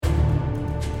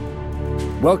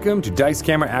Welcome to Dice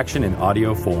Camera Action in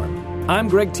audio form. I'm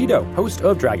Greg Tito, host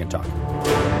of Dragon Talk.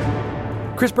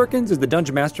 Chris Perkins is the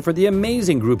Dungeon Master for the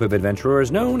amazing group of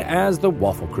adventurers known as the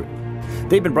Waffle Crew.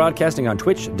 They've been broadcasting on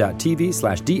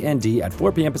twitch.tv/DND at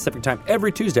 4 p.m. Pacific Time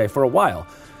every Tuesday for a while,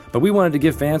 but we wanted to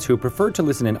give fans who prefer to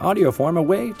listen in audio form a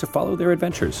way to follow their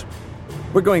adventures.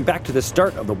 We're going back to the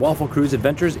start of the Waffle Crew's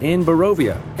adventures in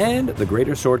Barovia and the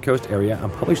Greater Sword Coast area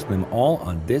and publishing them all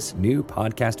on this new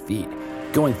podcast feed.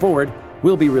 Going forward,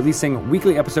 we'll be releasing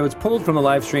weekly episodes pulled from the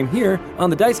live stream here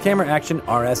on the Dice Camera Action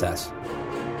RSS.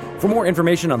 For more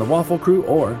information on the Waffle Crew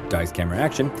or Dice Camera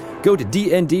Action, go to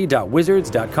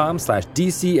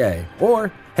dnd.wizards.com/DCA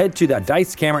or head to the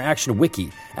Dice Camera Action wiki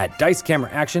at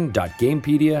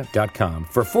dicecameraaction.gamepedia.com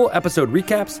for full episode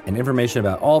recaps and information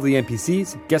about all the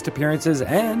NPCs, guest appearances,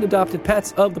 and adopted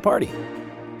pets of the party.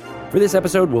 For this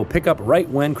episode, we'll pick up right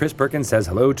when Chris Perkins says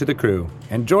hello to the crew.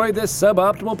 Enjoy this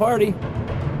suboptimal party.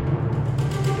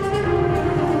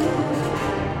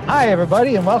 Hi,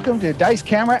 everybody, and welcome to Dice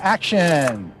Camera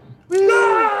Action.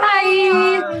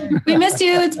 Hi! We missed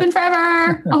you. It's been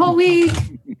forever. A whole week.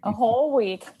 A whole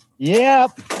week.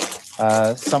 Yep.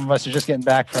 Some of us are just getting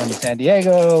back from San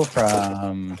Diego,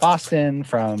 from Boston,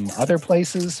 from other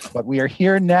places, but we are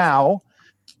here now.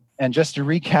 And just to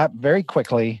recap very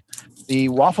quickly, the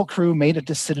Waffle Crew made it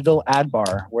to Citadel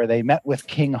Adbar, where they met with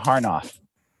King Harnoth.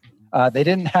 They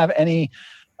didn't have any...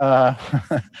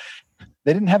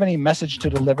 They didn't have any message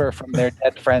to deliver from their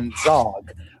dead friend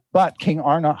Zog, but King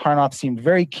Harnoth seemed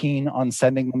very keen on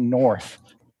sending them north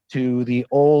to the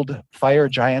old fire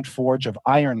giant forge of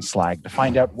Ironslag to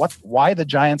find out why the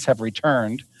giants have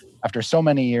returned after so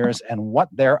many years and what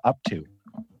they're up to.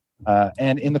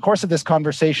 And in the course of this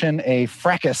conversation, a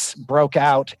fracas broke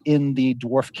out in the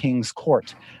Dwarf King's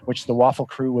court, which the Waffle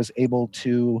Crew was able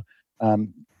to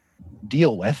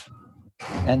deal with.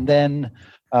 And then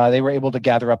they were able to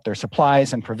gather up their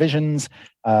supplies and provisions,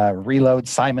 reload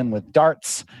Simon with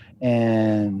darts,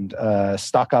 and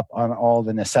stock up on all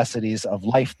the necessities of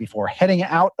life before heading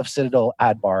out of Citadel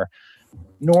Adbar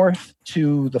north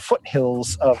to the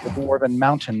foothills of the Dwarven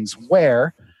Mountains,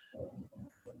 where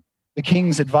the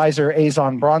king's advisor,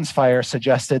 Azon Bronzefire,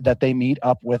 suggested that they meet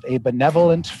up with a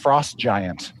benevolent frost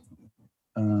giant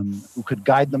who could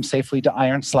guide them safely to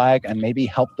Ironslag and maybe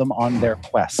help them on their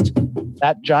quest.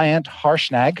 That giant,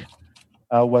 Harshnag,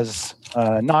 was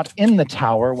not in the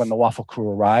tower when the Waffle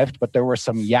Crew arrived, but there were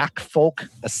some yakfolk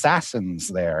assassins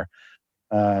there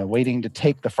waiting to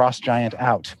take the frost giant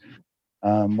out.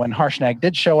 When Harshnag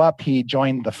did show up, he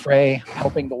joined the fray,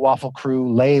 helping the Waffle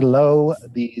Crew lay low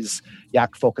these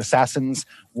yakfolk assassins,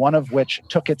 one of which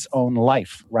took its own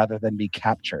life rather than be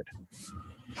captured.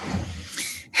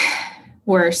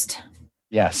 Worst.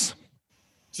 Yes.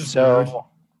 So,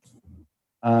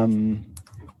 some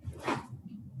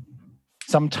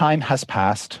time has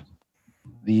passed.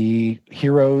 The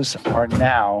heroes are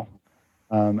now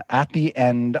at the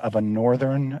end of a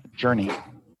northern journey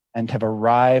and have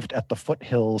arrived at the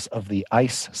foothills of the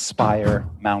Ice Spire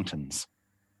Mountains.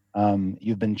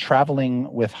 You've been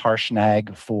traveling with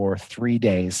Harshnag for 3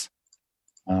 days,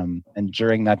 and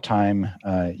during that time,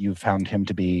 you found him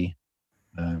to be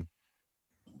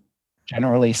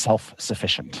generally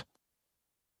self-sufficient.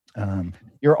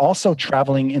 You're also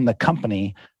traveling in the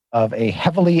company of a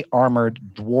heavily armored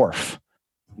dwarf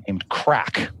named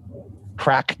Crack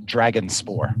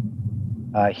Dragonspore.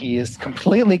 He is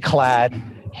completely clad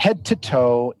head to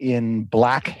toe in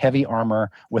black heavy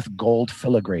armor with gold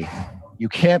filigree. You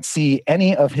can't see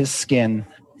any of his skin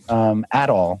at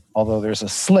all, although there's a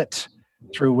slit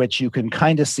through which you can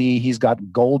kind of see he's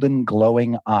got golden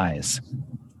glowing eyes.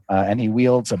 And he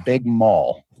wields a big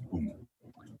maul.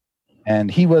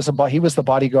 And he was the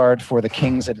bodyguard for the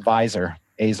king's advisor,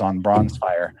 Azon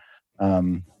Bronzefire.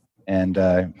 And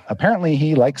apparently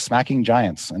he likes smacking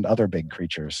giants and other big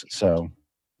creatures. So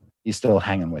he's still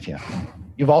hanging with you.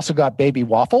 You've also got baby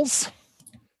Waffles,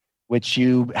 which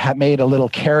you have made a little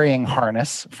carrying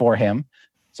harness for him.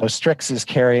 So Strix is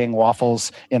carrying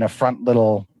Waffles in a front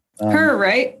little... her,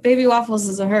 right? Baby Waffles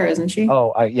is a her, isn't she?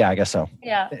 Oh, yeah, I guess so.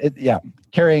 Yeah.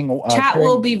 Carrying... Chat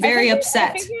will be very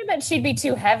upset. I figured that she'd be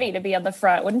too heavy to be on the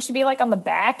front. Wouldn't she be like on the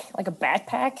back, like a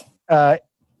backpack?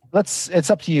 It's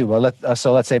up to you.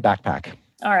 So let's say backpack.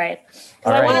 All right.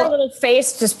 Because I want her little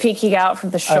face just peeking out from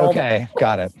the shoulder. Okay,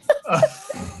 got it.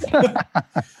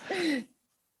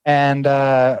 And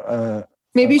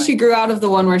maybe she grew out of the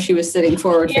one where she was sitting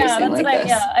forward facing like this.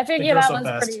 Yeah, I figured that one's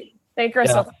pretty. They grow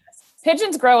so fast.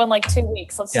 Pigeons grow in like 2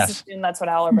 weeks. Let's Yes. just assume that's what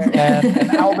owlbear is. And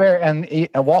Owlbear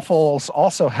and Waffles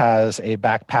also has a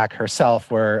backpack herself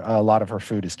where a lot of her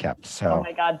food is kept. So. Oh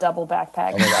my God, double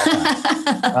backpack.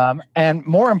 And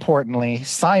more importantly,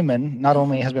 Simon not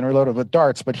only has been reloaded with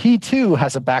darts, but he too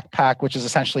has a backpack, which is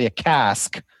essentially a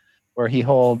cask where he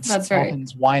holds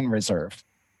Alton's wine reserve.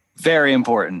 Very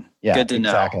important. Yeah, good to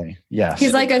exactly. know. Yes.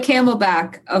 He's like a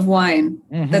camelback of wine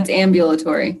that's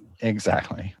ambulatory.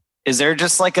 Exactly. Is there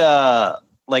just like a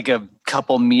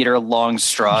couple meter long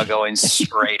straw going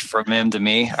straight from him to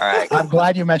me? All right. I'm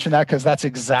glad you mentioned that because that's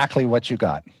exactly what you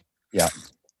got. Yeah.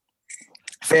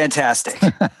 Fantastic.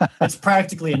 It's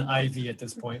practically an IV at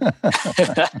this point.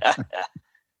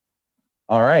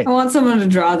 All right. I want someone to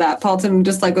draw that. Paulton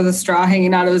just like with a straw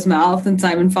hanging out of his mouth and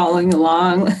Simon following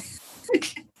along.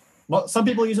 Well, some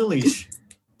people use a leash.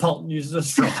 Paulton uses a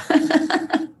straw.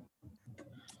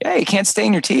 Yeah, you can't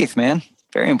stain your teeth, man.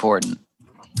 Very important.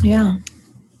 Yeah.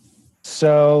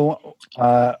 So,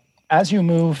 as you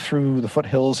move through the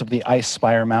foothills of the Ice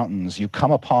Spire Mountains, you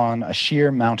come upon a sheer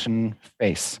mountain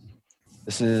face.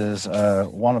 This is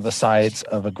one of the sides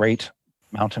of a great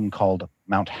mountain called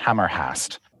Mount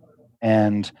Hammerhast.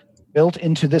 And built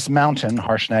into this mountain,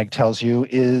 Harshnag tells you,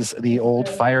 is the old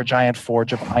fire giant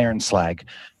forge of Iron Slag,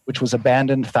 which was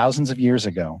abandoned thousands of years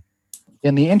ago.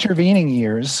 In the intervening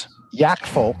years,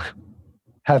 yakfolk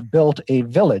have built a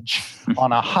village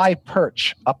on a high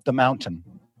perch up the mountain.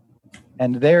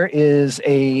 And there is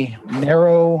a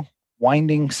narrow,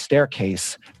 winding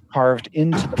staircase carved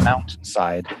into the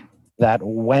mountainside that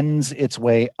wends its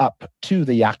way up to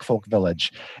the yakfolk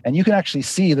village. And you can actually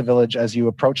see the village as you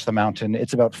approach the mountain.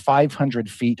 It's about 500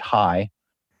 feet high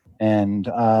and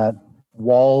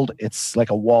walled. It's like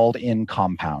a walled-in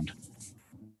compound.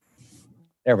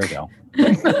 There we go.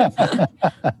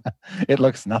 It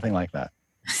looks nothing like that.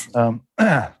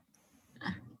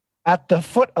 At the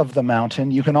foot of the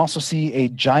mountain, you can also see a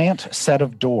giant set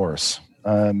of doors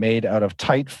made out of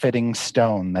tight-fitting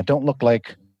stone that don't look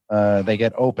like they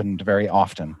get opened very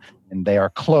often, and they are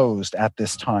closed at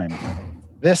this time.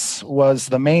 This was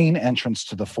the main entrance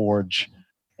to the forge,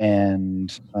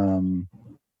 and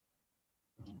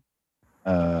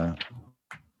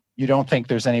you don't think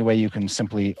there's any way you can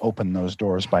simply open those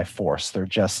doors by force. They're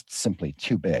just simply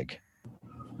too big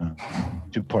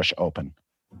to push open.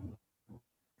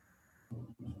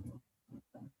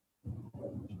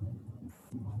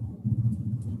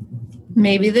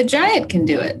 Maybe the giant can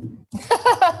do it.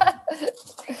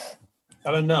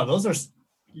 I don't know. Those are,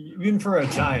 even for a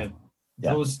giant,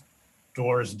 those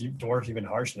doors dwarf even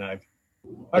Harshnag.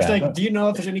 Harshnag, do you know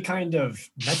if there's any kind of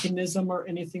mechanism or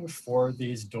anything for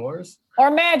these doors? Or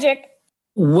magic.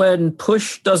 When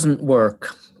push doesn't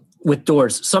work with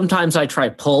doors, sometimes I try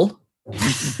pull. Have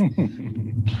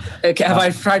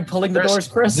I tried pulling the doors,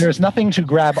 Chris? There's nothing to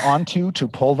grab onto to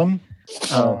pull them.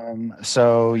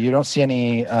 So you don't see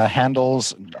any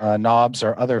handles, knobs,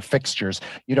 or other fixtures.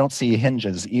 You don't see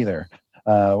hinges either.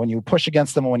 When you push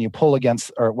against them, or when you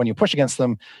push against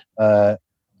them,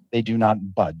 they do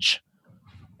not budge.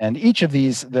 And each of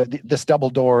these, this double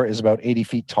door is about 80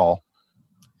 feet tall.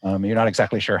 You're not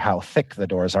exactly sure how thick the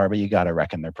doors are, but you got to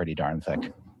reckon they're pretty darn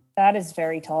thick. That is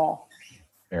very tall.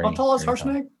 How tall is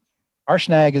Harshnag?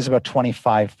 Harshnag is about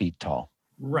 25 feet tall.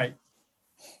 Right.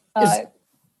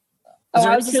 Is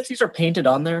there any chance these are painted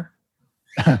on there?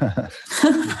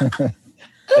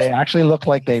 They actually look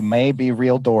like they may be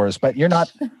real doors, but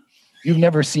you've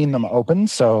never seen them open,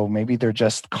 so maybe they're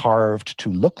just carved to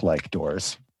look like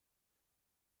doors.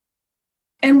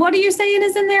 And what are you saying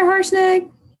is in there,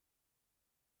 Harshnag?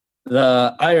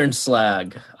 The Iron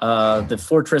Slag, the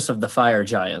fortress of the fire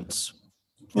giants.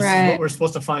 This is what we're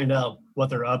supposed to find out what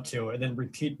they're up to and then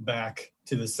repeat back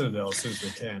to the Citadel as soon as we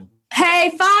can. Hey,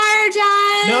 fire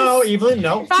giants! No, Evelyn,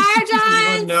 no. Fire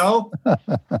giants! Evelyn, no.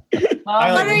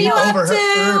 I what are you up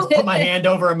to? Put my hand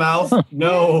over her mouth.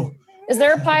 No. Is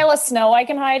there a pile of snow I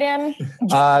can hide in?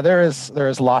 There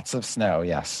is lots of snow,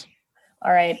 yes.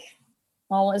 All right.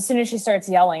 Well, as soon as she starts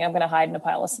yelling, I'm going to hide in a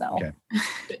pile of snow. Okay.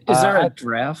 Is there a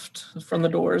draft from the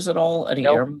doors at all? Any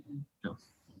air? No.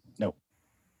 Nope.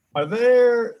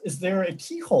 Is there a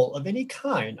keyhole of any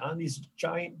kind on these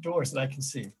giant doors that I can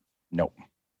see? Nope.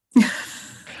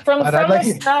 From the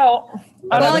snow.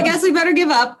 Well, I guess we better give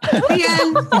up. The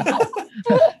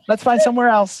end. Let's find somewhere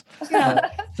else.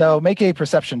 So make a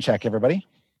perception check, everybody.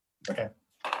 Okay.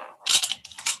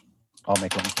 I'll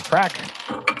make one to crack.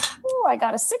 Ooh, I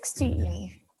got a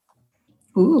 16.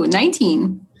 Ooh,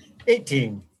 19.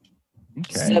 18.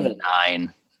 Okay.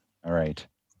 7-9. All right.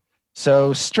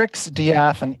 So Strix,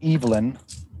 Diath, and Evelyn,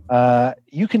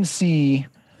 you can see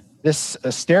this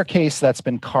staircase that's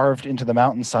been carved into the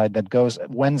mountainside that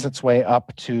wends its way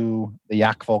up to the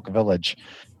yakfolk village.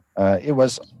 It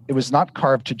was not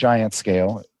carved to giant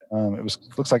scale.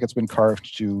 Looks like it's been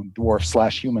carved to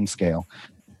dwarf/human scale.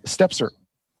 The steps are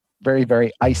very,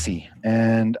 very icy,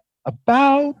 and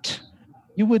about,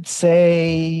 you would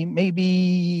say,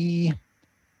 maybe,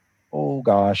 oh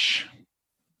gosh,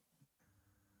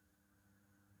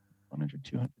 100,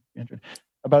 200, 300,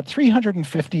 about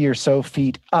 350 or so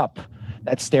feet up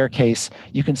that staircase,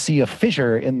 you can see a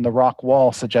fissure in the rock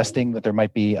wall suggesting that there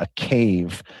might be a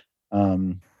cave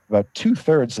about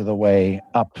 2/3 of the way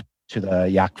up to the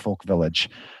yakfolk village.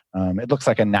 It looks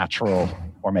like a natural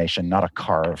formation, not a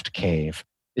carved cave.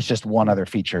 It's just one other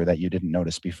feature that you didn't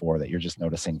notice before that you're just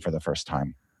noticing for the first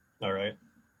time. All right.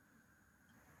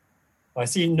 Well, I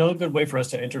see no good way for us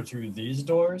to enter through these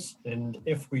doors. And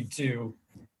if we do,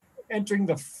 entering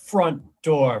the front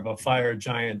door of a fire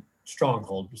giant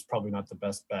stronghold is probably not the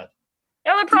best bet.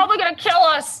 Yeah, they're probably going to kill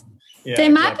us. Yeah, They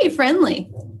might be friendly,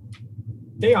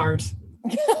 They aren't.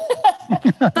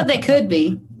 but they could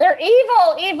be. They're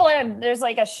evil, Evelyn. There's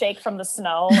like a shake from the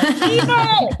snow. Like,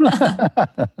 evil.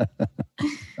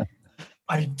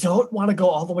 I don't want to go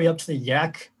all the way up to the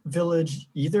Yak village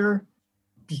either,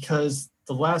 because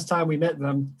the last time we met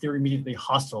them, they were immediately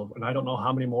hostile, and I don't know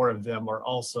how many more of them are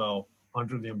also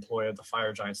under the employ of the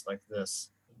fire giants like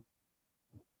this.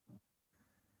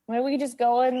 Maybe we could just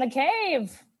go in the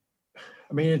cave.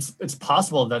 I mean, it's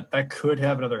possible that could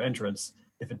have another entrance.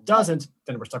 If it doesn't,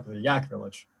 then we're stuck with the Yak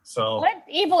village. So Let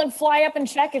Evelyn fly up and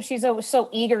check if she's so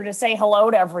eager to say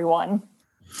hello to everyone.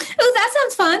 Oh, that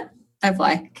sounds fun. I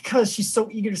fly. because she's so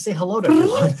eager to say hello to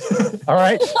everyone. All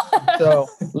right. So,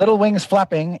 little wings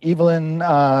flapping, Evelyn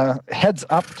heads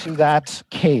up to that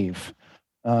cave.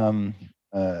 And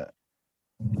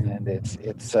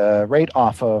it's right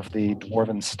off of the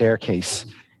dwarven staircase.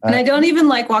 And I don't even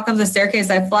walk up the staircase.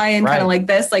 I fly in kind of like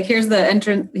this. Like, here's the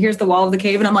entrance, here's the wall of the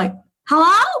cave. And I'm like,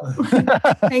 hello?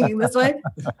 Hanging this way.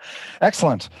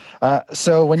 Excellent.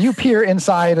 So when you peer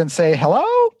inside and say hello,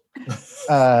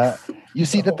 you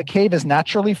see that the cave is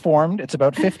naturally formed. It's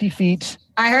about 50 feet.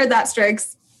 I heard that,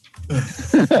 Strix.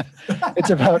 It's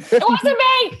about 50 It wasn't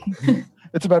me!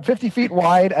 It's about 50 feet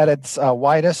wide at its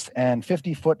widest and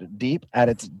 50 foot deep at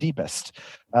its deepest.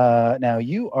 Now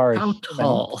you are How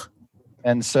tall?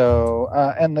 And so,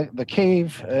 and the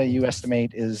cave, you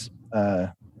estimate, is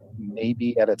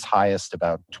maybe at its highest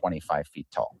about 25 feet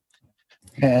tall.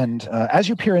 And as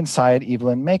you peer inside,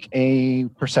 Evelyn, make a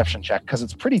perception check, because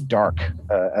it's pretty dark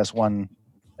as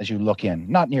you look in.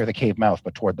 Not near the cave mouth,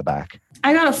 but toward the back.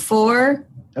 I got a 4.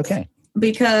 Okay.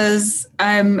 Because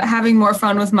I'm having more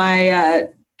fun with my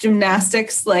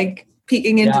gymnastics, like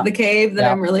peeking into the cave, than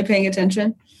I'm really paying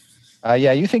attention.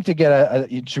 You think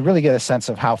to really get a sense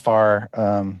of how far,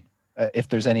 if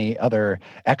there's any other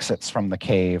exits from the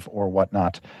cave or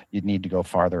whatnot, you'd need to go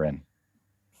farther in.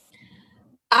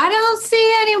 I don't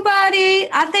see anybody.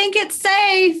 I think it's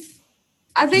safe.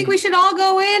 I think we should all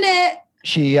go in it.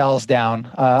 She yells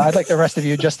down. I'd like the rest of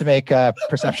you just to make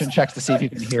perception checks to see if you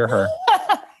can hear her.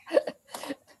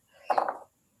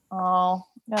 Oh,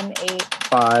 got an 8.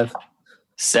 5.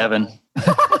 7.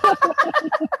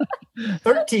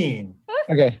 13.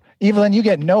 Okay. Evelyn, you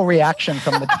get no reaction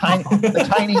from the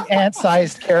tiny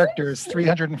ant-sized characters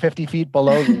 350 feet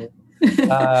below you.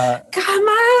 Come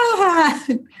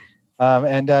on.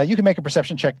 And you can make a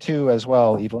perception check too as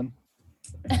well, Evelyn.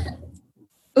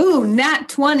 Ooh, nat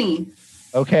 20.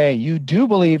 Okay, you do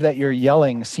believe that your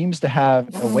yelling seems to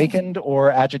have awakened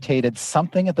or agitated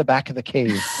something at the back of the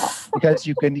cave, because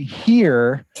you can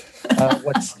hear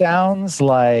what sounds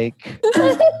like...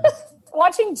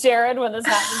 Watching Jared when this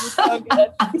happens is so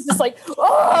good. He's just like,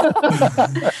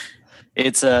 oh!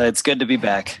 It's good to be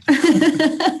back.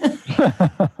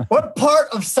 What part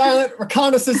of silent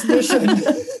reconnaissance mission?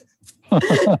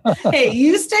 Hey,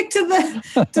 you stick to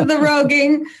the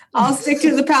roguing. I'll stick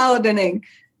to the paladining.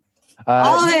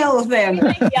 All hail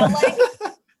Thander.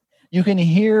 You can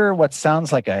hear what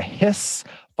sounds like a hiss,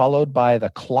 followed by the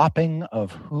clopping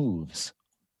of hooves.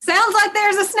 Sounds like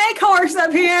there's a snake horse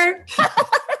up here.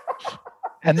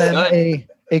 And then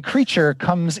a creature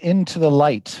comes into the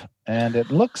light, and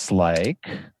it looks like...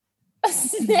 A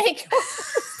snake.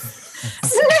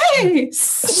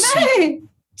 Snake.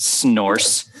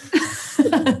 Snorse.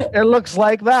 It looks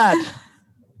like that.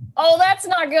 Oh, that's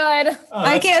not good.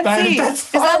 I can't see. Is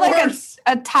that like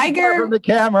a tiger? From the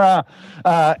camera.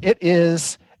 It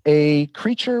is a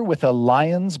creature with a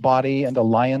lion's body and a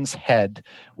lion's head,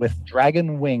 with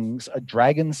dragon wings, a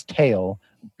dragon's tail,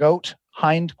 goat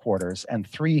hindquarters, and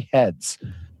 3 heads.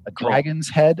 A dragon's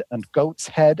head, a goat's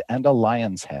head, and a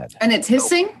lion's head. And it's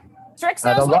hissing? Strix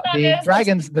knows what that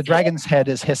is. The dragon's head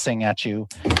is hissing at you,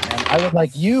 and I would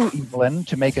like you, Evelyn,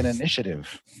 to make an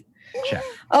initiative check.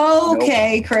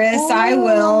 Okay, Chris, I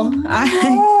will.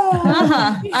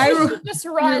 I just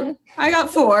run. I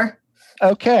got 4.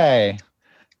 Okay.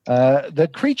 The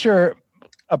creature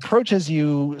approaches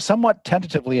you somewhat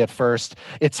tentatively at first.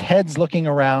 Its head's looking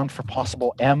around for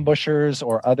possible ambushers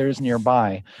or others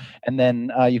nearby. And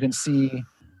then you can see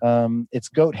its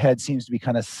goat head seems to be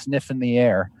kind of sniffing the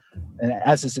air, and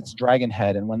as is its dragon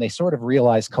head. And when they sort of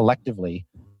realize collectively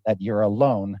that you're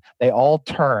alone, they all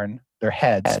turn their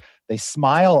heads. They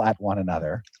smile at one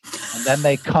another, and then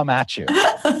they come at you.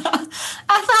 I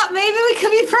thought maybe we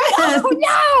could be friends. Oh,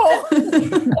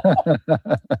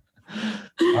 no!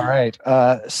 All right.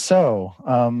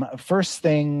 First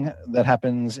thing that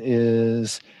happens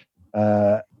is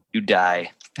you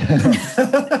die.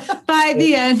 By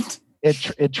the end.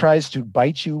 It tries to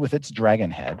bite you with its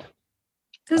dragon head.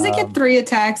 Does it get 3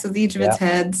 attacks with each of its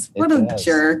heads? What a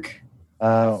jerk.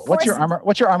 What's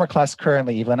your armor class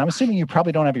currently, Evelyn? I'm assuming you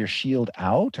probably don't have your shield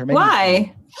out, or maybe.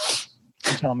 Why?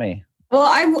 You tell me. Well,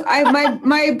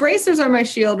 my bracers are my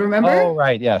shield. Remember? Oh,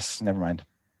 right. Yes. Never mind.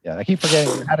 Yeah, I keep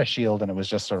forgetting you had a shield, and it was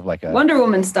just sort of like a Wonder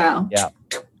Woman style. Yeah.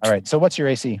 All right. So, what's your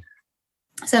AC?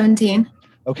 17.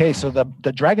 Okay. So the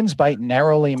dragon's bite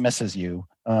narrowly misses you.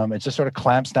 It just sort of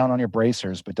clamps down on your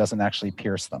bracers, but doesn't actually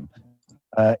pierce them.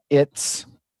 I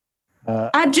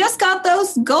just got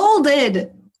those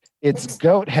golded. Its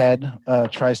goat head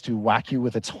tries to whack you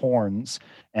with its horns,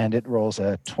 and it rolls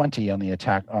a 20 on the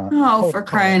attack. For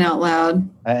crying out loud.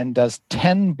 And does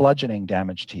 10 bludgeoning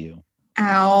damage to you.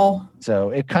 Ow.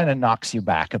 So it kind of knocks you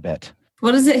back a bit.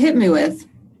 What does it hit me with?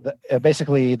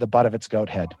 Basically, the butt of its goat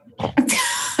head.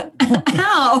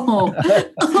 Ow.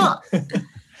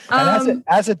 And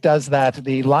as it does that,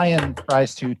 the lion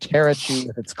tries to tear at you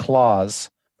with its claws,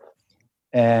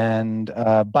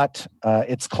 but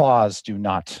its claws do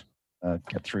not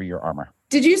get through your armor.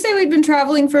 Did you say we'd been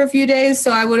traveling for a few days,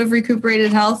 so I would have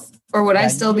recuperated health, or would I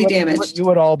still be damaged? You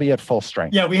would all be at full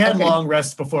strength. Yeah, we had long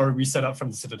rests before we set up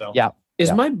from the Citadel. Yeah.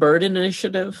 Is my bird an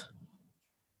initiative?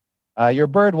 Your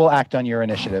bird will act on your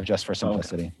initiative just for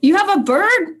simplicity. Okay. You have a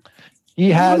bird?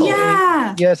 He has.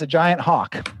 He has a giant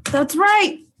hawk. That's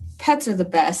right. Pets are the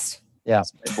best. Yeah.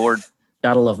 Bored.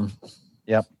 Gotta love them.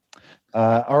 Yep.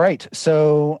 All right.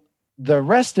 So the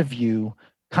rest of you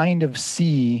kind of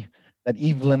see that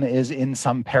Evelyn is in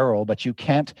some peril, but you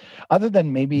can't, other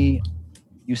than maybe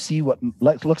you see what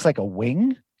looks like a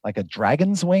wing, like a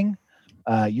dragon's wing.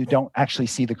 You don't actually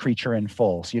see the creature in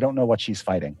full, so you don't know what she's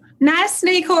fighting. Nice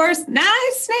snake horse.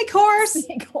 Nice snake horse.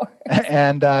 Snake horse.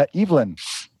 And Evelyn.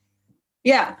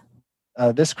 Yeah.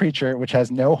 This creature, which has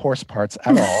no horse parts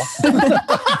at all,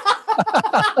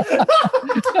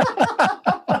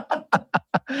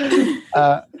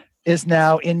 is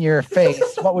now in your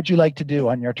face. What would you like to do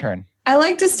on your turn? I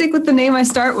like to stick with the name I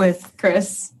start with,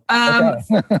 Chris.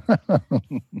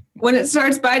 When it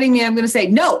starts biting me, I'm going to say,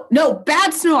 no,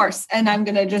 bad snores. And I'm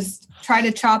going to just try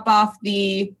to chop off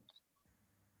the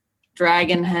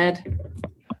dragon head.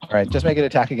 All right, just make an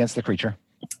attack against the creature.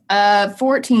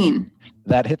 14.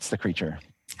 That hits the creature.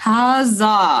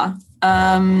 Huzzah.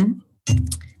 And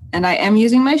I am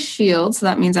using my shield, so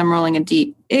that means I'm rolling a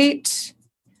d8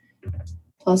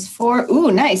 plus 4.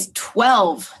 Ooh, nice.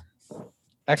 12.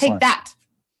 Excellent. Take that.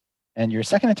 And your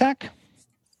second attack?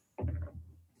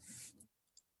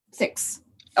 6.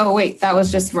 Oh, wait, that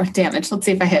was just more damage. Let's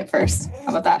see if I hit first.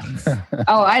 How about that?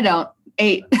 Oh, I don't.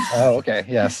 8. Oh, okay.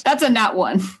 Yes. That's a nat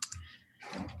 1.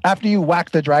 After you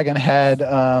whack the dragon head,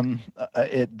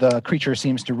 the creature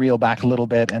seems to reel back a little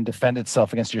bit and defend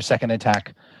itself against your second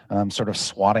attack, sort of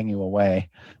swatting you away.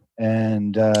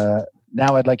 And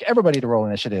now I'd like everybody to roll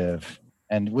initiative.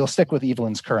 And we'll stick with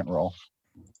Evelyn's current roll.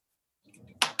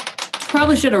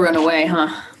 Probably should have run away,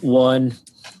 huh? 1.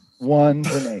 1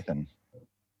 for Nathan.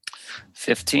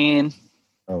 15.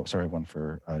 Oh, sorry, 1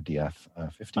 for DF.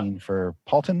 15 for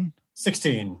Paulton.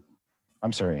 16.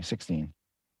 I'm sorry, 16.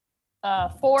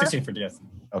 4. 16 for DF.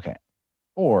 Okay.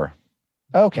 4.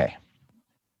 Okay.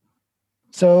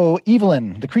 So,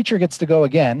 Evelyn, the creature gets to go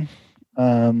again.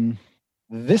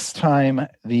 This time,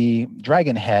 the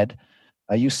dragon head,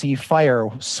 you see fire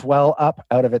swell up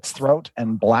out of its throat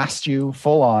and blast you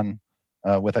full on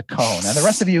with a cone. And the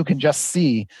rest of you can just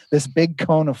see this big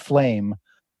cone of flame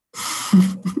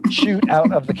shoot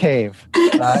out of the cave.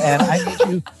 And I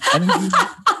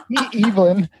need you,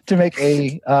 Evelyn, to make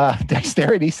a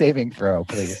dexterity saving throw,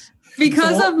 please.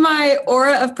 Because of my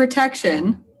aura of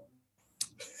protection,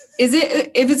 is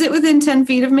it within 10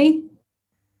 feet of me?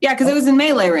 Yeah, because it was in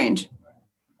melee range.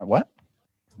 What?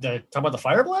 Talk about the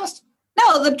fire blast?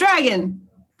 No, the dragon.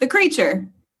 the creature.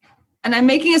 And I'm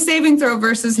making a saving throw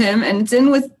versus him, and it's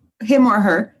in with him or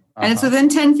her. And it's within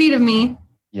 10 feet of me.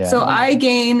 Yeah. So I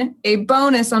gain a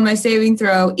bonus on my saving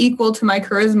throw equal to my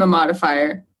charisma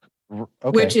modifier,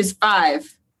 which is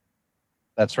 5.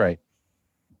 That's right.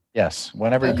 Yes.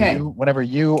 Whenever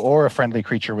you or a friendly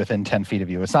creature within 10 feet of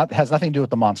you. Has nothing to do with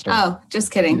the monster. Oh,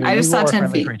 just kidding. I just saw 10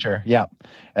 feet. Creature. Yeah.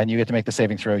 And you get to make the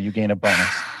saving throw. You gain a bonus.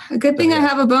 A good thing I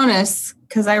have a bonus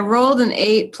because I rolled an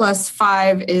 8 plus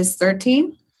 5 is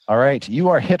 13. All right. You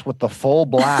are hit with the full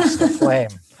blast of flame.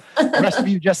 The rest of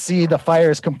you just see the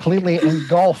fires completely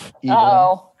engulf Evelyn.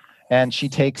 Oh. And she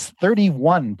takes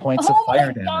 31 points of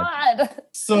fire damage. God.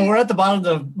 So we're at the bottom of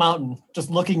the mountain, just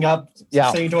looking up,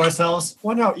 saying to ourselves,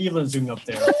 wonder how Evelyn's doing up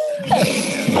there.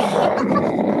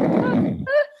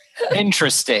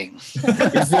 Interesting.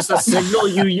 Is this a signal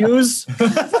you use?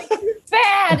 It's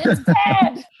bad. It's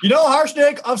bad. You know,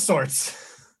 Harshnag of sorts.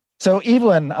 So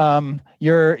Evelyn,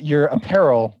 your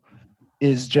apparel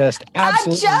is just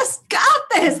absolutely... I just got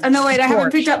this. Oh, no, wait. I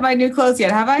haven't picked up my new clothes yet.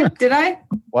 Have I? Did I?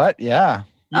 What? Yeah.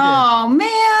 Oh,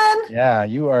 man. Yeah,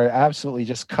 you are absolutely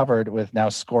just covered with now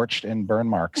scorched and burn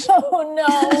marks. Oh,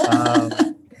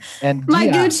 no. And my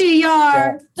Gucci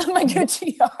yard. My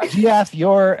Gucci yard. Diath,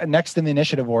 you're next in the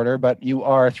initiative order, but you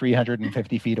are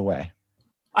 350 feet away.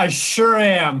 I sure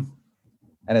am.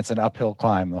 And it's an uphill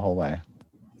climb the whole way.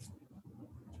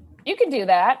 You can do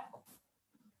that.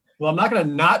 Well, I'm not going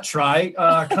to not try.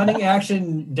 Cunning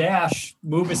action dash,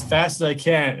 move as fast as I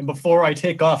can. And before I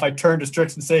take off, I turn to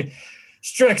Strix and say,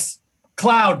 Strix,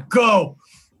 Cloud, go.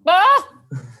 Ah!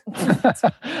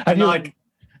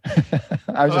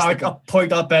 I'll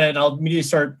point up at it and I'll immediately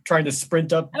start trying to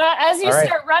sprint up. And as you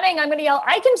start running, I'm going to yell,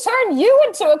 I can turn you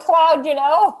into a cloud, you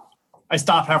know? I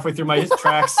stop halfway through my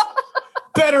tracks.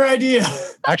 Better idea.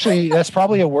 Actually, that's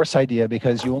probably a worse idea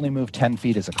because you only move 10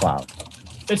 feet as a cloud.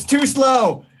 It's too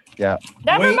slow. Yeah.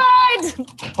 Never mind.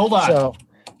 Hold on. So,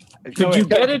 could you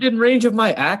get it in range of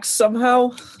my axe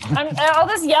somehow? I'll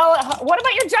just yell. What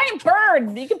about your giant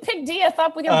bird? You can pick Diath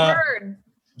up with your bird.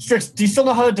 Strix, do you still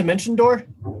know how to dimension door?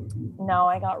 No,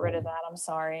 I got rid of that. I'm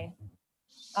sorry.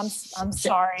 I'm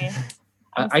sorry.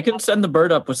 I can send the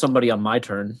bird up with somebody on my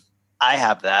turn. I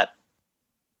have that.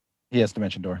 He has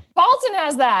dimension door. Paulton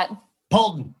has that.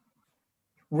 Paulton,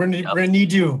 we're gonna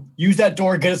need you. Use that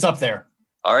door. Get us up there.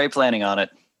 Already planning on it.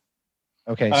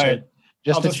 Okay. All right.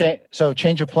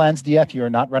 Change of plans, DF. You are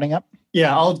not running up.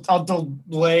 Yeah, I'll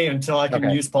delay until I can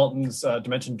use Paulton's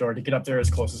dimension door to get up there as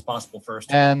close as possible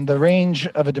first. And the range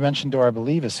of a dimension door, I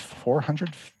believe, is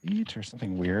 400 feet or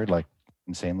something weird, like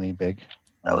insanely big.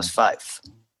 That was 5.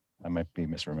 I might be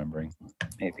misremembering.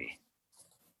 Maybe.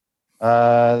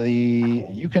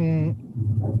 You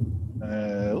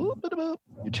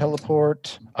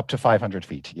teleport up to 500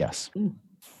 feet. Yes.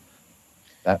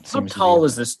 That seems. How tall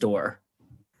is this door?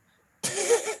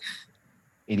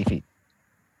 80 feet.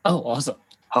 Oh, awesome.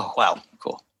 Oh, wow.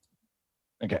 Cool.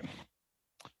 Okay.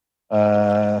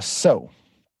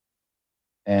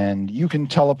 And you can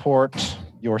teleport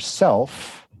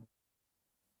yourself.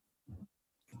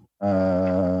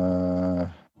 And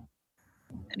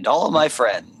all of my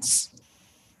friends.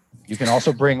 You can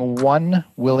also bring one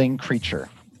willing creature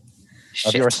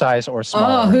of your size or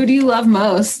smaller. Oh, who do you love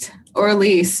most or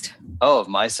least? Oh, of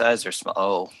my size or small?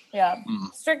 Oh. Yeah.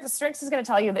 Strix is going to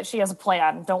tell you that she has a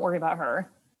plan. Don't worry about her.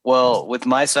 Well, with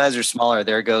my size or smaller,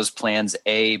 there goes plans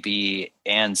A, B,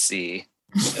 and C.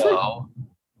 So.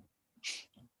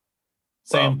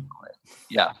 Same. Well,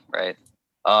 yeah, right.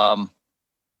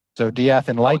 So, Diath,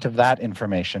 in light of that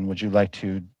information, would you like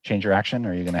to change your action,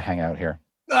 or are you going to hang out here?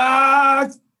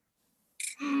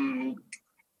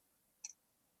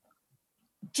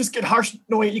 Just get harsh.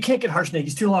 No, wait, you can't get Harshnag.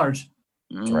 He's too large.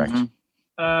 Correct.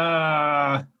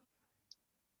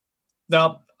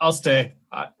 No, I'll stay.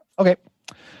 Okay.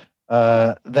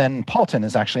 Then Paulton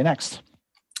is actually next.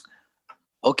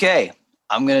 Okay.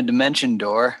 I'm going to dimension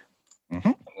door. Mm-hmm.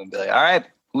 I'm going to be like, all right,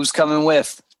 who's coming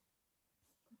with?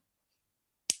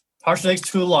 Harshnag's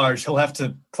too large. He'll have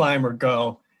to climb or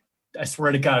go. I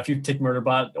swear to God, if you take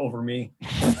Murderbot over me.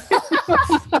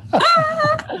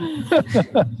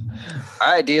 All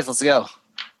right, Diath, let's go.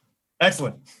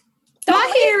 Excellent. The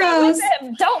heroes.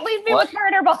 Don't leave me with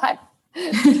Murderbot.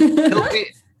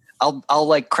 I'll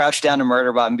like crouch down to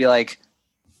Murderbot and be like,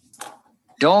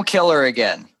 don't kill her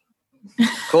again.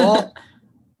 Cool?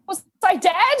 Was I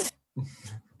dead?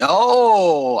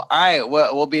 Oh, all right.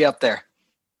 We'll be up there.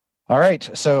 All right.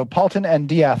 So Paulton and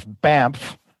Diath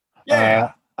bamf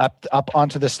up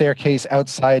onto the staircase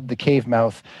outside the cave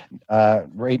mouth,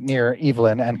 right near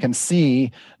Evelyn, and can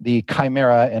see the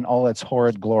chimera in all its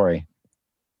horrid glory.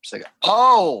 Like,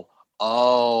 oh,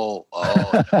 Oh,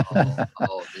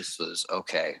 this was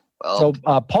okay. Well, So,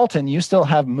 Paulton, you still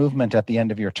have movement at the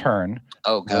end of your turn.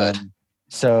 oh, good.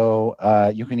 So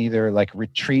you can either like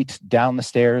retreat down the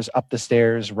stairs, up the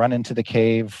stairs, run into the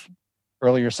cave,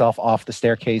 hurl yourself off the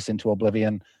staircase into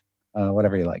oblivion,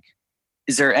 whatever you like.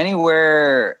 Is there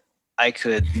anywhere I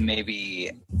could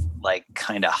maybe like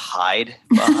kind of hide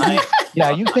behind?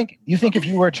 Yeah, you think if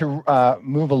you were to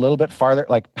move a little bit farther,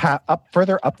 like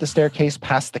further up the staircase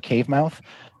past the cave mouth,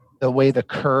 the way the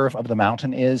curve of the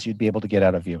mountain is, you'd be able to get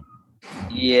out of view.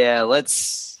 Yeah,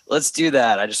 let's do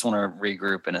that. I just want to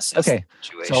regroup and assess the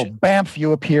situation. So bamf,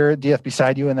 you appear, DF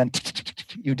beside you, and then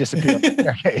you disappear up the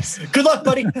staircase. Good luck,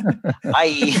 buddy.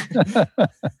 Bye.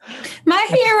 My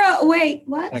hero. Wait,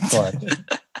 what? Excellent.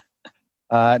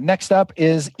 Next up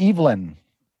is Evelyn.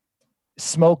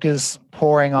 Smoke is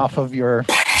pouring off of your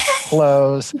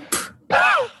clothes.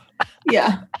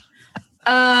 Yeah.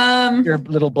 Your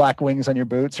little black wings on your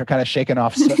boots are kind of shaking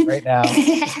off right now.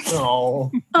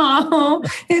 Oh, Oh,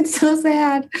 it's so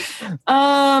sad.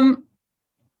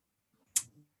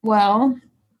 Well,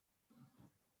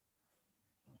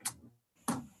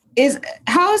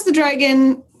 how is the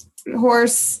dragon,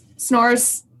 horse,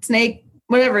 snores, snake,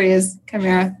 whatever he is,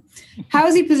 chimera? How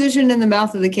is he positioned in the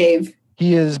mouth of the cave?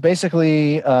 He is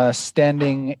basically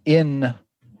standing in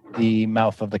the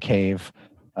mouth of the cave,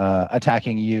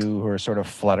 attacking you, who are sort of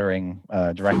fluttering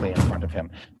directly in front of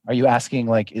him. Are you asking,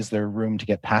 like, is there room to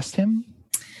get past him?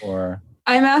 Or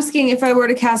I'm asking if I were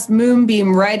to cast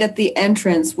Moonbeam right at the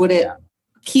entrance, would it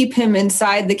keep him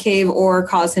inside the cave or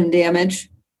cause him damage?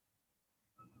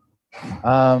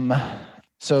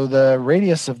 So the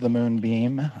radius of the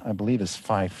moonbeam, I believe, is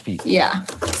 5 feet. Yeah.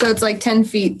 So it's like 10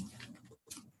 feet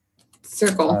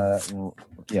circle.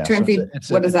 Yeah. 10 feet.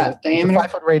 What is that? Diameter?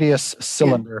 It's a 5-foot radius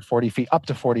cylinder, 40 feet, up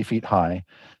to 40 feet high.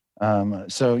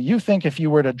 So you think if you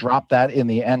were to drop that in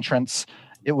the entrance,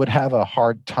 it would have a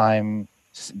hard time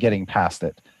getting past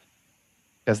it.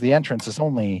 Because the entrance is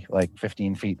only like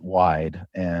 15 feet wide,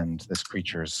 and this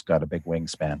creature's got a big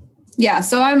wingspan. Yeah,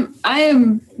 so I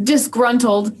am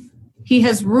disgruntled. He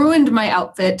has ruined my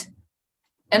outfit.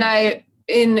 And I,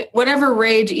 in whatever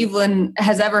rage Evelyn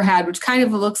has ever had, which kind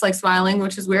of looks like smiling,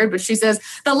 which is weird, but she says,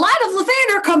 "The light of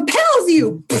Lathander compels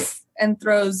you!" and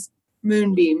throws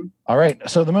Moonbeam. All right,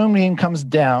 so the Moonbeam comes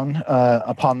down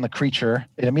upon the creature.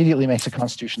 It immediately makes a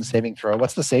Constitution saving throw.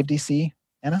 What's the save DC,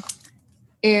 Anna?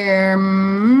 For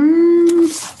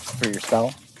your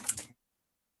spell?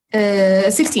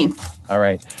 16. All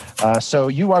right. So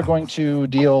you are going to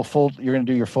you're going to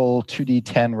do your full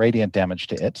 2d10 radiant damage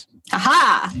to it.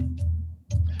 Aha!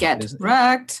 Get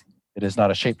wrecked. It is not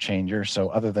a shape changer, so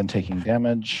other than taking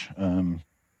damage,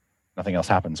 nothing else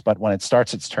happens. But when it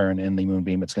starts its turn in the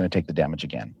Moonbeam, it's going to take the damage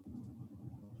again.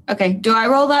 Okay. Do I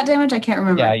roll that damage? I can't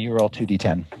remember. Yeah, you roll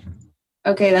 2d10.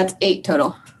 Okay, that's 8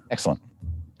 total. Excellent.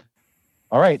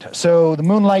 All right, so the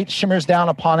moonlight shimmers down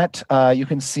upon it. You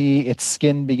can see its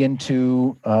skin begin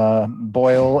to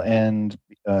boil and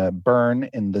burn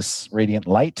in this radiant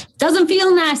light. Doesn't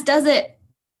feel nice, does it?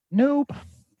 Nope.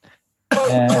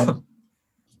 And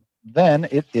then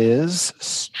it is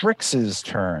Strix's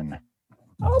turn.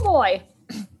 Oh boy.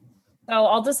 Oh,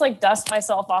 I'll just like dust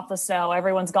myself off the snow.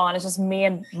 Everyone's gone. It's just me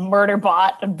and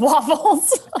Murderbot and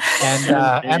Waffles.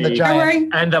 And the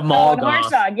giant. And the mall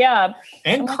Dog, yeah.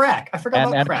 And Crack. I forgot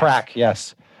about And Crack,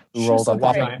 yes. Who rolled a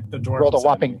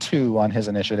whopping 2 on his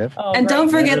initiative. Oh, And great. don't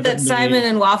forget that Simon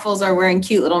and Waffles are wearing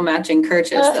cute little matching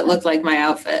kerchiefs that look like my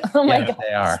outfit. Oh my Yeah, god.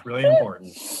 they are. It's really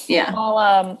important. Yeah.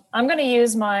 Well, I'm gonna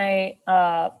use my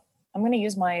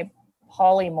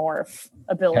polymorph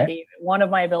ability, Okay. one of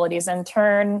my abilities, and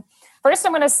turn. First,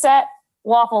 I'm gonna set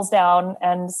Waffles down,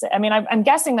 and I'm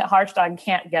guessing that Harchdog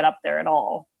can't get up there at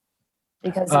all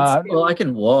because well, I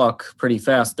can walk pretty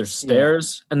fast. There's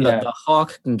stairs, and the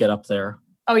hawk can get up there.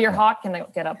 Oh, your hawk can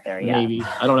get up there, yeah. Maybe.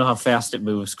 I don't know how fast it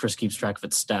moves. Chris keeps track of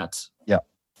its stats. Yeah.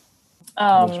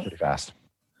 Moves pretty fast.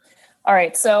 All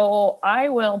right, so I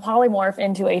will polymorph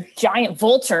into a giant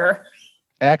vulture,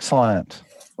 Excellent.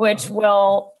 which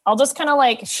I'll just kind of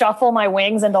like shuffle my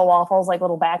wings into Waffles' like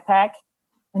little backpack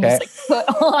and just like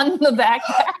put on the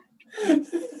backpack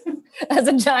as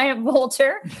a giant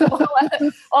vulture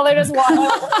while they're just walking.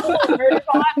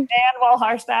 Murderbot and while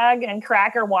Harshtag and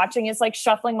Crack are watching, it's like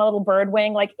shuffling my little bird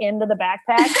wing like into the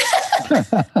backpack.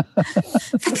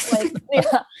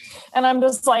 And I'm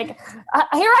just like, here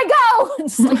I go, and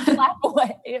just like flap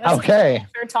away. Okay.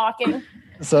 They're talking.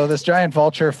 So this giant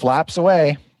vulture flaps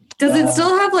away. Does it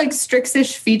still have like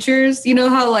Strix-ish features? You know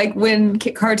how like when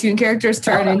cartoon characters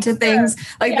turn into things,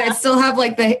 like they still have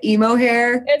like the emo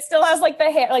hair. It still has like the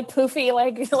hair, like poofy,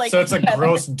 like. So it's a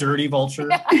gross, dirty vulture.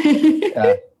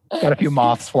 Yeah. Got a few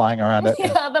moths flying around it.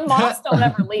 Yeah, the moths don't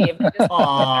ever leave.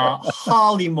 Aw,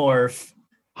 Hollymorph.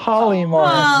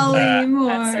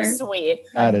 Hollymorph. That's so sweet.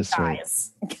 That is sweet.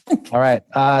 All right.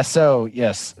 So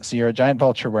you're a giant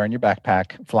vulture wearing your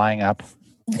backpack, flying up.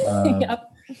 Yep.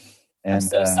 And, I'm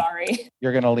so sorry.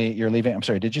 You're leaving. I'm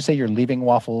sorry. Did you say you're leaving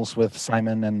Waffles with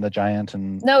Simon and the giant?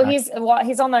 And no, he's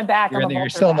on my back. You're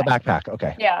still in the backpack.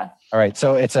 Okay. Yeah. All right.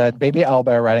 So it's a baby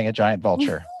owlbear riding a giant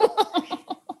vulture.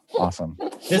 Awesome.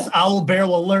 This owlbear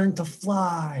will learn to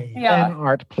fly. Yeah. And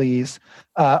art, please.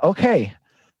 Okay.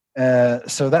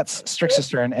 So that's Strix's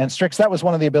turn. And Strix, that was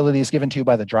one of the abilities given to you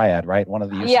by the Dryad, right? One of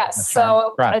the uses. Yes.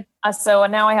 So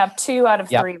now I have 2 out of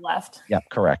 3 left. Yep.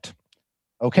 Correct.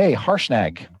 Okay,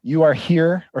 Harshnag, you are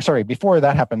here. Or sorry, before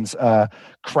that happens,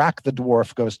 Crack the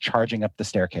dwarf goes charging up the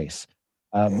staircase,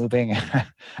 moving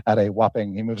at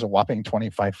he moves a whopping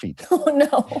 25 feet. Oh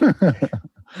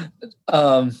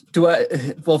no.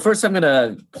 Well, first I'm going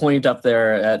to point up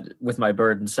there with my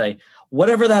bird and say,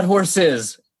 whatever that horse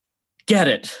is, get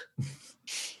it.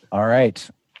 All right.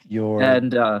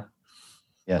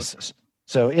 Yes.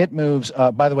 So it moves,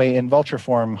 by the way, in vulture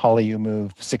form, Holly, you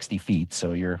move 60 feet.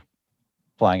 So you're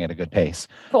flying at a good pace.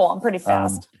 Cool. I'm pretty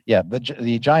fast.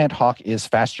 The giant hawk is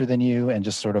faster than you and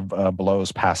just sort of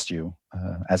blows past you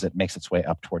as it makes its way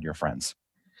up toward your friends.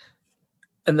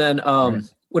 And then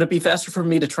would it be faster for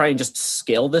me to try and just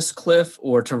scale this cliff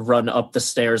or to run up the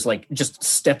stairs, like just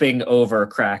stepping over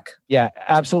Crack? Yeah,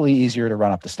 absolutely easier to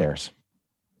run up the stairs.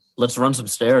 Let's run some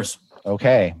stairs.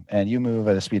 Okay. And you move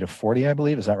at a speed of 40, I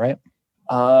believe. Is that right?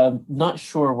 Not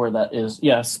sure where that is.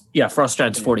 Yes. Yeah, Frost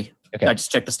Giant's 40. Okay. I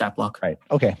just checked the stat block. Right.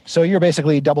 Okay. So you're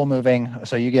basically double moving.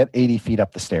 So you get 80 feet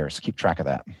up the stairs. Keep track of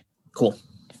that. Cool.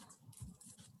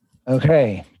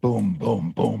 Okay. Boom,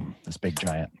 boom, boom. This big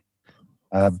giant.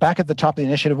 Back at the top of the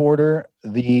initiative order,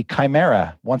 the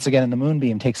chimera, once again in the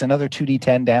moonbeam, takes another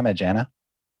 2d10 damage, Anna.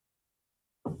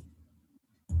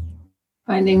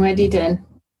 Finding my d10.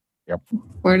 Yep.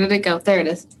 Where did it go? There it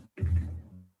is.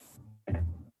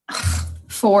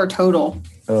 4 total.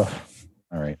 Ugh.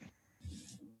 All right.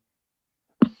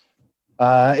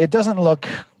 It doesn't look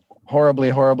horribly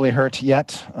hurt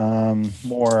yet.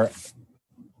 More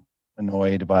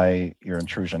annoyed by your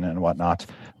intrusion and whatnot.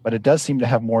 But it does seem to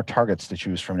have more targets to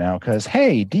choose from now because,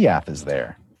 hey, Diath is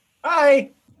there.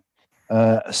 Hi.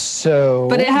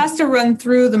 But it has to run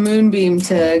through the moonbeam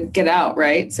to get out,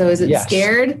 right? So is it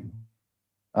scared?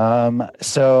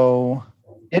 So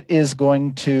it is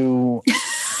going to,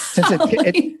 since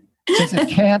it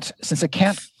can't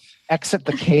exit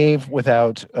the cave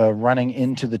without running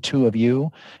into the two of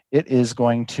you, it is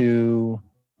going to,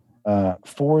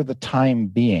 for the time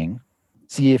being,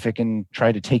 see if it can try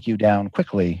to take you down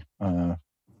quickly and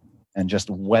just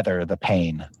weather the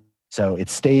pain. So it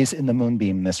stays in the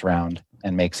moonbeam this round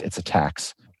and makes its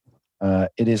attacks.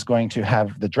 It is going to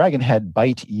have the dragon head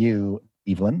bite you,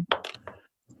 Evelyn.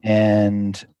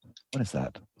 And what is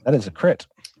that? That is a crit.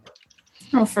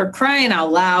 Oh, for crying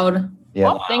out loud. Yeah.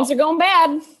 Well, things are going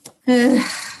bad.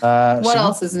 What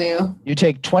else is new? You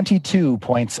take 22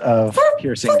 points of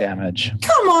piercing damage.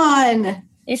 Come on.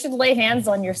 You should lay hands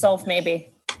on yourself,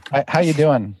 maybe. How you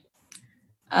doing?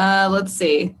 Let's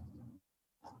see.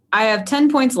 I have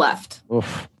 10 points left.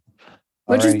 Oof.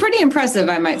 Which is pretty impressive,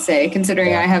 I might say,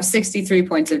 considering I have 63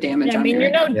 points of damage. Yeah, I mean, you're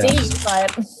no D,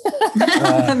 but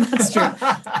that's true.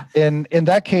 In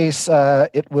that case,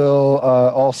 it will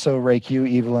also rake you,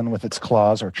 Evelyn, with its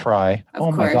claws, or try.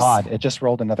 Of my course. God! It just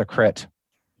rolled another crit.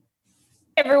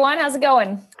 Hey everyone, how's it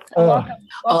going? Welcome.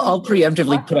 I'll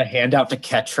preemptively put a hand out to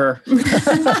catch her.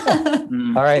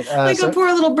 All right. Like a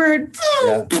poor little bird.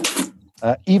 Yeah.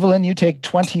 Evelyn, you take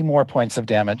 20 more points of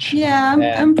damage. Yeah,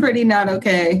 I'm pretty not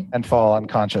okay. And fall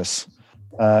unconscious.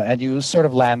 And you sort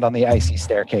of land on the icy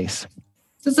staircase.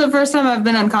 This is the first time I've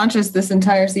been unconscious this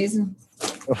entire season.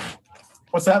 Oof.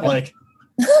 What's that like?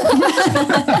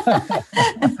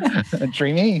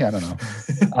 Dreamy? I don't know.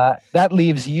 That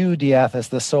leaves you, Diath, as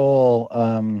the sole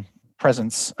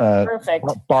presence, Perfect.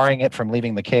 barring it from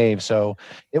leaving the cave. So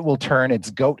it will turn its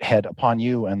goat head upon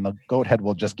you, and the goat head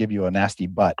will just give you a nasty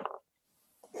butt.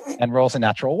 And rolls a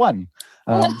natural 1.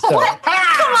 Come on!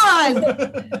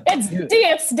 It's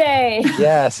Diath's day.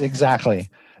 Yes,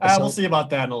 exactly. We'll see about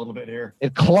that in a little bit here.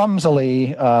 It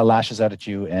clumsily lashes out at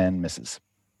you and misses.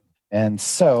 And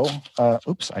so,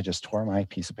 oops, I just tore my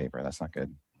piece of paper. That's not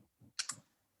good.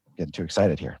 Getting too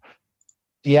excited here.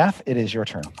 DF, it is your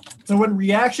turn. So in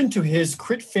reaction to his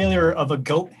crit failure of a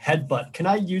goat headbutt, can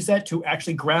I use that to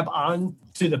actually grab on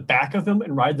to the back of him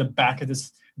and ride the back of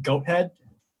this goat head?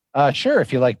 Sure,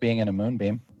 if you like being in a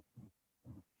moonbeam.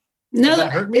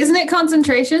 No, isn't it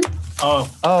concentration?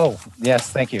 Oh, yes,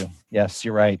 thank you. Yes,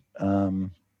 you're right.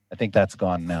 I think that's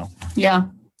gone now. Yeah.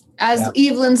 As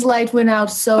Evelyn's light went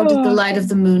out, so did the light of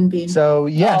the moonbeam. So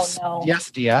yes, yes,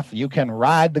 DF, you can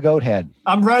ride the goat head.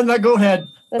 I'm riding that goat head.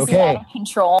 This is out of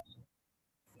control.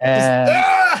 And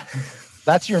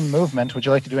that's your movement. Would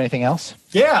you like to do anything else?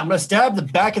 Yeah, I'm going to stab the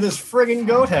back of this friggin'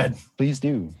 goat head. Please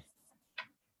do.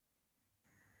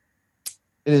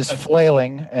 It is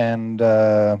flailing and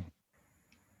not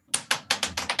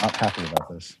happy about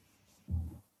this.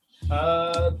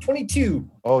 22.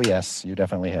 Oh, yes, you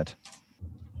definitely hit.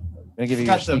 I'm going to give you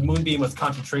got the moonbeam with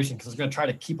concentration because I was going to try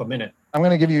to keep him in it. I'm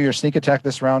going to give you your sneak attack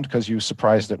this round because you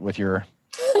surprised it with your...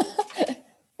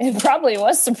 It probably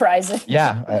was surprising.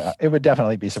 Yeah, it would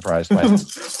definitely be surprised by it.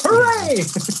 Hooray!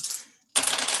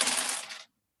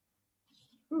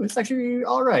 Ooh, it's actually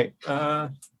all right.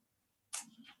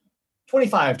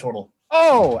 25 total.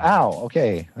 Oh, ow.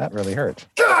 Okay, that really hurt.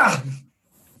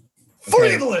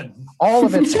 Freeland! All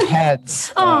of its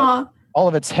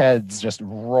heads, just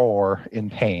roar in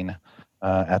pain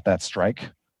at that strike.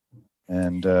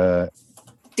 And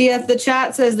DF, the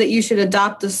chat says that you should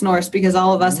adopt the Snorse because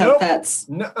all of us have pets.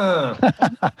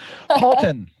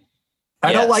 Halton.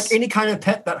 I don't like any kind of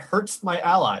pet that hurts my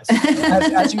allies.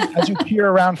 As you peer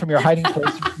around from your hiding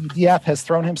place, DF has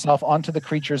thrown himself onto the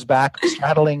creature's back,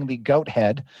 straddling the goat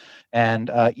head, and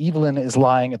Evelyn is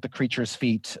lying at the creature's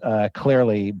feet,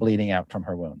 clearly bleeding out from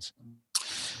her wounds.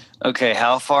 Okay,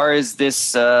 how far is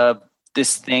this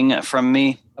this thing from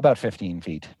me? About 15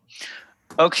 feet.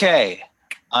 Okay,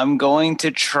 I'm going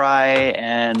to try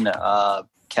and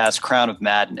cast Crown of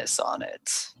Madness on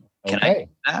it. Can I do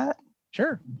that?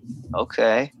 Sure.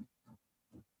 Okay.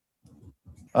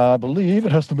 I believe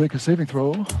it has to make a saving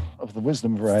throw of the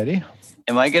wisdom variety.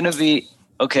 Am I going to be...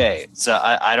 Okay, so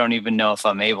I don't even know if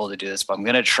I'm able to do this, but I'm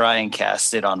going to try and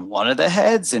cast it on one of the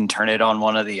heads and turn it on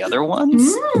one of the other ones.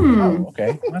 Oh,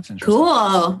 okay. That's interesting.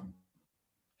 Cool.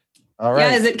 All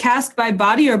right. Yeah, is it cast by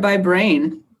body or by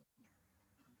brain?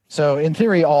 So in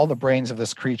theory, all the brains of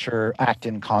this creature act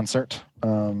in concert.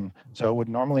 So it would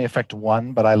normally affect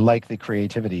one, but I like the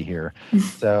creativity here.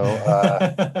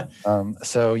 So,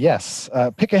 so yes,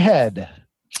 pick a head.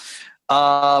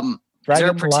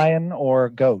 Dragon, lion, or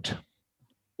goat?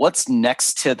 What's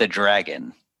next to the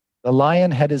dragon? The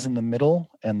lion head is in the middle,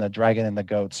 and the dragon and the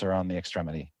goats are on the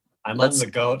extremity. I'm on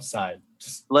the goat side.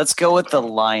 Let's go with the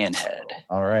lion head.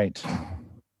 All right.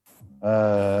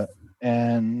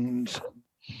 And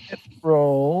it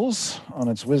rolls on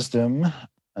its wisdom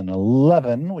an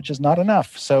 11, which is not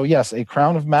enough. So yes, a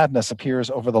crown of madness appears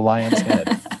over the lion's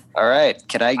head. All right.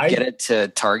 Can I get it to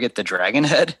target the dragon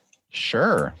head?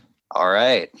 Sure. All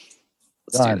right.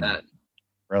 Let's do that.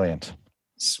 Brilliant.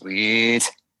 Sweet.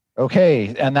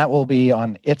 Okay, and that will be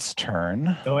on its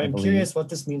turn. So I'm curious what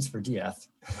this means for DF.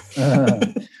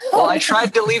 Well, I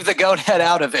tried to leave the goat head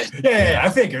out of it. Yeah, I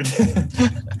figured.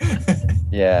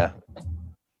 Yeah.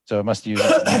 So it must use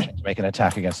its action to make an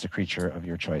attack against a creature of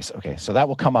your choice. Okay, so that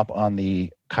will come up on the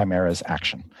Chimera's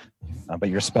action. But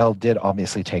your spell did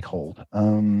obviously take hold.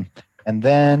 And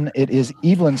then it is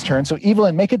Evelyn's turn. So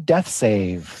Evelyn, make a death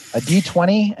save. A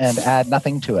D20 and add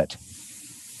nothing to it.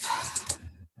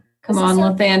 Come on,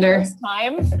 Lathander.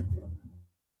 Time.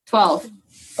 12.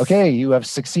 Okay, you have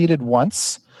succeeded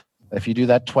once. If you do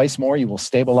that twice more, you will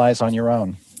stabilize on your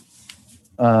own.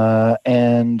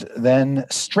 And then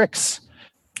Strix.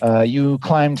 You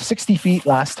climbed 60 feet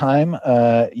last time.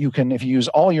 You can, if you use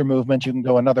all your movement, you can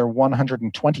go another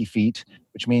 120 feet,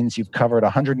 which means you've covered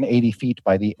 180 feet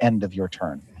by the end of your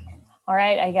turn. All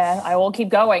right, I guess I will keep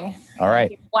going. All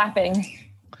right. Keep flapping.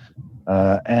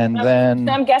 And then...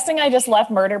 I'm guessing I just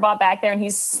left Murderbot back there and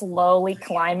he's slowly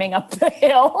climbing up the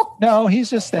hill. No, he's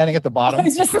just standing at the bottom.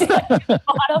 He's just standing at the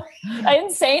bottom. I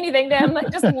didn't say anything to him. I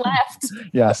just left.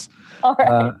 Yes. All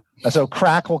right. So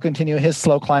Crack will continue his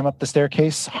slow climb up the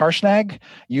staircase. Harshnag,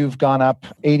 you've gone up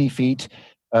 80 feet,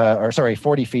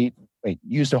 40 feet. Wait,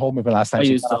 you used a whole movement last time. I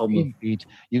used the whole 80 feet.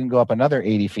 You can go up another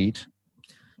 80 feet.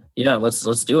 Yeah, let's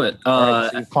do it.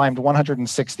 Right, so you've climbed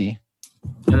 160.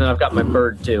 And then I've got my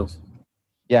bird too.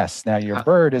 Yes, now your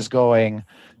bird is going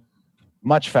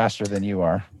much faster than you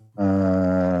are.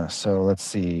 So let's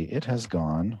see. It has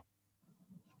gone.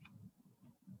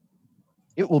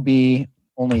 It will be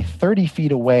only 30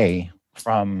 feet away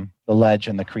from the ledge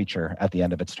and the creature at the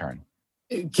end of its turn.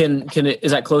 Can it,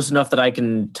 is that close enough that I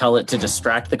can tell it to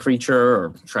distract the creature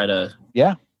or try to...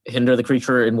 Yeah, hinder the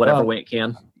creature in whatever way it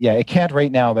can? Yeah, it can't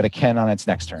right now, but it can on its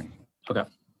next turn. Okay.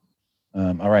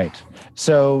 All right.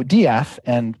 So Diath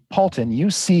and Paulton, you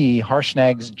see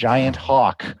Harshnag's giant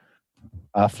hawk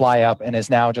fly up and is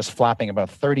now just flapping about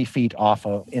 30 feet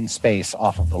in space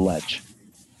off of the ledge.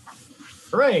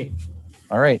 Hooray!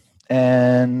 All right.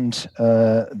 And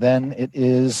then it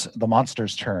is the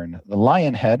monster's turn. The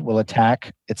lion head will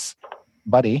attack its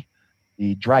buddy,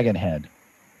 the dragon head.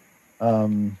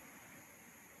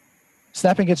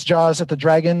 Snapping its jaws at the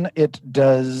dragon, it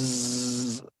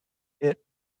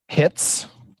hits,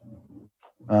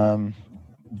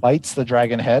 bites the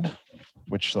dragon head,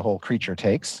 which the whole creature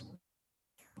takes.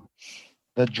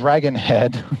 The dragon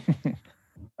head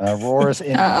roars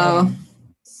in,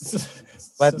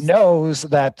 but knows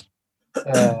that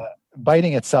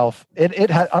biting itself,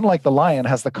 unlike the lion,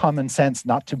 has the common sense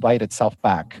not to bite itself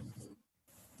back.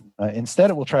 Instead,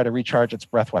 it will try to recharge its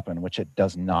breath weapon, which it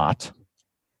does not.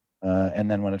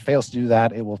 And then when it fails to do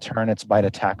that, it will turn its bite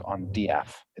attack on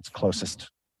Diath, its closest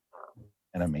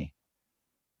enemy.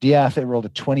 Diath, it rolled a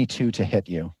 22 to hit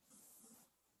you.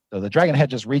 So the dragon head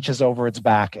just reaches over its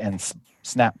back and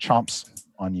chomps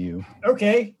on you.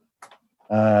 Okay.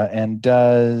 And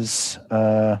does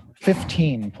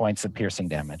 15 points of piercing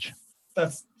damage.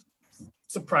 That's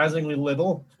surprisingly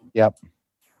little. Yep.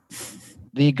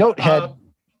 The goat head.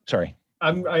 Sorry.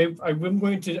 I'm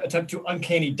going to attempt to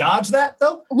uncanny dodge that,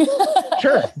 though.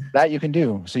 Sure, that you can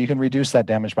do. So you can reduce that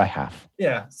damage by half.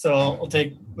 Yeah, so I'll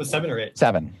take with 7 or 8.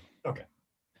 7. Okay.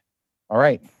 All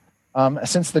right.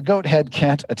 Since the goat head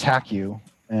can't attack you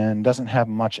and doesn't have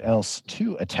much else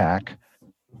to attack,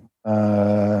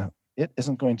 it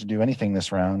isn't going to do anything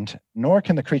this round, nor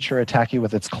can the creature attack you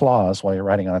with its claws while you're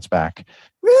riding on its back.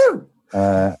 Woo!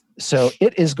 So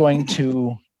it is going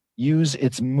to use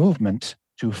its movement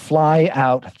to fly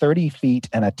out 30 feet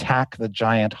and attack the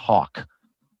giant hawk,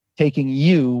 taking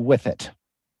you with it.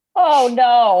 Oh,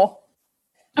 no.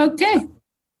 Okay.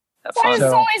 Why does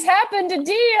this always happen to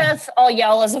Diath? I'll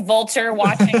yell as a vulture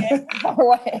watching it far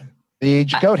away. The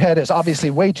goat head is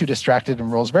obviously way too distracted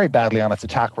and rolls very badly on its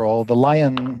attack roll. The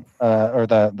lion, or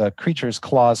the creature's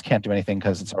claws can't do anything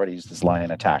because it's already used this lion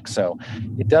attack. So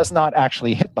it does not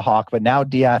actually hit the hawk, but now,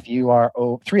 Diath, you are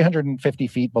 350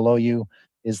 feet below you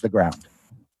is the ground.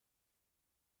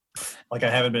 Like I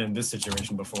haven't been in this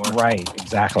situation before. Right,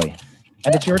 exactly.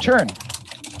 And it's your turn.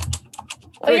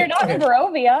 Well, you're not in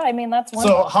Barovia. I mean, that's one.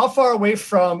 So how far away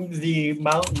from the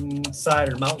mountain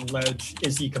side or mountain ledge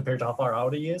is he compared to how far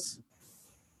out he is?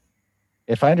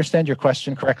 If I understand your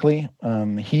question correctly,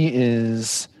 he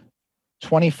is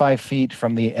 25 feet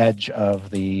from the edge of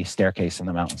the staircase in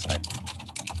the mountainside.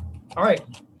 All right.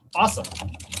 Awesome.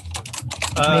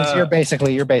 Means you're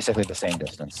basically the same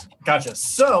distance. Gotcha.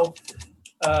 So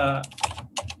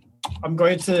I'm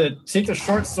going to take the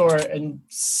short sword and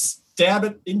stab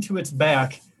it into its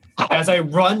back as I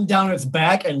run down its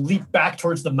back and leap back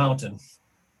towards the mountain.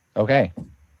 Okay.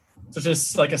 So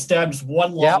just like a stab, just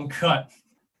one long cut.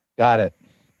 Got it.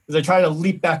 As I try to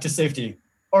leap back to safety,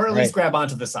 or at least grab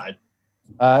onto the side.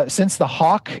 Since the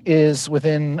hawk is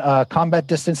within combat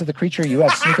distance of the creature, you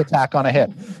have sneak attack on a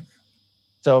hit.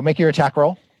 So make your attack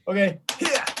roll. Okay.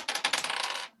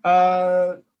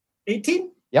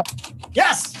 18? Yep.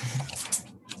 Yes!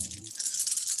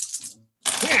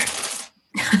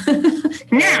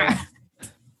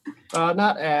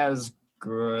 Not as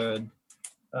good.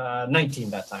 19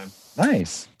 that time.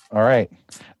 Nice. All right.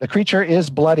 The creature is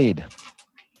bloodied.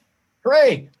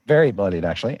 Hooray! Very bloodied,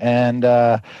 actually. And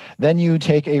then you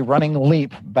take a running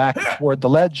leap back toward the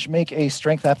ledge. Make a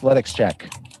strength athletics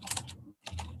check.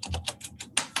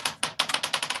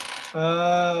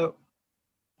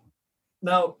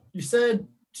 Now, you said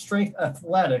strength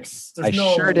athletics. I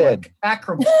sure did.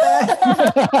 Acrobat.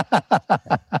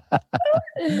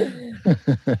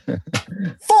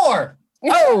 4!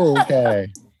 Oh, okay.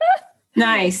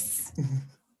 Nice.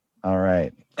 All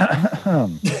right. So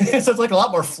it's like a lot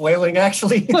more flailing,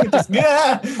 actually. Just,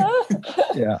 yeah.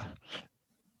 Yeah.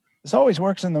 This always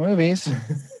works in the movies.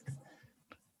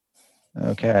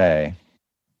 Okay.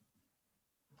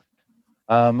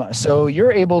 So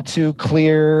you're able to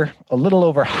clear a little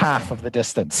over half of the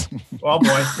distance. Oh,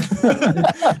 boy.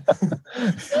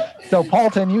 So,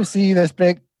 Paulton, you see this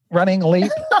big running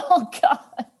leap. Oh, God.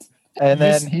 And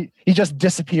then he just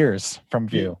disappears from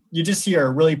view. You just hear a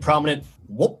really prominent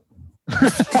whoop. Huh.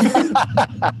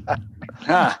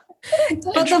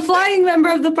 But the flying member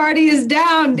of the party is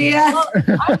down, Dia.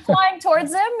 I'm flying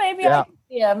towards him. Maybe I can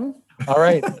see him. All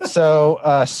right. So,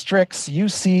 Strix, you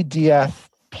see Diath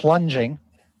plunging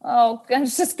Oh, and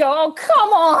just go, oh, come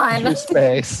on. through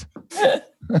space.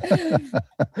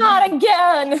 Not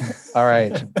again. All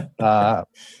right.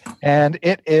 And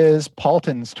it is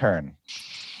Paulton's turn.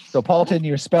 So Paulton,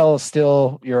 your spell is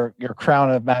still, your Crown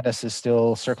of Madness is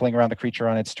still circling around the creature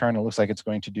on its turn. It looks like it's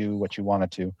going to do what you want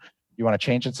it to. You want to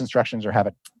change its instructions or have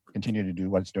it continue to do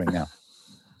what it's doing now?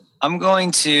 I'm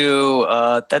going to,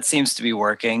 that seems to be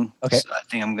working. Okay. So I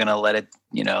think I'm going to let it,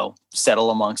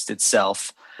 settle amongst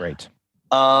itself. Great.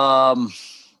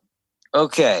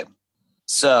 Okay.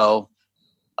 So,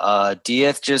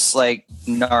 Dieth just like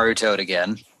Naruto'd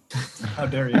again. How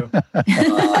dare you?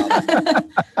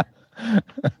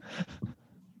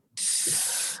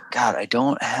 God, I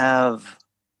don't have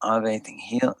anything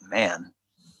heal. Man,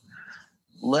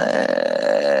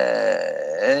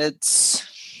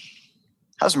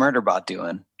 how's Murderbot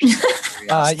doing?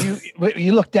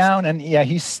 You look down and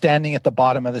he's standing at the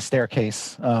bottom of the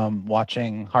staircase,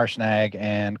 watching Harshnag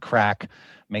and Crack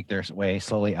make their way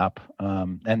slowly up,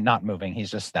 and not moving. He's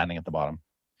just standing at the bottom.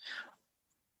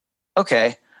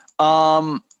 Okay.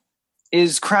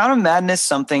 Is Crown of Madness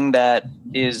something that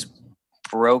is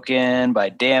broken by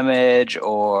damage,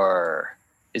 or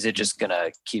is it just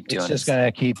gonna keep doing it? It's just gonna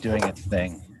keep doing its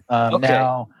thing. Okay.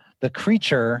 Now the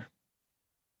creature,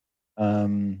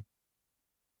 the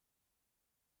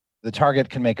target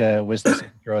can make a wisdom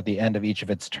saving throw at the end of each of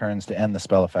its turns to end the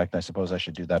spell effect. I suppose I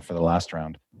should do that for the last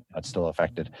round. It's still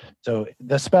affected. So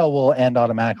the spell will end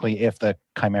automatically if the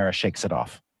chimera shakes it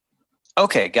off.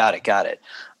 Okay, got it.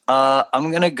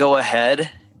 I'm gonna go ahead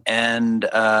and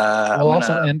it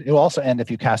will also end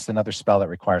if you cast another spell that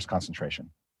requires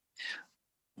concentration.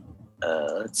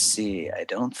 Let's see. I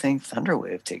don't think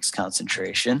Thunderwave takes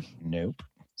concentration. Nope.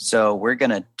 So we're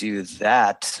gonna do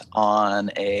that on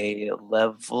a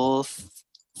level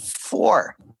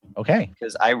 4. Okay.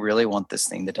 Because I really want this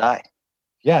thing to die.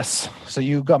 Yes. So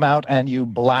you come out and you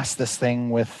blast this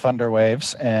thing with thunder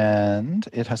waves, and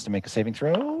it has to make a saving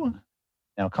throw.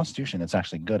 Now, Constitution it's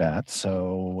actually good at,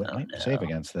 so it might save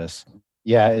against this.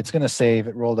 Yeah, it's going to save.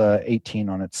 It rolled a 18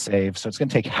 on its save, so it's going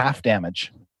to take half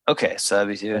damage. Okay, so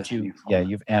that'd be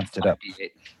you've amped it up.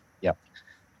 Yep.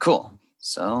 Cool.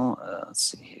 So let's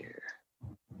see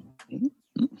here.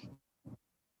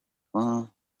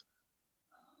 Well,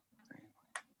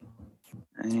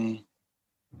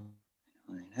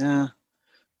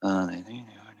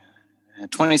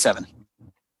 27.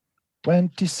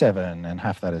 27, and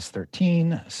half that is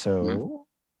 13. So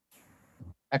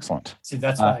excellent. See,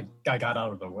 that's why I got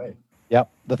out of the way. Yep.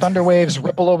 The thunder waves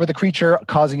ripple over the creature,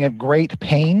 causing it great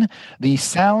pain. The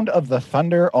sound of the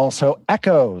thunder also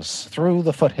echoes through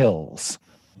the foothills.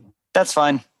 That's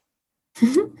fine.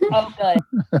 Oh, good.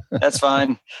 That's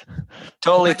fine.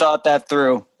 Totally thought that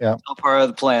through. Yeah. All part of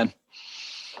the plan.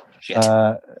 Shit.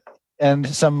 And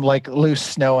some loose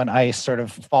snow and ice sort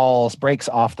of breaks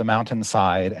off the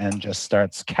mountainside and just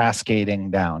starts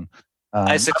cascading down.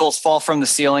 Icicles fall from the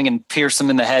ceiling and pierce him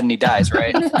in the head and he dies,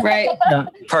 right? Right. Yeah.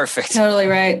 Perfect. Totally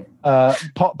right.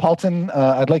 Paulton,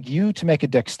 I'd like you to make a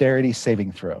dexterity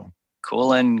saving throw.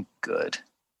 Cool and good.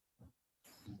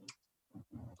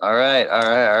 All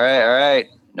right.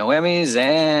 No whammies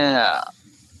and...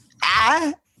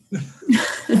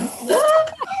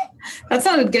 That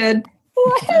sounded good.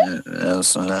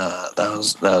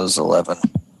 That was 11.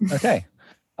 Okay.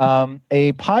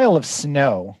 A pile of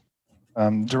snow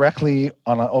directly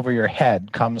over your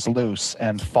head comes loose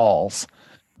and falls,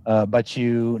 but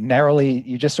you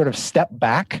just sort of step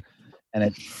back and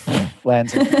it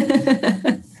lands.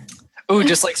 Ooh,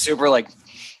 just super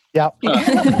Yep. Oh,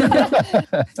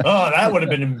 that would have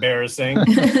been embarrassing.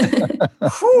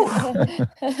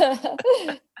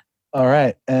 All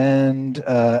right, and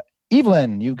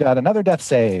Evelyn, you got another death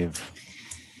save.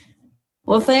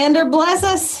 Will Thander bless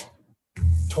us?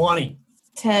 20.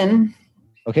 10.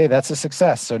 Okay, that's a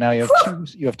success. So now you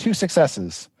have two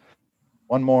successes.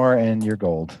 One more and you're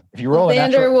gold. If you roll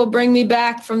Thander will bring me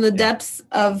back from the depths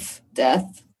of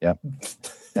death. Yep.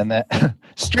 And that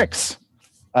Strix.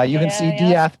 You can see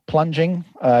Diath plunging.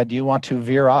 Do you want to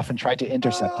veer off and try to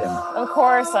intercept him? Of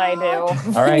course I do.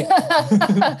 All right.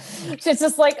 It's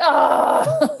just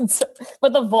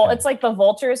but it's like the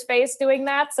vulture's face doing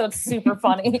that, so it's super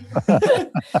funny.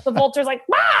 The vulture's like,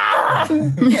 ah!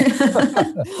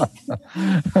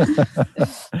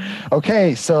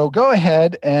 Okay, so go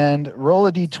ahead and roll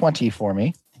a d20 for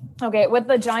me. Okay, with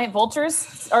the giant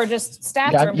vultures or just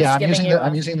stats? I'm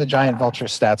using the giant vulture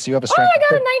stats. So you have a strength. I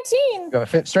got a 19. You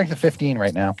have a strength of 15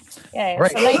 right now. Yeah,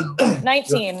 right. So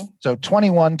 19. So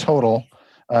 21 total.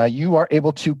 You are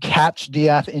able to catch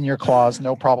Diath in your claws,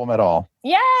 no problem at all.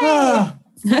 Yay!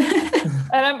 And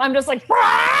I'm just like,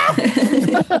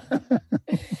 the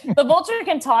The vulture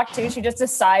can talk too. She just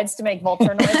decides to make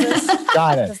vulture noises.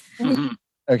 Got it.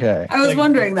 Okay. I was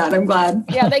wondering that. I'm glad.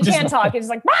 Yeah, they can talk. It's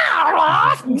like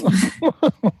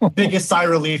Biggest sigh of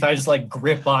relief. I just like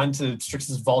grip onto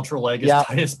Strix's vulture leg as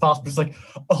tight as possible. It's like,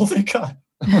 oh thank God.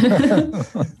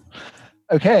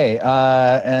 Okay,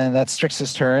 and that's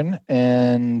Strix's turn,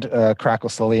 and Crack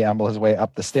will slowly amble his way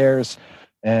up the stairs.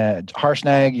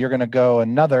 Harshnag, you're going to go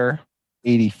another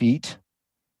 80 feet,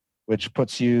 which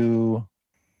puts you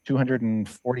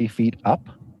 240 feet up.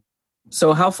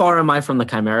 So how far am I from the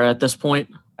chimera at this point?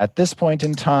 At this point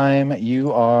in time,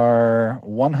 you are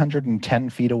 110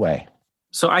 feet away.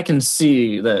 So I can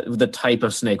see the type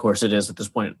of snake horse it is at this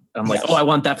point. I'm like, I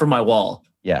want that for my wall.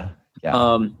 Yeah.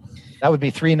 That would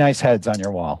be 3 nice heads on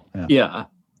your wall. Yeah.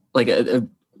 Like,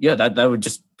 that would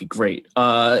just be great.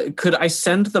 Could I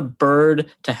send the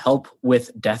bird to help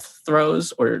with death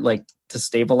throws or like to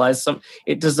stabilize some?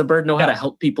 Does the bird know how to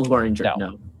help people who are injured?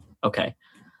 No. Okay.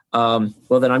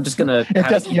 Well, then I'm just going to...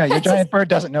 your giant bird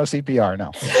doesn't know CPR,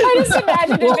 no. I just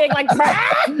imagine it being like...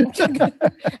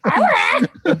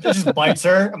 It just bites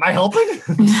her. Am I helping?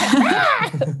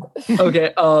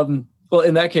 Okay. Well,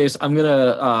 in that case, I'm going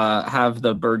to have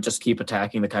the bird just keep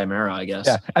attacking the chimera, I guess.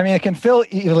 Yeah. I mean, it can fill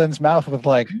Evelyn's mouth with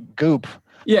like goop.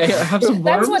 Yeah, have some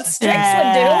worms. That's what Strix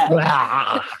would do.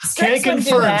 Can't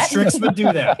confirm. Strix would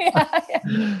do that.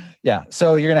 Yeah.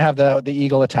 So you're going to have the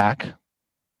eagle attack,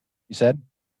 you said?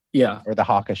 Yeah. Or the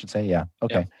hawk, I should say. Yeah.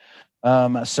 Okay.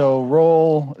 Yeah. So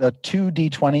roll 2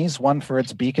 d20s, one for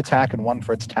its beak attack and one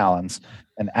for its talons,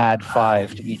 and add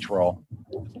 5 to each roll.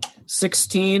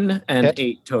 16 and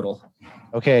 8 total.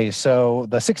 Okay, so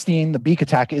the 16, the beak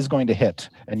attack is going to hit,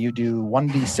 and you do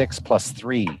 1d6 plus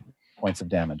 3 points of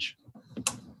damage.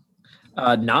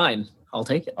 9. I'll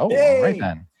take it. Oh, all right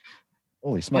then.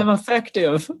 Holy smoke. I'm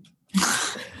effective.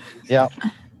 Yeah.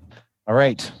 All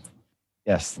right.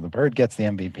 Yes, the bird gets the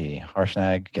MVP.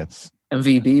 Harshnag gets...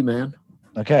 MVP, man.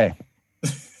 Okay.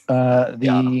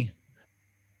 The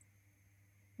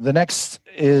next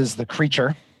is the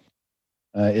creature.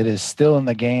 It is still in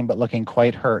the game, but looking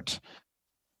quite hurt.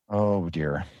 Oh,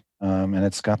 dear. And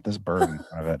it's got this bird in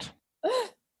front of it.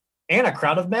 And a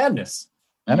crown of madness.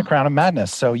 And a crown of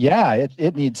madness. So, yeah,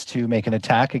 it needs to make an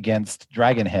attack against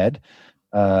Dragonhead.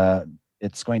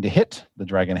 It's going to hit the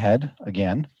Dragonhead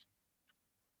again.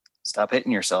 Stop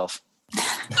hitting yourself.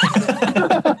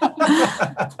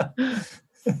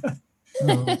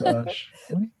 Oh, gosh.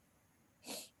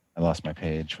 I lost my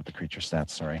page with the creature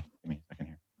stats. Sorry. Give me a second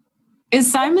here.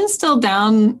 Is Simon still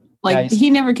down? Like, he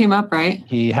never came up, right?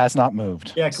 He has not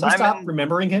moved. Yeah, can we stop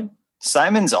remembering him?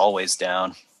 Simon's always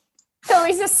down. So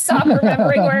he's just stop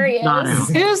remembering where he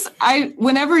is.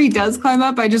 Whenever he does climb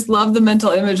up, I just love the mental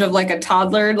image of like a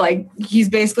toddler. Like he's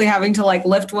basically having to like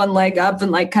lift one leg up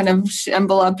and like kind of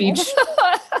shamble up each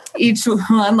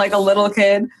one like a little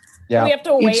kid. Yeah. We have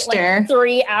to wait like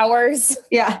 3 hours.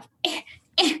 Yeah.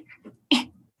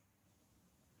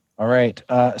 All right.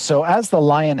 So as the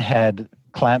lion head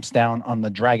clamps down on the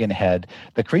dragon head,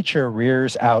 the creature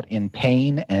rears out in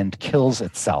pain and kills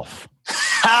itself.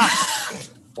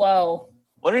 Whoa.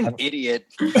 What an idiot.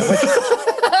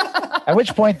 At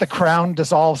which point the crown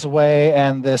dissolves away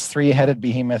and this 3-headed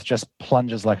behemoth just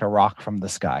plunges like a rock from the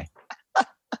sky.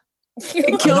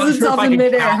 It kills itself in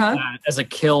midair, huh? As a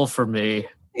kill for me.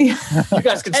 Yeah. You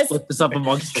guys can split this up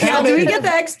amongst you. Yeah, do we get the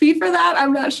XP for that?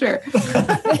 I'm not sure.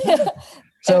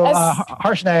 So,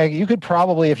 Harshnag, you could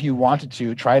probably, if you wanted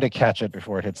to, try to catch it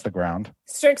before it hits the ground.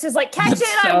 Strix is like, catch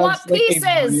it! I want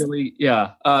pieces.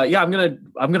 I'm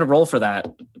gonna roll for that.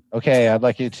 Okay, I'd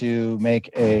like you to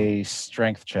make a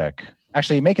strength check.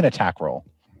 Actually, make an attack roll.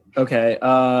 Okay,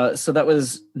 so that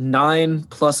was 9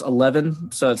 plus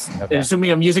 11. So it's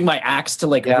assuming I'm using my axe to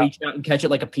like reach out and catch it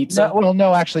like a pizza.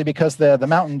 No, actually, because the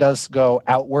mountain does go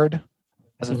outward,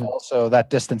 as a fall, so that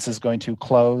distance is going to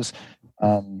close.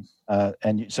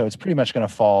 And so it's pretty much going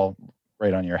to fall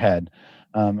right on your head.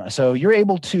 So you're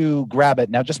able to grab it.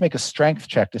 Now just make a strength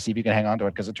check to see if you can hang on to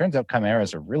it, because it turns out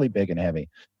chimeras are really big and heavy.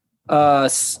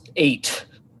 8.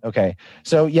 Okay.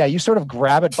 So yeah, you sort of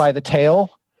grab it by the tail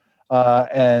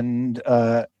and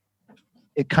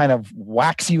it kind of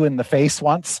whacks you in the face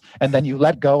once, and then you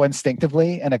let go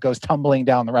instinctively and it goes tumbling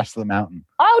down the rest of the mountain.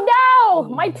 Oh no,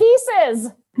 my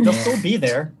pieces. They'll still be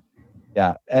there.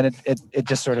 Yeah. And it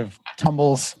just sort of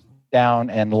tumbles down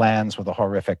and lands with a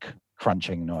horrific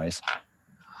crunching noise.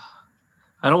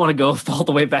 I don't want to go all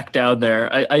the way back down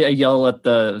there. I yell at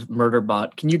the murder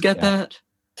bot. Can you get that?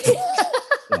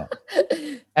 Yeah.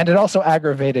 And it also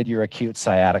aggravated your acute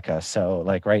sciatica. So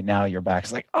like right now your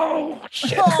back's like, oh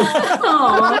shit.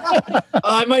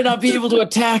 I might not be able to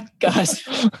attack, guys.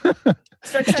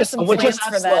 Strix has some plans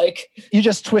for that. Like. You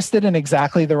just twisted in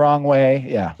exactly the wrong way.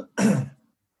 Yeah.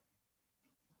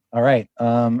 All right.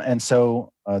 And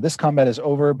so this combat is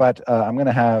over, but I'm going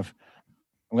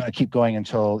to keep going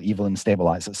until Evelyn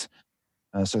stabilizes.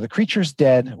 So the creature's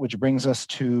dead, which brings us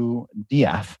to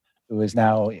Diath, who is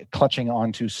now clutching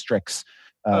onto Strix.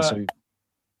 So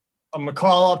I'm going to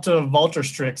call up to Vulture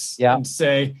Strix Yeah. and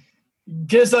say,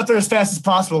 get us up there as fast as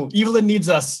possible. Evelyn needs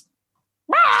us.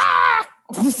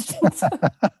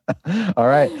 All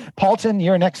right. Paulton,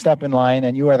 you're next up in line,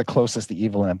 and you are the closest to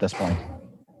Evelyn at this point.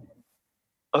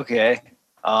 Okay.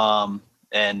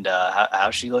 And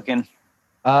how's she looking?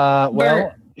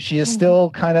 Well, she is still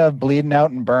kind of bleeding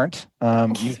out and burnt.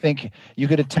 You think you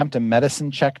could attempt a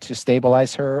medicine check to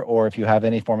stabilize her, or if you have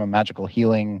any form of magical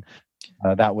healing,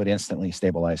 that would instantly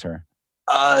stabilize her.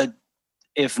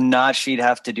 If not, she'd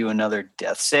have to do another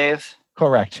death save.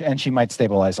 Correct. And she might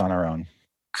stabilize on her own.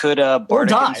 Could Or Bardic,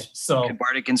 die. So could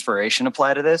Bardic Inspiration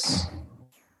apply to this?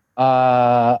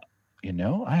 I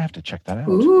have to check that out.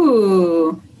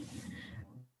 Ooh.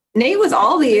 Nate with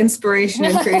all the inspiration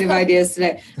and creative ideas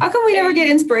today. How come we never get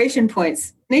inspiration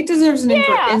points? Nate deserves an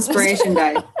inspiration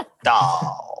die.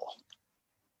 Oh.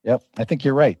 Yep, I think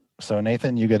you're right. So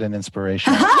Nathan, you get an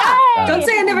inspiration. Don't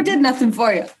say I never did nothing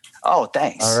for you. Oh,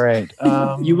 thanks. All right.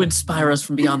 You inspire us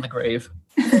from beyond the grave.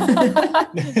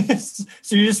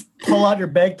 So you just pull out your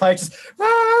bagpipes.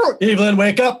 Just, Evelyn,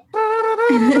 wake up.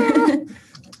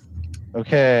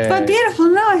 Okay. But beautiful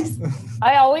noise.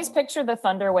 I always picture the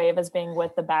thunder wave as being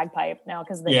with the bagpipe now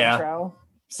because of the intro.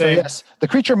 So Same, yes, the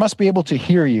creature must be able to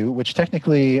hear you, which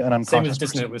technically an same unconscious as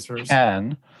Dissonant person Whispers.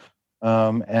 can.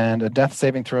 And a death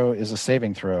saving throw is a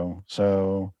saving throw.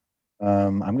 So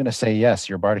I'm going to say yes,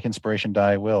 your bardic inspiration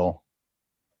die will.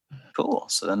 Cool.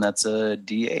 So then that's a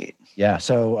D8. Yeah.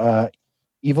 So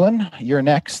Evelyn, you're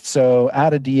next. So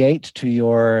add a D8 to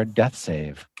your death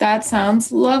save. That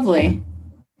sounds lovely.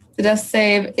 The death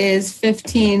save is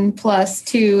 15 plus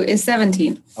 2 is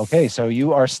 17. Okay, so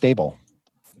you are stable,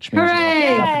 which means you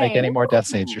don't have to make any Hooray! more death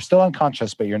saves. You're still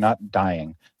unconscious, but you're not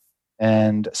dying.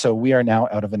 And so we are now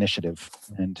out of initiative.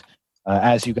 And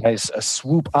as you guys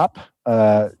swoop up,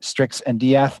 Strix and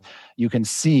Diath, you can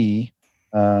see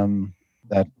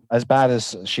that as bad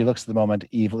as she looks at the moment,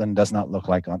 Evelyn does not look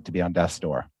like to be on death's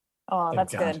door. Oh, Thank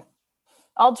that's God. good.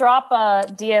 I'll drop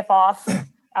DF off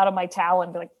out of my towel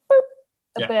and be like, boop.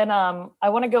 Yeah. But then I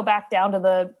want to go back down to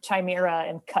the chimera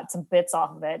and cut some bits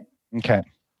off of it. Okay.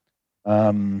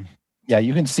 Yeah,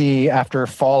 you can see after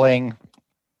falling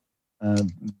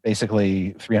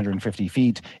basically 350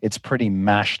 feet, it's pretty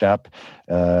mashed up.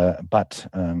 But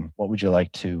what would you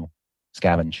like to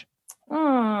scavenge?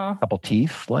 A couple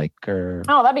teeth, or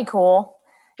Oh, that'd be cool.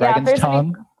 dragon's if there's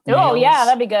tongue? Oh, yeah,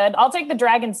 that'd be good. I'll take the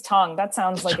dragon's tongue. That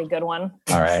sounds like a good one.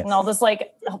 All right. And I'll just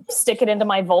stick it into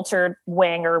my vulture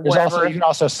wing or There's wherever. also, you can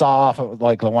also saw off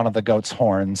one of the goat's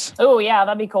horns. Oh, yeah,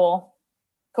 that'd be cool.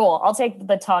 Cool. I'll take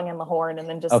the tongue and the horn and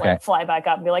then just fly back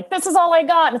up and be like, this is all I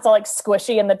got. And it's all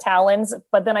squishy in the talons.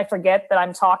 But then I forget that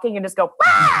I'm talking and just go,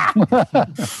 ah!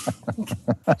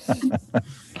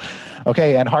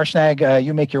 Okay, and Harshnag,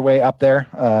 you make your way up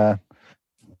there.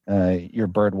 Your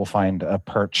bird will find a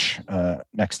perch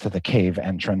next to the cave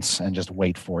entrance and just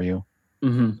wait for you.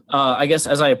 Mm-hmm. I guess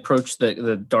as I approach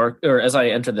the dark, or as I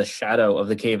enter the shadow of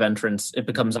the cave entrance, it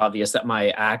becomes obvious that my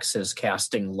axe is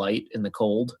casting light in the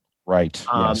cold. Right.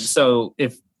 Yes. So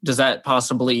does that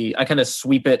possibly, I kind of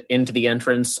sweep it into the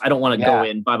entrance. I don't want to go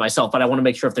in by myself, but I want to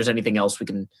make sure if there's anything else we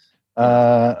can.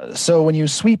 So when you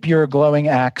sweep your glowing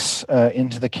axe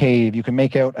into the cave, you can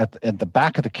make out at the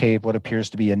back of the cave what appears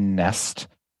to be a nest.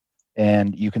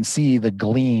 And you can see the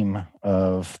gleam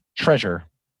of treasure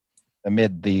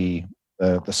amid the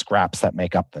scraps that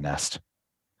make up the nest.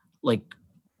 Like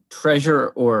treasure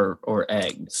or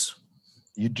eggs?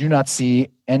 You do not see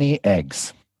any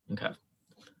eggs. Okay.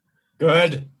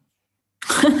 Good.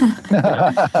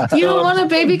 You don't want a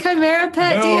baby chimera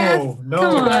pet, No, Diath? no.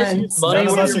 Come on. None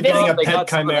of us are getting a They pet got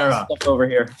some of that chimera. stuff over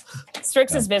here.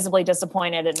 Strix is visibly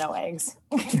disappointed at no eggs.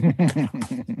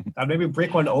 I'd maybe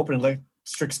break one open and let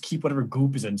Strix keep whatever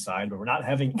goop is inside, but we're not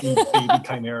having a baby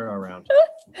chimera around.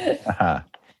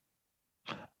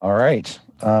 All right.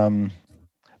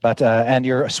 But and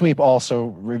your sweep also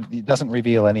doesn't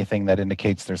reveal anything that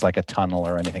indicates there's a tunnel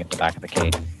or anything at the back of the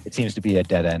cave. It seems to be a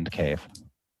dead-end cave.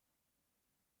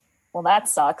 Well, that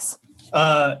sucks.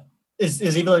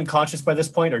 Is Evelyn conscious by this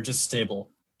point or just stable?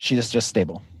 She is just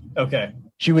stable. Okay.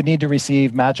 She would need to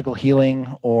receive magical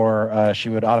healing, or she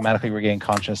would automatically regain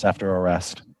conscious after a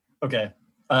rest. Okay.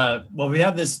 Well, we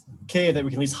have this cave that we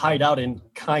can at least hide out in,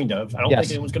 kind of. I don't think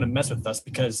anyone's going to mess with us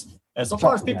because, as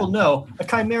far as people know, a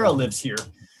chimera lives here.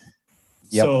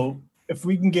 Yep. So if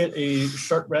we can get a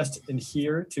short rest in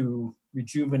here to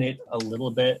rejuvenate a little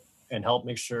bit and help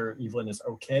make sure Evelyn is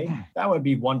okay, that would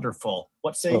be wonderful.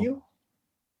 What say you?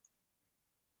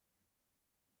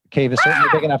 The cave is certainly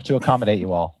big enough to accommodate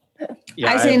you all,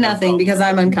 I say nothing because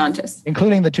I'm unconscious.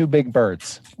 including the two big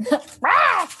birds.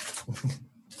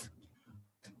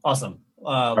 Awesome.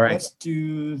 right. Let's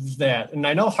do that. And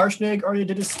I know Harshnag already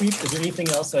did his sweep. Is there anything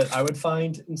else that I would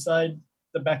find inside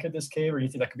the back of this cave, or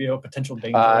anything that could be a potential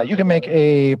danger? You can make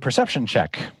a perception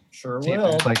check. Sure See if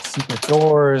will. there's, like secret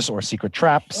doors or secret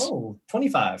traps. Oh,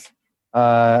 25.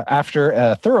 After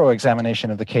a thorough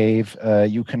examination of the cave,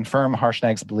 you confirm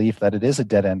Harshnag's belief that it is a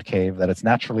dead-end cave, that it's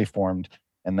naturally formed,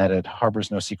 and that it harbors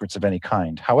no secrets of any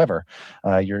kind. However,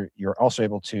 you're also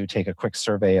able to take a quick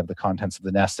survey of the contents of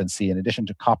the nest and see, in addition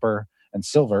to copper and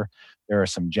silver, there are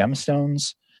some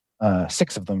gemstones,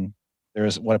 6 of them.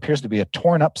 There's what appears to be a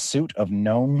torn-up suit of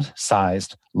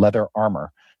gnome-sized leather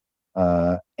armor.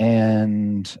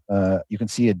 And you can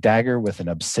see a dagger with an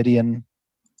obsidian,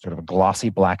 sort of a glossy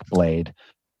black blade,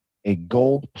 a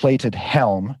gold-plated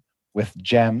helm with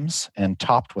gems and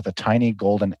topped with a tiny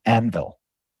golden anvil.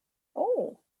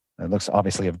 Oh. It looks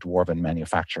obviously of dwarven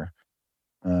manufacture.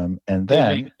 And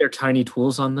then their tiny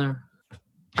tools on there.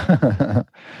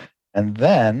 and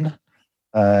then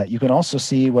you can also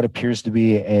see what appears to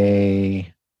be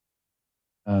a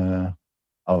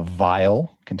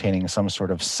vial containing some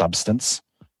sort of substance,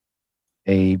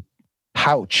 a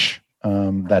pouch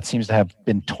that seems to have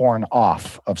been torn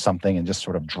off of something and just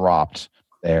sort of dropped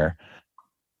there,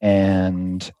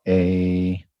 and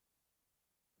a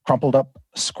crumpled up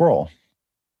scroll.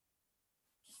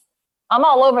 I'm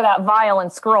all over that vial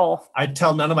and scroll. I'd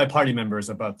tell none of my party members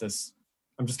about this.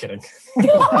 I'm just kidding.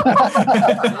 All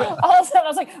of a sudden, I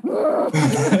was like,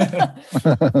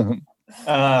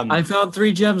 I found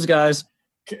 3 gems, guys.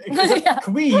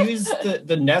 Can we use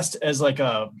the nest as like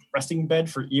a resting bed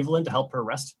for Evelyn to help her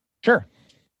rest? Sure.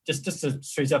 Just to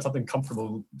trace out something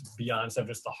comfortable beyond instead of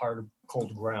just the hard,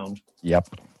 cold ground. Yep.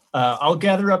 I'll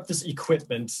gather up this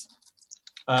equipment.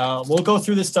 We'll go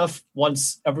through this stuff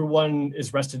once everyone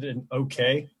is rested and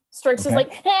okay. Strix is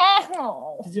like,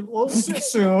 oh. Well,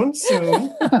 soon.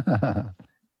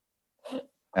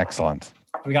 Excellent.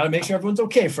 We got to make sure everyone's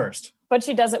okay first. But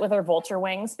she does it with her vulture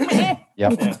wings. Yep.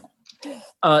 Yeah.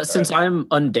 Since I'm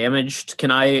undamaged,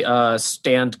 can I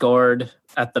stand guard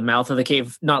at the mouth of the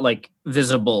cave? Not like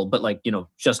visible, but like,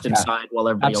 just inside while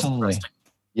everybody else is Absolutely. resting.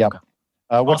 Yep.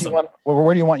 What Awesome. do you want?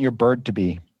 Where do you want your bird to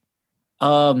be?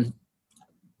 That's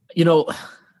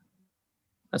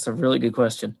a really good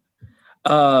question.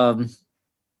 You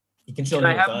can chill Can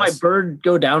I with have my us. bird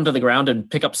go down to the ground and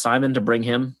pick up Simon to bring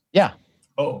him? Yeah.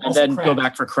 Oh, And also then Crack. go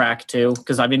back for Crack too?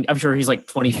 Because I'm sure he's like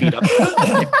 20 feet up.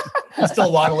 He's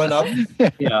still waddling up.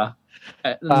 Yeah.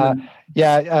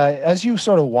 As you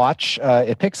sort of watch,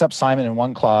 it picks up Simon in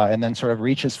one claw and then sort of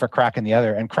reaches for Crack in the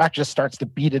other, and Crack just starts to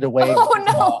beat it away. Oh,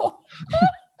 no.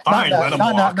 Fine, let him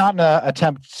walk. Not in an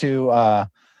attempt to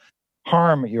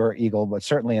harm your eagle, but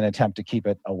certainly an attempt to keep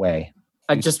it away.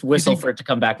 I just whistle for it to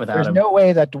come back without There's him. no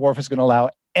way that dwarf is going to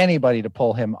allow anybody to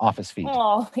pull him off his feet.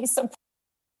 Oh, he's so.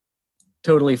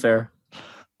 Totally fair.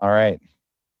 All right.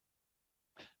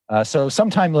 So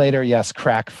sometime later, yes,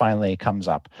 Crack finally comes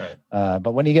up. Right.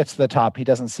 But when he gets to the top, he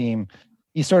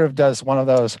he sort of does one of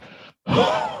those.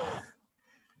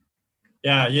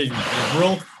 Yeah, you're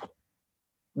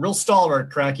real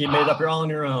stalwart, Crack. You made it up here all on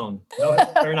your own. No,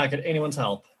 you're not getting anyone's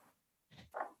help.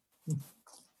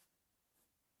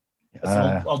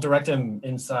 So I'll direct him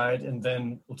inside, and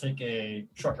then we'll take a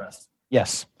short rest.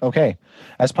 Yes. Okay.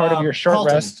 As part of your short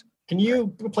Carlton, rest. Can you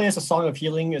play us a song of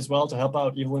healing as well to help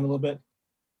out Evelyn a little bit?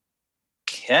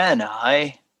 Can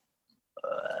I?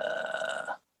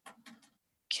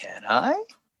 Can I?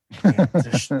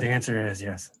 The answer is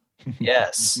yes.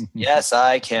 Yes. Yes,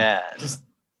 I can.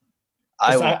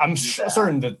 I'm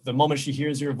certain that the moment she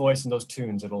hears your voice in those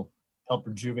tunes, it'll help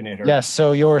rejuvenate her. Yes.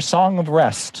 So your song of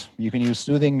rest. You can use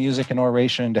soothing music and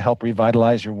oration to help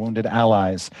revitalize your wounded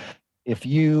allies. If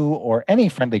you or any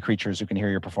friendly creatures who can hear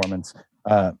your performance,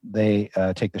 they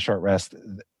take the short rest.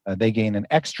 They gain an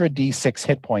extra D6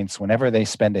 hit points whenever they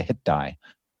spend a hit die.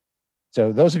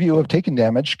 So those of you who have taken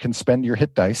damage can spend your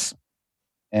hit dice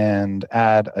and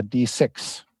add a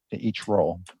D6 to each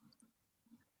roll.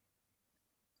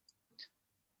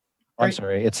 I'm Great.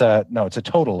 sorry, it's a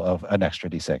total of an extra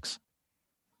D6.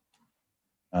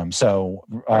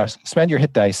 Spend your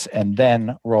hit dice and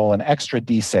then roll an extra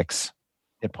D6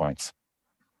 hit points.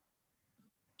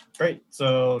 Great.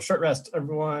 So short rest,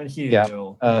 everyone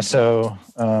heal. Yeah. So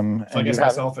I And guess you have,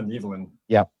 myself and Evelyn.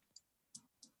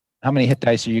 how many hit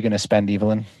dice are you going to spend,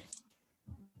 Evelyn?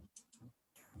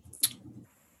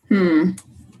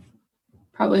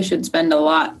 Probably should spend a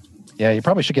lot. Yeah, you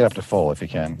probably should get up to full if you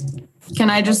can. Can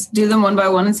I just do them one by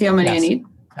one and see how many I need?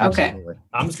 Absolutely. Okay.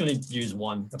 I'm just going to use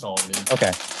one. That's all I need.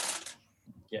 Okay.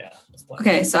 Yeah.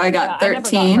 Okay, so I got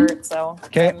 13. I never got hurt, so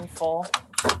okay. I'm full.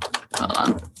 Hold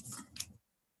on.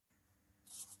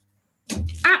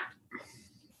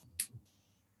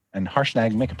 And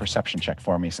Harshnag, make a perception check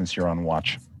for me since you're on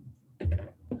watch.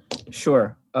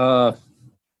 Sure.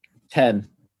 10.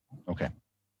 Okay.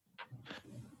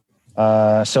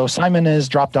 So Simon is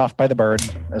dropped off by the bird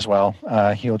as well.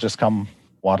 He'll just come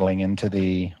waddling into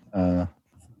the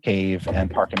cave and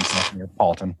park himself near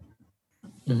Paulton.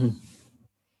 Mm-hmm.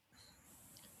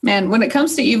 Man, when it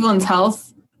comes to Evelyn's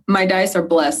health, my dice are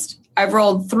blessed. I've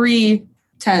rolled 3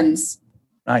 10s.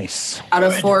 Nice. Out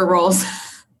of 4 rolls.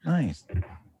 Nice. And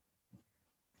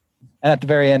at the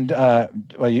very end,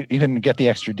 well, you can get the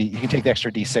extra you can take the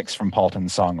extra D6 from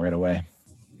Paulton's song right away.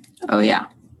 Oh, yeah.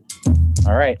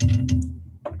 All right.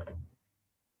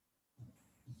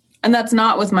 And that's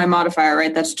not with my modifier,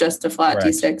 right? That's just a flat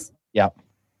Correct. D6. Yep.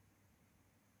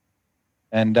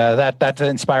 And that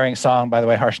inspiring song, by the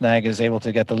way, Harshnag is able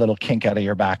to get the little kink out of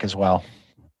your back as well.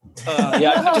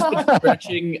 Yeah, I've just been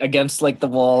stretching against like the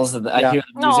walls, and I hear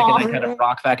the music, and I kind of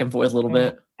rock back and forth a little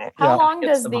bit. How long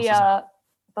does the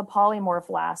polymorph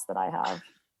last that I have?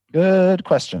 Good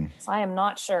question. So I am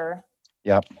not sure.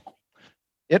 Yep.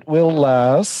 It will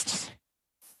last.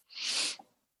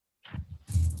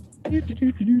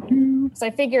 So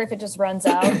I figure if it just runs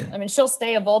out, I mean, she'll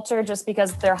stay a vulture just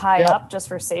because they're high up, just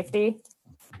for safety.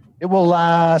 It will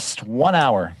last 1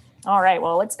 hour. All right.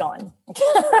 Well, it's gone.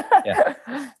 Yeah.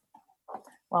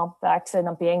 Well, back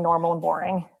to being normal and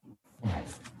boring.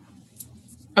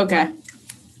 Okay.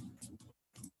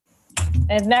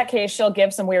 And in that case, she'll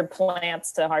give some weird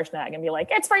plants to Harshnag and be like,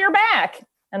 "It's for your back."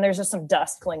 And there's just some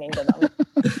dust clinging to them.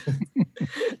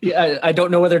 Yeah, I don't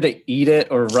know whether to eat it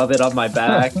or rub it on my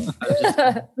back.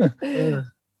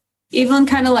 Evelyn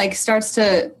kind of like starts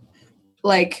to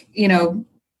like,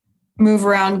 move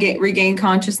around, regain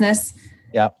consciousness.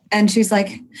 Yeah. And she's like,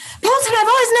 Paulton, I've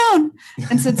always known.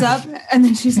 And sits up. And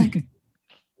then she's like,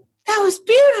 that was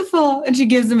beautiful. And she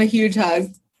gives him a huge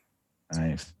hug.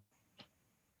 Nice.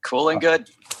 Cool and good.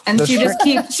 And she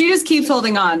just keeps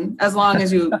holding on as long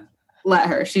as you let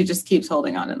her. She just keeps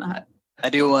holding on in the hut. I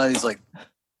do one of these like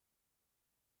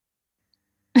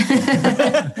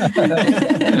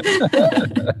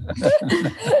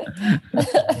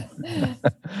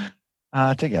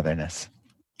togetherness.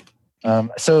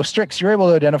 So Strix, you're able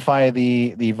to identify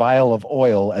the vial of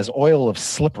oil as oil of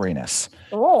slipperiness.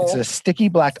 Oh. It's a sticky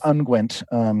black unguent,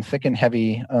 thick and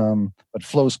heavy, but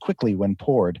flows quickly when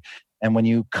poured. And when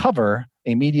you cover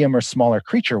a medium or smaller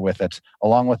creature with it,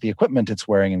 along with the equipment it's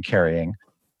wearing and carrying,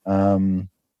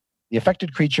 the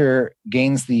affected creature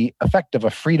gains the effect of a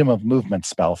freedom of movement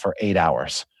spell for 8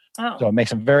 hours. Oh. So it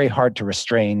makes them very hard to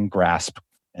restrain, grasp,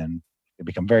 and they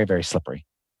become very, very slippery.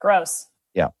 Gross.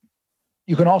 Yeah.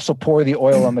 You can also pour the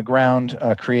oil on the ground,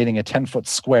 creating a 10-foot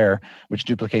square, which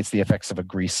duplicates the effects of a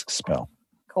grease spell.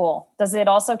 Cool. Does it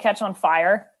also catch on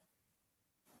fire?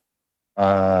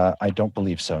 I don't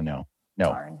believe so, no. No,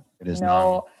 Darn. it is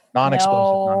No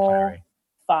non-explosive, non-fiery.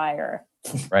 Fire.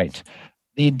 Right.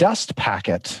 The dust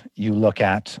packet you look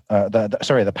at,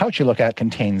 the pouch you look at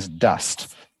contains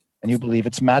dust, and you believe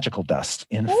it's magical dust.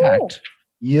 In fact,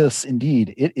 yes,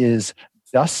 indeed, it is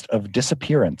dust of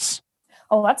disappearance.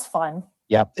 Oh, that's fun.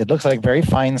 Yep, it looks like very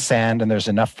fine sand, and there's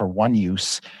enough for one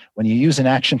use. When you use an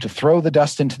action to throw the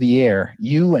dust into the air,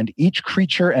 you and each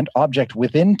creature and object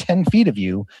within 10 feet of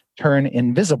you turn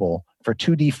invisible for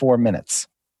 2d4 minutes.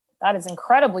 That is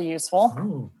incredibly useful.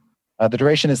 Ooh. The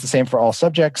duration is the same for all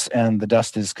subjects, and the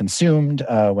dust is consumed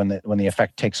when the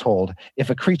effect takes hold. If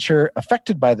a creature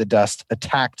affected by the dust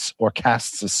attacks or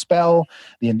casts a spell,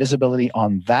 the invisibility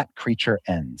on that creature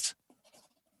ends.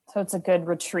 So it's a good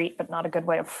retreat, but not a good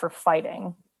way for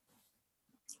fighting.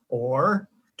 Or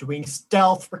doing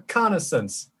stealth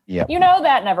reconnaissance. Yep. You know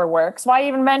that never works. Why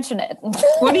even mention it?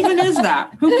 What even is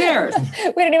that? Who cares?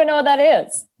 We don't even know what that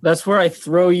is. That's where I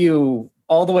throw you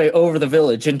all the way over the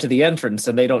village into the entrance,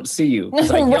 and they don't see you. It's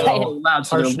like, Right. you're loud,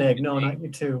 so Harshnag, no, not you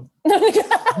too.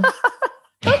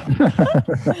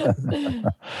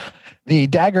 The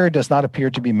dagger does not appear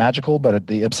to be magical, but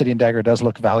the obsidian dagger does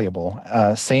look valuable.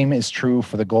 Same is true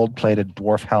for the gold-plated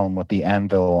dwarf helm with the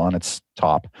anvil on its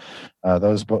top.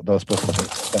 Those both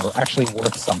look are actually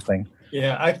worth something.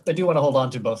 Yeah, I do want to hold on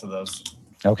to both of those.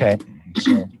 Okay,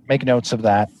 so make notes of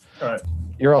that. All right.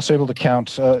 You're also able to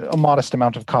count a modest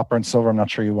amount of copper and silver. I'm not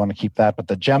sure you want to keep that, but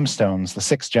the gemstones, the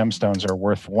 6 gemstones, are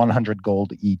worth 100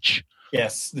 gold each.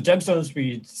 Yes, the gemstones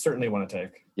we certainly want to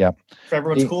take. Yep. If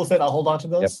everyone's cool with it, I'll hold on to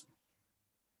those.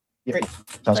 Yep. Great.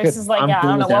 Sounds This good. is like, I'm I cool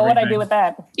don't know. with What would I everything. do with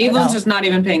that? Evelyn's just not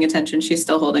even paying attention. She's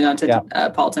still holding on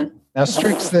to Paulton. Now,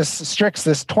 Strix,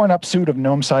 this torn up suit of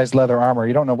gnome-sized leather armor,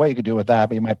 you don't know what you could do with that,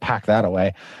 but you might pack that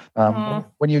away.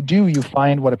 When you do, you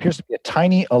find what appears to be a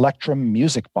tiny Electrum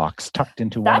music box tucked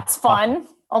into one. That's fun.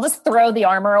 I'll just throw the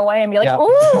armor away and be like, Yeah.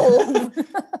 ooh.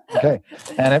 Okay.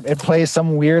 And it plays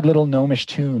some weird little gnomish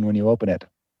tune when you open it.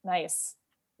 Nice.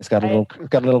 It's got a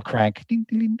little crank. Ding,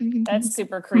 ding, ding, ding, ding. That's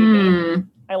super creepy.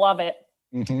 I love it.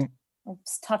 Mm-hmm. I'll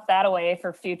just tuck that away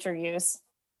for future use.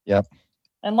 Yep.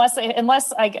 Unless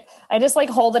I just like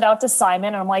hold it out to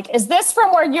Simon and I'm like, is this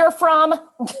from where you're from?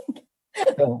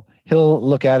 He'll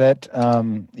look at it.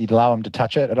 You'd allow him to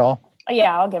touch it at all?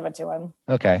 Yeah, I'll give it to him.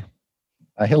 Okay.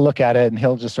 He'll look at it and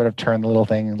he'll just sort of turn the little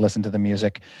thing and listen to the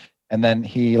music. And then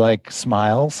he like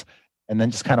smiles and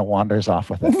then just kind of wanders off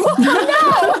with it.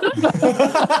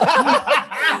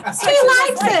 She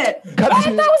likes it.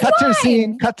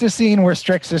 Cut to scene where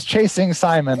Strix is chasing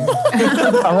Simon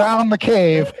around the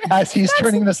cave as he's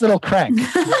turning this little crank.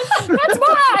 That's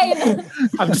mine.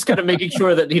 I'm just kind of making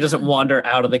sure that he doesn't wander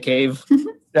out of the cave.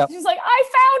 Yep. She's like, I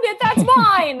found it. That's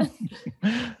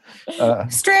mine.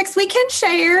 Strix, we can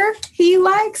share. He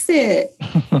likes it.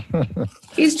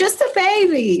 He's just a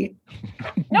baby.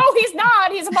 No, he's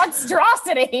not. He's a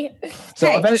monstrosity. So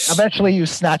Hey, eventually you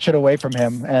snatch it away from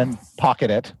him and pocket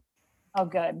it. Oh,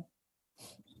 good.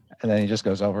 And then he just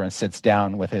goes over and sits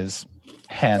down with his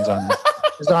hands on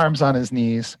his arms on his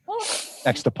knees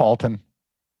next to Paulton.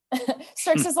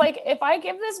 Strix is like, if I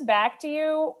give this back to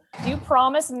you, do you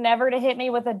promise never to hit me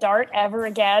with a dart ever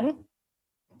again?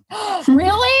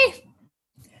 Really?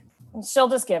 And she'll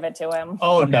just give it to him.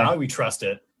 Oh, Okay. now we trust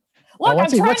it. Look,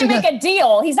 once I'm he- trying once to he make a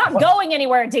deal. He's not going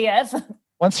anywhere, DF.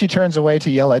 Once he turns away to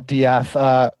yell at Diath,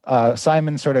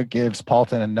 Simon sort of gives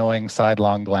Paulton a knowing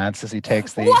sidelong glance as he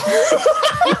takes the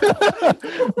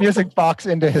music box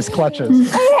into his clutches.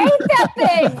 I hate that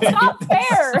thing. It's not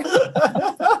fair.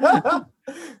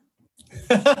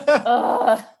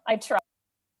 I try.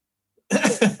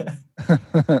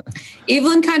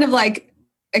 Evelyn kind of like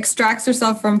extracts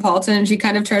herself from Paulton and she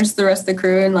kind of turns to the rest of the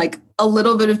crew and like a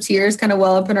little bit of tears kind of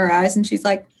well up in her eyes and she's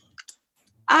like,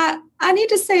 I need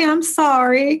to say I'm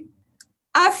sorry.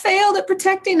 I failed at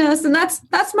protecting us and that's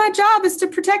my job is to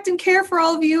protect and care for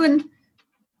all of you and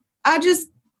I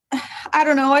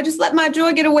don't know, I just let my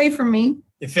joy get away from me.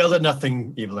 You failed at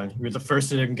nothing, Evelyn. You were the first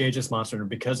to engage this monster and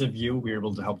because of you, we were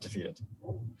able to help defeat it.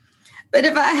 But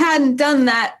if I hadn't done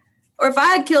that or if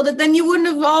I had killed it, then you wouldn't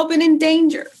have all been in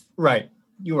danger. Right.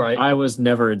 You were right. I was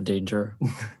never in danger.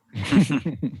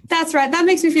 That's right. That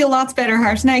makes me feel lots better,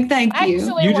 Harshnag. Thank you.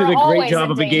 Actually, You did we're a always great job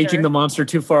in of engaging danger. the monster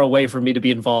too far away for me to be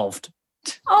involved.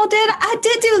 Oh, I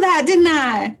did do that, didn't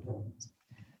I?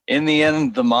 In the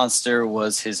end, the monster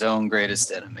was his own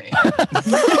greatest enemy.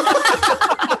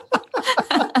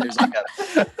 There's like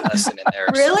a lesson in there.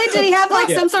 Really? Did he have like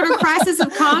some sort of crisis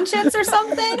of conscience or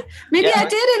something? Maybe Yeah. I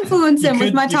did influence him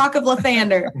with my you- talk of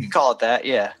Lathander. You call it that,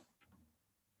 yeah.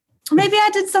 Maybe I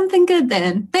did something good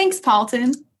then. Thanks,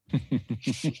 Paulton.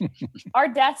 Our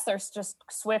deaths are just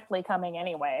swiftly coming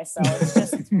anyway, so it's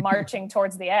just marching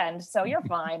towards the end. So you're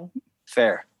fine.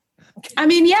 Fair. I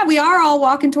mean, yeah, we are all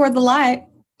walking toward the light.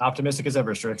 Optimistic as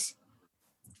ever, Strix.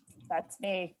 That's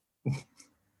me.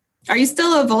 Are you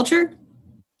still a vulture?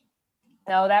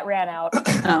 No, that ran out.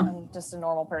 Oh. I'm just a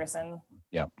normal person.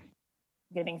 Yep.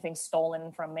 Getting things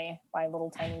stolen from me by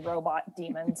little tiny robot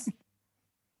demons.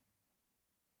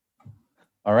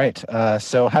 All right.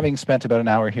 So having spent about an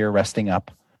hour here resting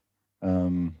up,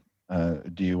 do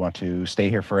you want to stay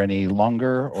here for any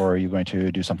longer or are you going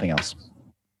to do something else?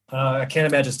 I can't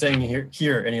imagine staying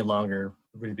here any longer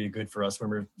would be good for us when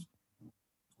we're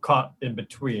caught in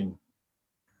between.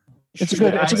 It's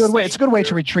a good way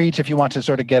to retreat if you want to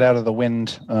sort of get out of the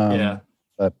wind. Yeah.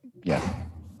 But yeah.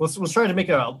 Let's try to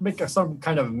make some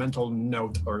kind of mental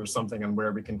note or something on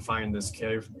where we can find this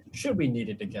cave should we need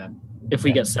it again. If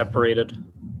we get separated.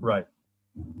 Right.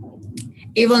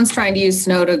 Evelyn's trying to use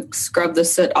snow to scrub the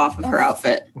soot off of her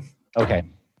outfit. Okay.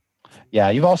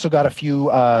 Yeah, you've also got a few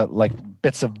like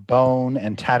bits of bone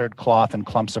and tattered cloth and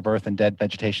clumps of earth and dead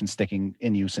vegetation sticking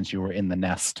in you since you were in the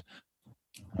nest.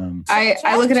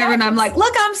 I look at everyone and I'm like,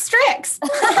 look, I'm Strix.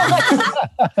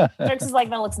 Strix is like,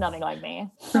 that looks nothing like me.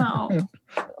 Oh.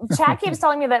 Chat keeps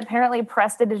telling me that apparently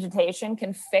prestidigitation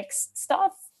can fix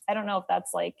stuff. I don't know if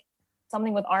that's like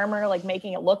something with armor, like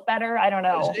making it look better. I don't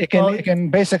know. It can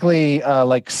basically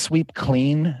like sweep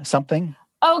clean something.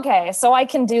 Okay, so I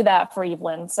can do that for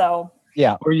Evelyn. So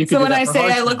Yeah. Or you could So do when that I for say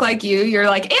I harshnag. look like you, you're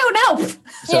like, ew, no.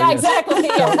 So, yeah, yes. exactly.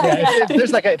 So, yeah,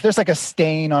 if there's like a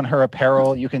stain on her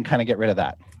apparel, you can kind of get rid of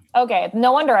that. Okay,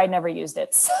 no wonder I never used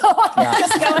it. So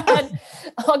Yeah.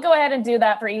 I'll go ahead and do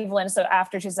that for Evelyn. So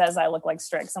after she says I look like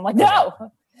Strix, I'm like, no.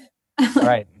 All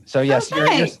right. So yes,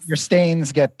 Okay. your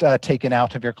stains get taken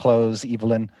out of your clothes,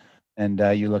 Evelyn, and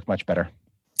you look much better.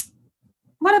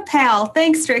 What a pal.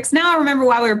 Thanks, Strix. Now I remember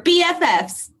why we were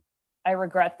BFFs. I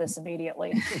regret this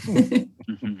immediately.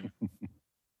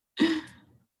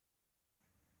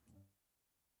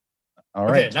 All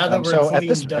right. Okay, now that we're so at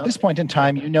cleaned up- this point in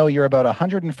time, you know you're about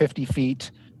 150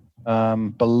 feet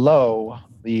below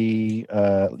the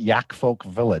yakfolk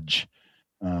village,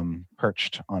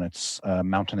 perched on its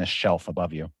mountainous shelf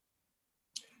above you.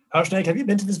 Harshnag, have you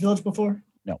been to this village before?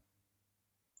 No.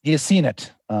 He has seen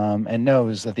it and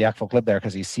knows that the yakfolk live there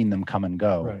because he's seen them come and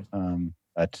go. Right.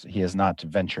 But he has not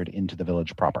ventured into the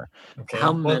village proper. Okay.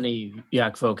 How well, many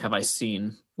yak folk have I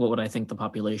seen? What would I think the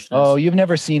population is? Oh, you've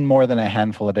never seen more than a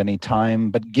handful at any time,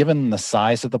 but given the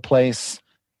size of the place,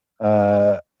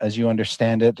 as you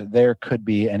understand it, there could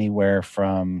be anywhere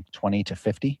from 20 to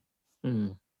 50. Hmm.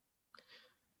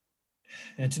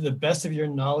 And to the best of your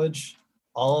knowledge,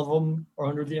 all of them are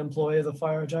under the employ of the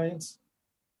fire giants?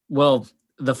 Well,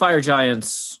 the fire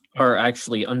giants are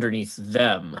actually underneath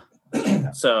them.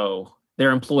 So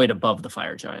they're employed above the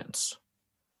fire giants.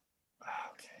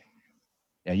 Okay.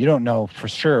 Yeah, you don't know for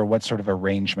sure what sort of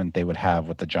arrangement they would have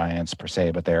with the giants per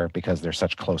se, but because they're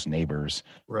such close neighbors,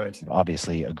 Right. they've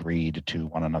obviously agreed to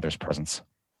one another's presence.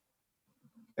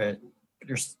 Okay.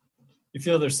 You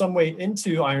feel there's some way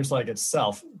into Ironslag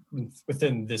itself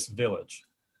within this village.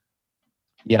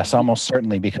 Yes, almost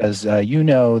certainly, because you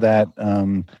know that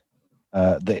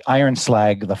the iron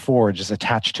slag, the forge, is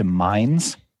attached to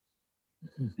mines,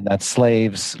 and that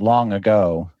slaves long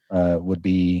ago would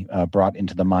be brought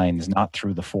into the mines, not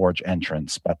through the forge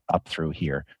entrance, but up through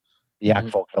here. The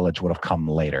yakfolk village would have come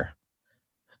later.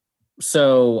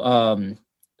 So,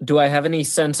 do I have any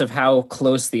sense of how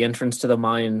close the entrance to the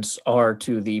mines are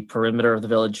to the perimeter of the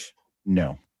village?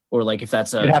 No. Or like if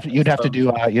that's a You'd have to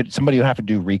do somebody would have to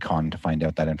do recon to find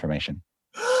out that information.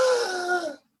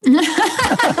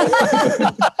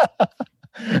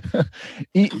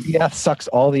 EF sucks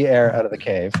all the air out of the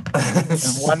cave. And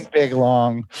one big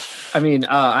long. I mean,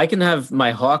 I can have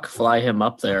my hawk fly him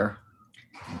up there.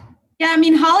 Yeah, I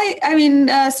mean,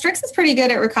 Strix is pretty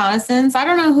good at reconnaissance. I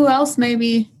don't know who else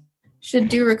maybe should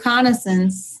do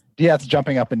reconnaissance. DF's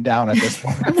jumping up and down at this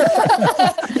point.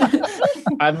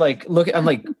 I'm like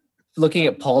looking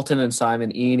at Paulton and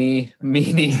Simon, Eenie,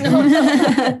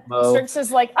 Meanie. Mo. Strix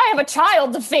is like, I have a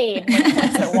child to feed. When he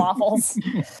looks at Waffles.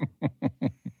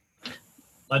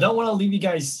 I don't want to leave you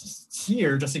guys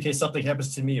here just in case something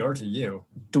happens to me or to you.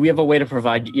 Do we have a way to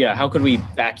provide? Yeah, how could we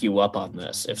back you up on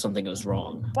this if something goes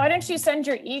wrong? Why don't you send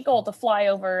your eagle to fly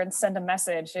over and send a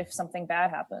message if something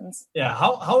bad happens? Yeah,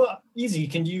 how easy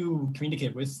can you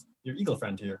communicate with your eagle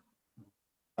friend here?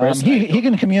 He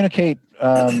can communicate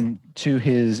to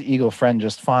his eagle friend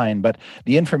just fine, but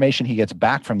the information he gets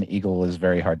back from the eagle is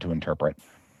very hard to interpret.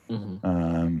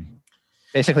 Mm-hmm.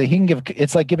 Basically,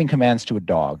 it's like giving commands to a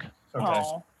dog. Okay.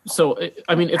 Oh. So,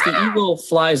 I mean, if the eagle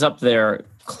flies up there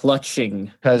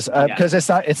clutching, Because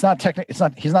he's not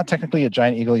technically a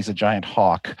giant eagle, he's a giant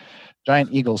hawk. Giant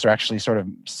eagles are actually sort of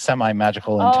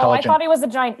semi-magical, intelligent. I thought he was a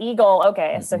giant eagle.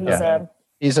 Okay, so he's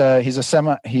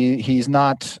He's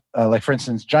not like, for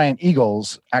instance, giant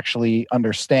eagles actually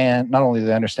understand. Not only do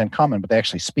they understand common, but they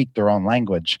actually speak their own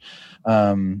language,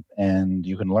 and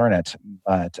you can learn it.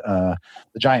 But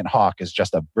the giant hawk is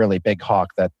just a really big hawk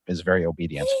that is very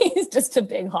obedient. he's just a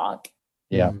big hawk.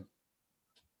 Yeah. Mm-hmm.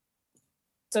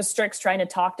 So Strix trying to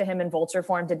talk to him in vulture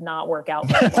form did not work out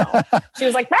very well. She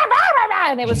was like, bah, bah, bah,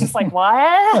 bah, and it was just like,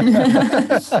 what?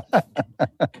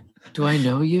 do I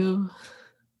know you?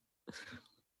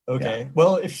 Okay.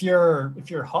 Well, if your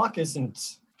hawk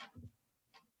isn't,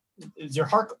 is your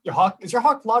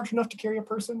hawk large enough to carry a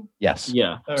person? Yes.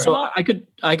 Yeah. All So right.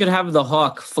 I could have the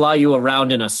hawk fly you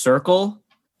around in a circle.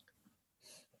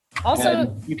 Also,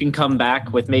 And you can come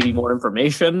back with maybe more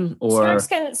information, or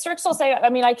Strix will say, I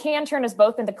mean, I can turn us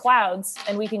both into clouds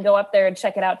and we can go up there and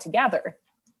check it out together.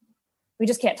 We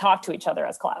just can't talk to each other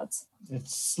as clouds.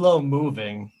 It's slow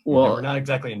moving. Well- we're not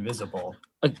exactly invisible.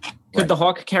 could the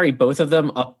hawk carry both of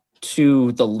them up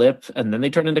to the lip and then they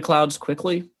turn into clouds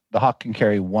quickly? The hawk can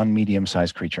carry one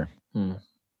medium-sized creature.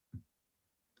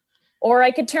 Or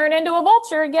I could turn into a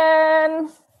vulture again.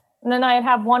 And then I'd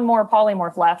have one more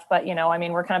polymorph left. But, I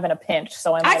mean, we're kind of in a pinch.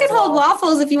 So I could hold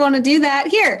Waffles if you want to do that.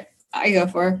 Here, I go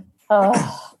for.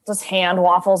 just hand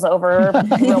Waffles over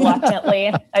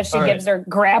reluctantly as she gives her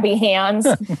grabby hands.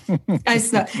 I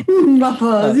saw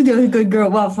Waffles, you're doing a good girl,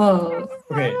 Waffles.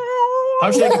 Okay.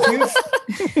 How should I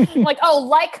confuse? Like, oh,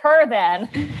 like her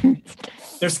then.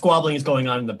 There's squabbling is going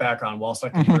on in the background while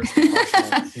second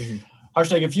person.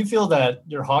 Harshnag, if you feel that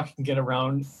your hawk can get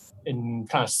around and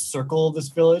kind of circle this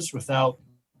village without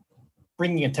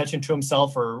bringing attention to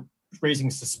himself or raising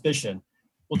suspicion,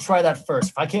 we'll try that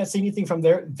first. If I can't see anything from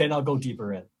there, then I'll go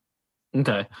deeper in.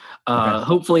 Okay.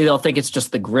 Hopefully they'll think it's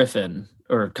just the griffin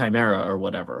or chimera or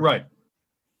whatever. Right.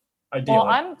 Ideally.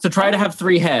 Well, So try to have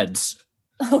 3 heads.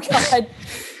 Oh God.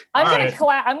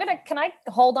 Can I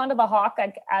hold onto the hawk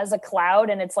like, as a cloud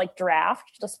and it's like draft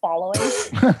just following?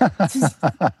 You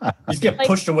just get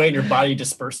pushed away and your body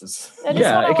disperses.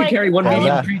 Yeah, it can carry one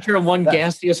medium creature and one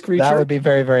gaseous creature. That would be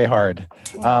very, very hard.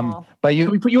 But can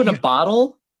we put you in a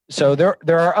bottle? So there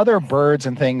are other birds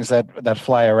and things that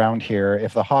fly around here.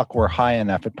 If the hawk were high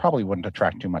enough, it probably wouldn't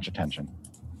attract too much attention.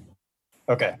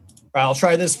 Okay. I'll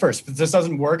try this first. If this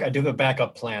doesn't work, I do have a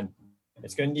backup plan.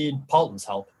 It's going to need Paulton's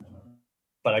help.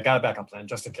 But I got a backup plan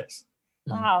just in case.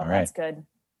 Wow, that's good.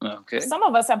 Okay. Some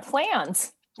of us have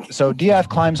plans. So Diath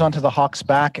climbs onto the hawk's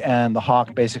back, and the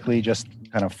hawk basically just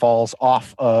kind of falls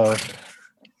off of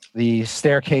the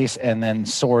staircase and then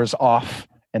soars off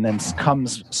and then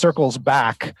circles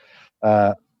back,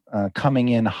 coming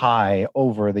in high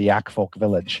over the yakfolk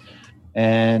village.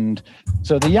 And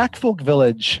so the yakfolk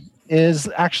village is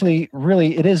actually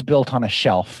it is built on a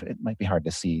shelf. It might be hard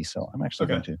to see, so I'm actually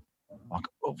going to walk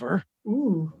over.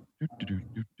 Ooh.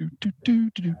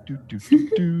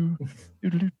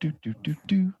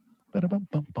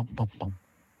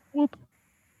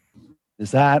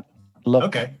 Does that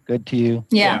look good to you?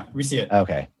 Yeah, we see it.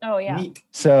 Okay. Oh yeah. Neat.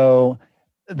 So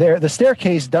the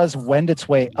staircase does wend its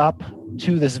way up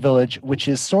to this village, which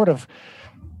is sort of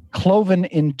cloven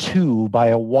in two by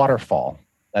a waterfall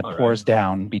that pours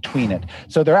down between it.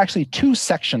 So there are actually 2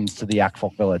 sections to the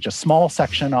yakfolk village, a small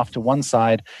section off to one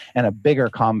side and a bigger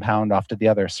compound off to the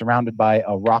other, surrounded by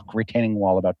a rock retaining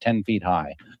wall about 10 feet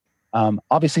high.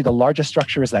 Obviously, the largest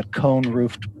structure is that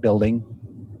cone-roofed building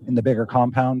in the bigger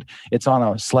compound. It's on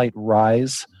a slight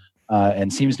rise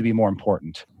and seems to be more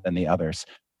important than the others.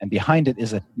 And behind it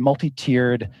is a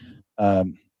multi-tiered,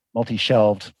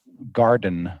 multi-shelved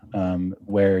garden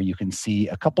where you can see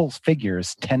a couple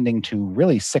figures tending to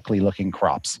really sickly looking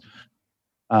crops.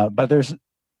 But there's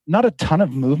not a ton of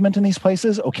movement in these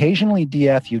places. Occasionally,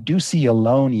 DF, you do see a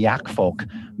lone yakfolk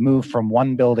move from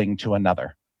one building to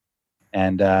another.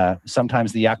 And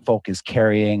sometimes the yakfolk is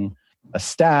carrying a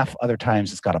staff. Other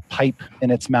times it's got a pipe in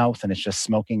its mouth and it's just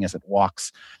smoking as it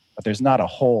walks. But there's not a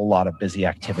whole lot of busy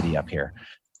activity up here.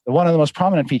 One of the most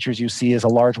prominent features you see is a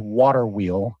large water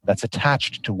wheel that's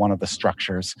attached to one of the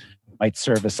structures. It might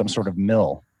serve as some sort of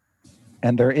mill.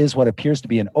 And there is what appears to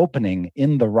be an opening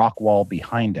in the rock wall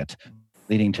behind it,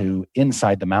 leading to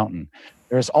inside the mountain.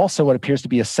 There is also what appears to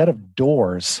be a set of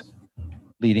doors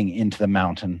leading into the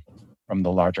mountain from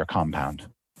the larger compound.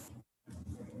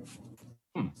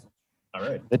 All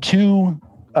right. The 2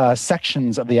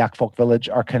 sections of the yakfolk village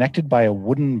are connected by a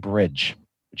wooden bridge,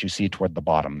 which you see toward the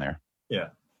bottom there. Yeah.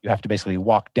 You have to basically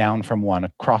walk down from one,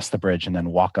 across the bridge, and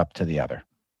then walk up to the other.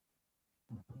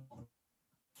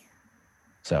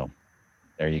 So,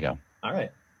 there you go. All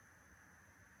right.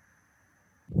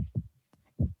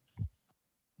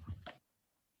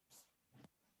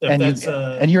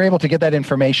 And you're able to get that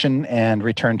information and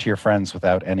return to your friends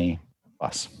without any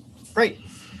fuss. Great.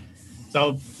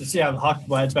 So, the hawk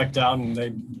glides back down, and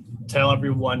they tell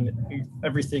everyone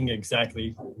everything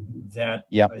exactly that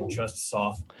I just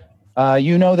saw.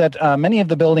 You know that many of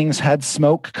the buildings had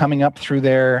smoke coming up through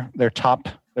their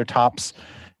tops,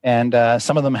 and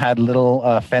some of them had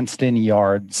little fenced-in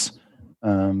yards,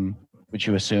 which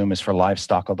you assume is for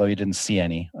livestock, although you didn't see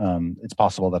any. It's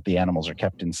possible that the animals are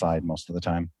kept inside most of the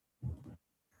time.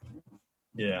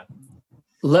 Yeah.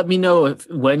 Let me know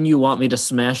when you want me to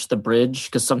smash the bridge,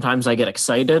 because sometimes I get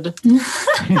excited,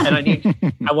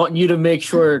 and I want you to make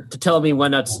sure to tell me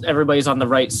when everybody's on the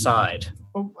right side.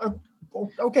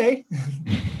 Okay.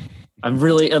 I'm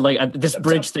really this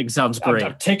bridge thing sounds great.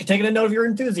 I'm taking a note of your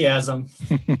enthusiasm.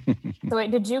 So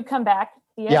wait, did you come back?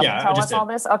 Yeah, tell us all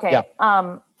this? Okay. Yeah.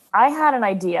 I had an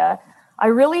idea. I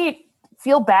really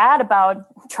feel bad about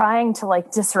trying to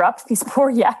disrupt these poor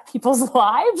yak people's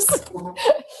lives.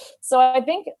 So I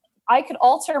think I could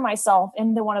alter myself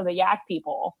into one of the yak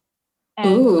people.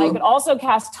 And I could also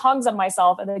cast tongues on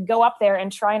myself and then go up there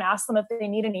and try and ask them if they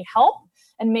need any help.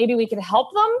 And maybe we could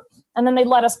help them. And then they'd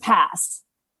let us pass.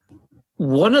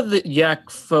 One of the yak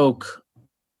folk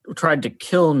tried to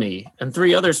kill me, and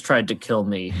 3 others tried to kill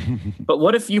me. But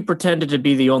what if you pretended to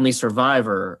be the only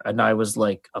survivor, and I was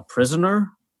like a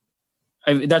prisoner?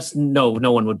 No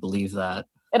one would believe that.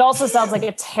 It also sounds like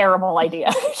a terrible idea.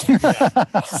 They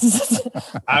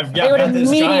would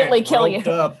immediately kill you.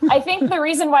 I think the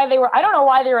reason why I don't know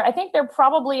why they were, I think they're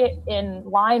probably in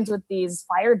lines with these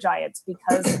fire giants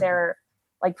because they're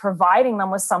like providing them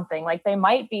with something. Like they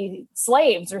might be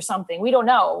slaves or something. We don't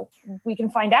know. We can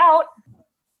find out.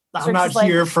 I'm not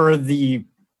here for the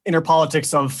inner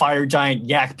politics of fire giant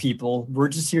yak people. We're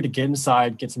just here to get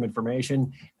inside, get some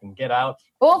information, and get out.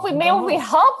 Well, if we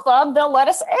help them, they'll let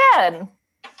us in.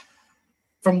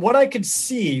 From what I could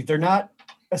see, they're not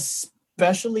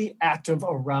especially active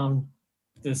around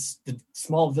the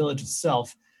small village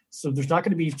itself. So there's not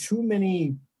going to be too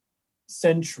many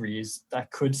sentries that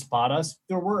could spot us.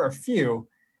 There were a few,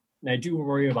 and I do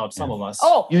worry about some of us.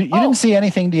 You didn't see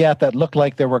anything yet that looked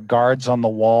like there were guards on the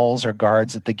walls or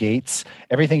guards at the gates.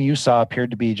 Everything you saw appeared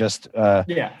to be just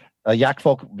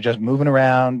yakfolk just moving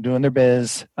around, doing their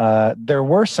biz. There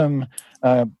were some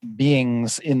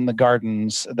beings in the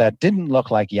gardens that didn't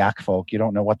look like yakfolk. You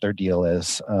don't know what their deal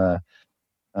is.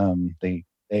 They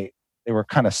were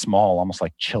kind of small, almost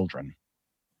like children.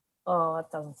 Oh,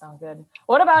 that doesn't sound good.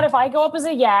 What about if I go up as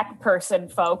a yak person,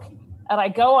 folk, and I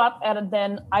go up and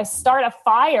then I start a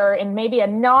fire in maybe a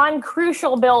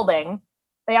non-crucial building?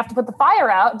 They have to put the fire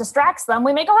out, distracts them,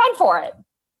 we make a run for it.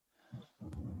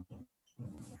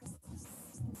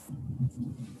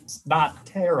 It's not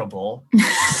terrible.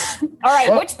 All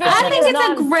right, which building? I think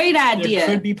it's a great idea. There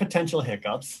could be potential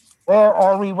hiccups. Where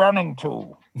are we running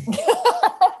to?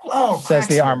 Says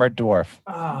the armored dwarf.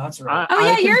 Oh, that's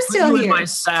right. You're still here. In my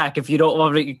sack, if you don't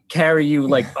want me to carry you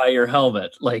like by your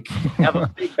helmet, like have a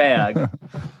big bag.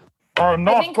 I'm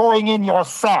not going in your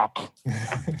sack.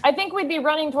 I think we'd be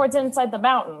running towards inside the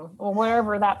mountain or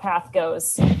wherever that path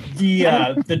goes.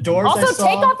 The doors. Also,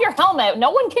 take off your helmet.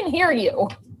 No one can hear you.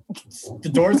 The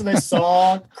doors that I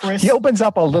saw, Chris. He opens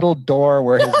up a little door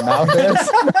where his mouth is.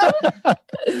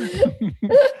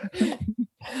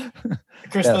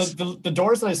 Chris, yes. the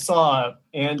doors that I saw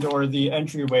or the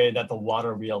entryway that the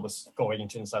water wheel was going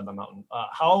into inside the mountain,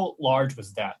 how large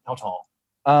was that? How tall?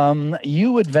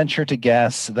 You would venture to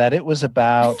guess that it was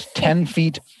about 10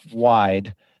 feet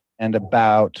wide and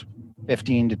about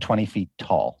 15 to 20 feet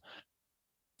tall.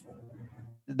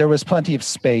 There was plenty of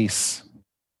space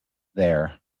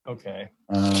there. Okay.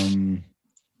 And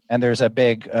there's a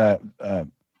big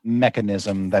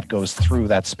mechanism that goes through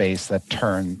that space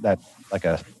that like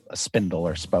a spindle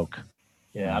or spoke.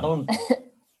 Yeah, I don't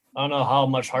know how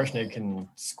much Harshnag can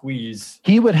squeeze.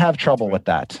 He would have trouble with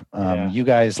that. You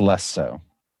guys less so.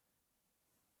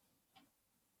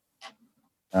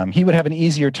 He would have an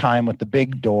easier time with the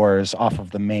big doors off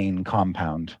of the main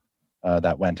compound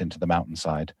that went into the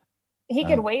mountainside. He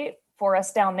could wait for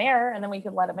us down there, and then we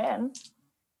could let him in.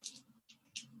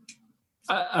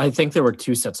 I think there were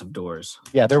 2 sets of doors.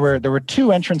 Yeah, there were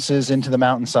 2 entrances into the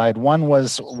mountainside. One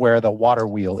was where the water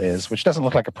wheel is, which doesn't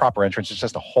look like a proper entrance. It's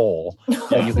just a hole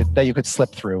that you could slip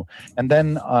through. And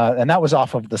then and that was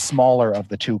off of the smaller of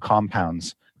the 2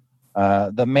 compounds.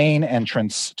 The main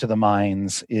entrance to the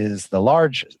mines is the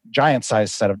large,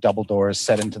 giant-sized set of double doors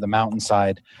set into the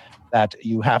mountainside that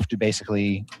you have to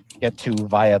basically get to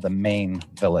via the main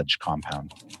village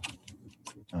compound.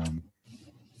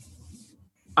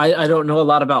 I don't know a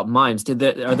lot about mines. Are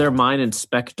there mine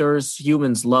inspectors?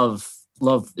 Humans love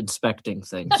inspecting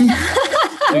things.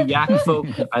 Yak folk,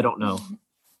 I don't know.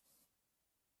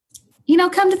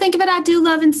 Come to think of it, I do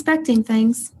love inspecting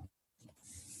things.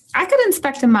 I could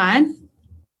inspect a mine.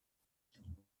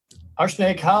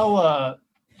 Harshnag,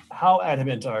 how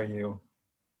adamant are you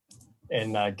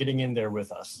in getting in there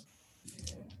with us?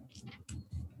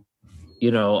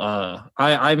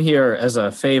 I'm here as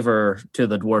a favor to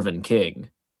the Dwarven King.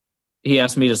 He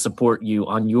asked me to support you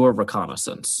on your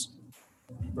reconnaissance.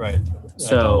 Right.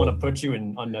 So I don't want to put you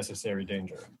in unnecessary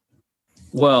danger.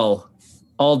 Well,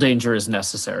 all danger is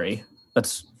necessary.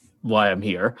 That's why I'm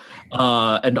here.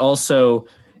 And also,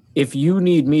 if you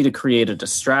need me to create a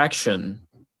distraction,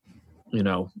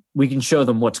 we can show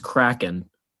them what's cracking.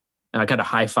 And I kind of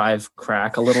high five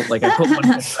crack a little, like I put one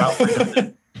out.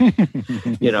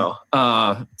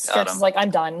 Stretch is like,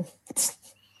 I'm done.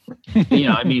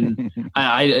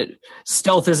 I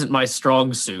stealth isn't my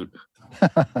strong suit.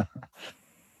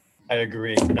 I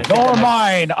agree. Nor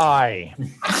mine, I.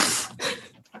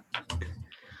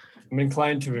 I'm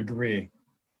inclined to agree.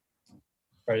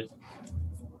 Right.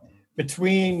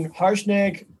 Between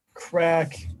Harshnag,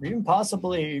 Crack, or even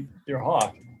possibly your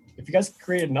hawk, if you guys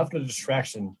create enough of a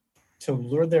distraction to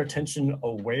lure their attention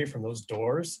away from those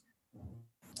doors,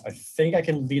 I think I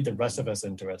can lead the rest of us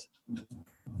into it.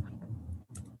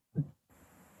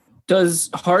 Does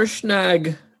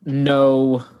Harshnag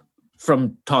know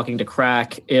from talking to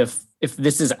Crack if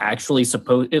this is actually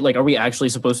are we actually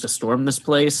supposed to storm this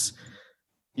place?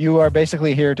 You are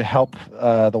basically here to help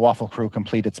the Waffle Crew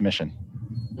complete its mission.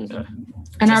 Okay.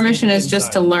 And our mission is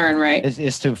just to learn, right?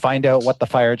 Is to find out what the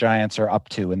fire giants are up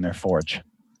to in their forge.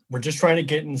 We're just trying to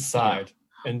get inside,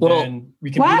 and then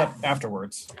we can meet up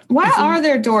afterwards. Why are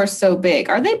their doors so big?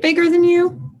 Are they bigger than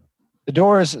you? The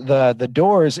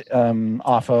doors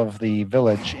off of the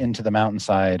village into the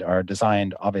mountainside are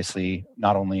designed, obviously,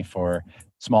 not only for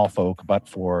small folk, but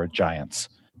for giants.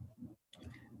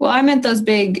 Well, I meant those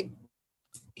big,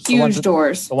 huge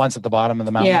doors. The ones at the bottom of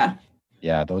the mountain? Yeah.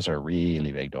 Yeah, those are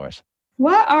really big doors.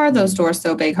 Why are those doors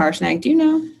so big, Harshnag? Do you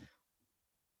know?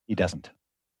 He doesn't.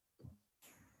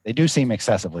 They do seem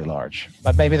excessively large,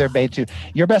 but maybe they're made to.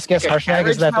 Your best guess, Harshnag,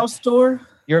 is that house door.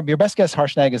 Your best guess,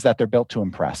 Harshnag, is that they're built to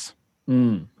impress.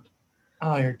 Mm.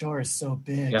 Oh, your door is so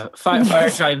big. Yeah, fire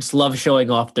giants love showing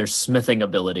off their smithing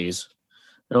abilities.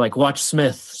 They're like, watch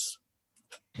Smiths.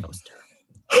 That was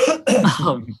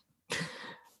terrible.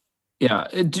 Yeah.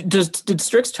 Did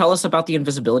Strix tell us about the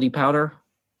invisibility powder?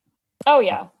 Oh,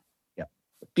 yeah. Yeah.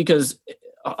 Because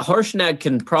Harshnag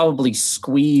can probably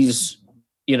squeeze,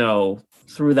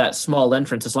 through that small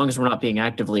entrance as long as we're not being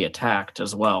actively attacked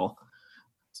as well.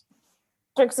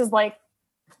 Strix is like,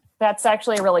 that's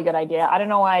actually a really good idea. I don't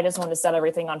know why I just want to set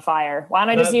everything on fire. Why don't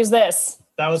I just use this?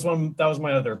 That was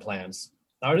my other plans.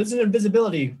 Now, it is an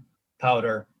invisibility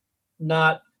powder,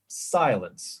 not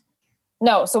silence.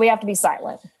 No, so we have to be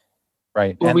silent.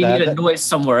 Right. Or we need a noise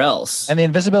somewhere else. And the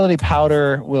invisibility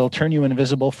powder will turn you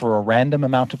invisible for a random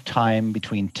amount of time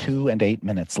between 2 and 8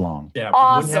 minutes long. Yeah,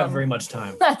 awesome. We wouldn't have very much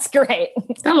time. That's great.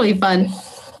 That'll be fun.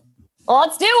 Well,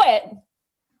 let's do it.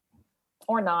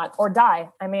 Or not. Or die.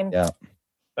 I mean. Yeah.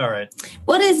 All right.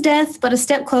 What is death but a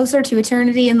step closer to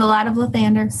eternity in the light of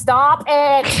Lathander? Stop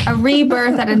it. A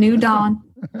rebirth at a new dawn.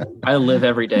 I live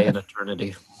every day in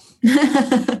eternity.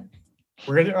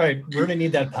 We're gonna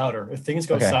need that powder. If things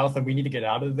go south and we need to get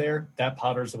out of there, that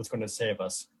powder is what's going to save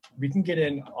us. We can get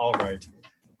in all right.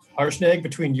 Harshnag,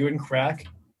 between you and Crack,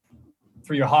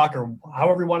 for your hawk or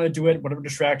however you want to do it, whatever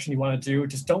distraction you want to do,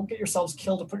 just don't get yourselves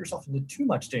killed or put yourself into too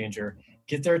much danger.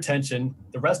 Get their attention.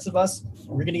 The rest of us,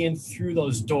 we're getting in through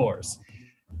those doors.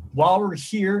 While we're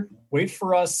here, wait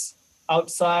for us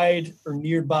outside or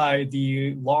nearby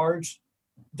the large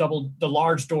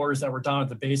doors that were down at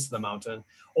the base of the mountain.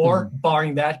 Or,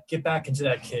 barring that, get back into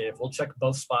that cave. We'll check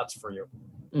both spots for you.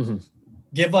 Mm-hmm.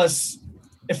 Give us,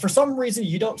 if for some reason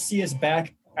you don't see us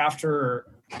back after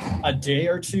a day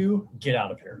or two, get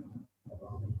out of here.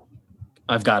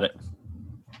 I've got it.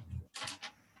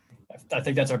 I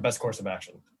think that's our best course of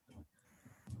action.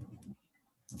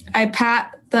 I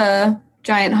pat the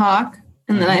giant hawk,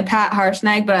 and then I pat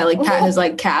Harshnag, but I pat his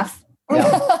calf.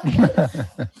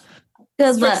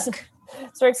 Good luck.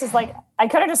 Strix is like, I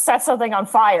could have just set something on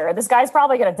fire. This guy's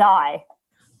probably going to die.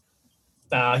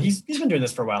 He's been doing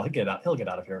this for a while. He'll get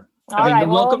out of here. You're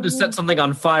welcome to set something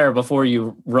on fire before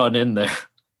you run in there. If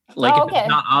it's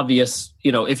not obvious,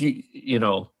 if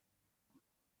you.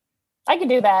 I can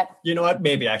do that. You know what?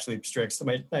 Maybe actually, Strix,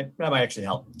 that might actually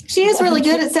help. She is really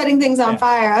good at setting things on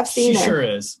fire. I've seen her. She sure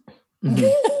is.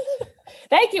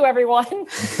 Thank you, everyone.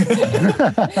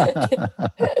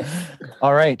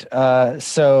 All right.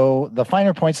 So the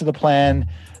finer points of the plan,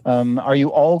 are you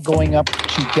all going up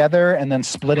together and then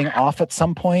splitting off at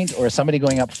some point? Or is somebody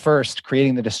going up first,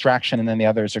 creating the distraction, and then the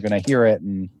others are going to hear it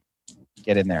and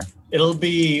get in there? It'll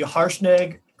be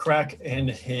Harshnag, Crack, and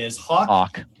his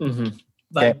hawk. Mm-hmm.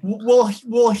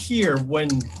 We'll hear when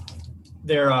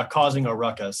they're causing a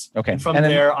ruckus. Okay. And from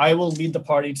there, I will lead the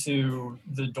party to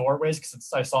the doorways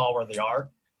because I saw where they are.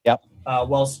 Yep.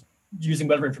 Whilst using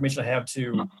whatever information I have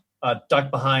to duck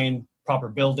behind proper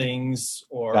buildings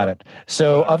or... Got it.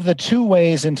 So of the two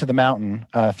ways into the mountain,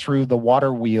 through the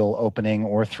water wheel opening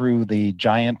or through the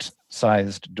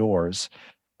giant-sized doors,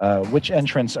 which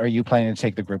entrance are you planning to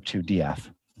take the group to,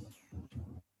 DF?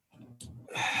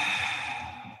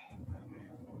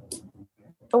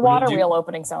 The water wheel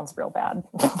opening sounds real bad.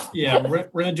 Yeah, we're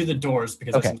going to do the doors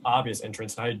because it's an obvious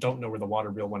entrance, and I don't know where the water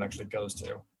wheel one actually goes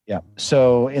to. Yeah.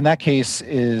 So in that case,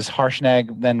 is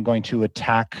Harshnag then going to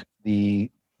attack the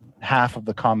half of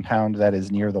the compound that is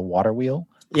near the water wheel?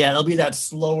 Yeah, it'll be that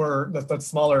smaller,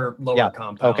 lower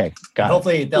compound. Okay, got it.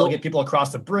 Hopefully they'll get people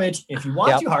across the bridge. If you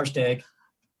want to, Harshnag,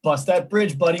 bust that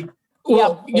bridge, buddy.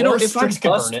 Well, if I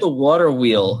bust the water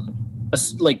wheel,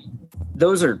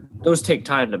 those take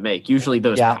time to make. Usually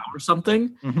those power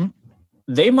something. Mm-hmm.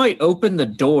 They might open the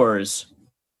doors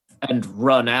and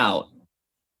run out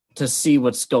to see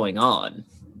what's going on.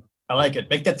 I like it.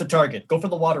 Make that the target. Go for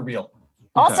the water wheel.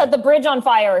 I'll Okay. set the bridge on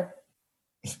fire.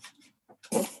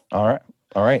 All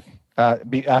right.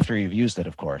 After you've used it,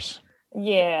 of course.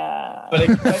 Yeah. But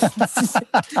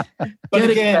Get it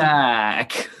again,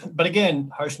 back. but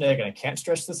again, Harshnag, and I can't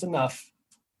stress this enough.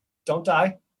 Don't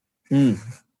die.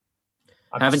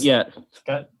 Haven't yet.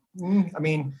 I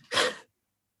mean,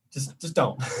 just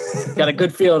don't. Got a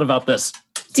good feeling about this.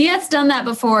 Dieth's done that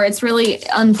before. It's really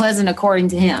unpleasant, according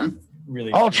to him.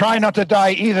 Really. I'll try not to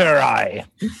die either, I.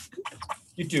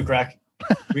 You too, Crack.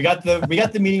 We got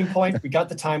the meeting point. We got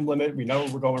the time limit. We know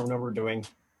where we're going. We know what we're doing.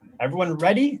 Everyone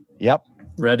ready? Yep.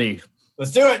 Ready.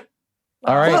 Let's do it.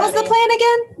 All right. What was the plan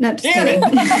again? No, just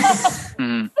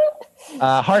Damn kidding.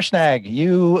 Harshnag,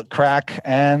 you, Crack,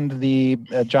 and the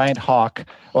giant hawk.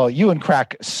 Well, you and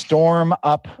Crack storm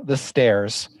up the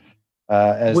stairs.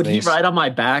 Would he ride on my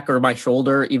back or my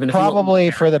shoulder? Even if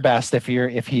probably for the best if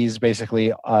he's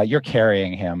basically you're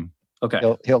carrying him. Okay.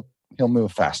 He'll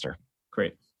move faster.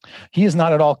 Great. He is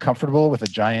not at all comfortable with a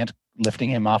giant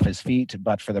lifting him off his feet,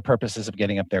 but for the purposes of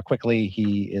getting up there quickly,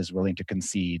 he is willing to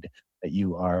concede that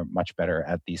you are much better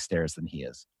at these stairs than he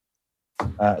is.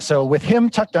 So with him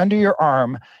tucked under your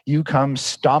arm, you come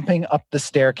stomping up the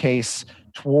staircase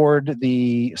toward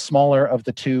the smaller of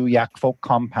the two yakfolk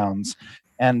compounds.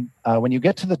 And when you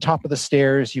get to the top of the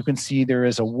stairs, you can see there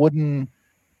is a wooden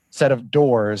set of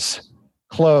doors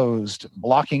closed,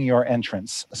 blocking your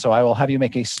entrance. So I will have you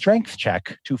make a strength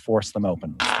check to force them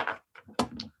open.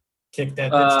 Kick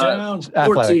that bitch down.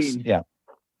 Athletics, 14. yeah.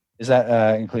 Is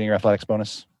that including your athletics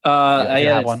bonus? I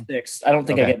have had one? 6. I don't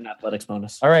think I Okay. get an athletics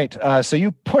bonus. All right. So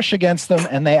you push against them,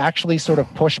 and they actually sort of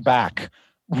push back.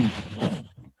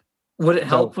 Would it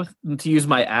help to use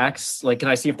my axe? Like, can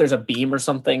I see if there's a beam or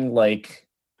something like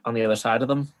on the other side of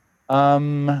them?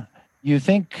 You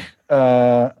think?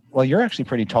 Well, you're actually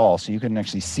pretty tall, so you can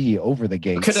actually see over the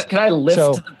gates. Can I lift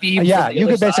the beam? Yeah, from the you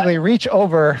other could basically reach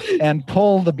over and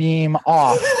pull the beam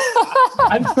off.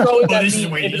 I'm throwing that This is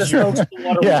beam way into the easier. spokes of the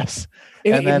water. Yes.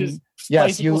 In, And then- in his yes,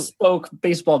 bicycle spoke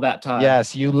baseball bat time.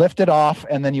 Yes, you lift it off,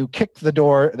 and then you kick the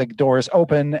door. The door is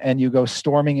open, and you go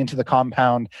storming into the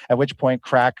compound, at which point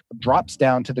Crack drops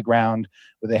down to the ground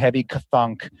with a heavy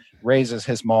thunk, raises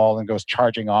his maul, and goes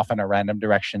charging off in a random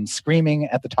direction, screaming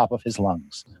at the top of his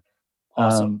lungs.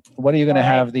 Awesome. What are you going to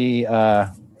have what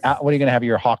are you going to have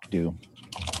your hawk do?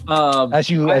 As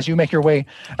you make your way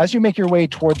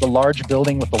toward the large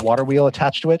building with the water wheel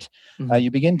attached to it, you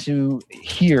begin to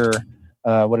hear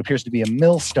what appears to be a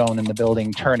millstone in the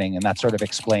building turning, and that sort of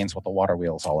explains what the water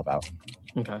wheel is all about.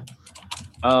 Okay.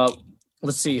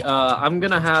 Let's see. I'm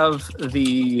gonna have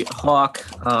the hawk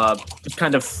just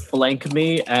kind of flank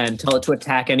me and tell it to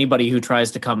attack anybody who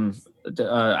tries to come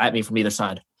at me from either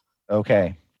side.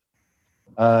 Okay.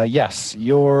 Yes,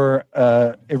 your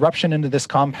eruption into this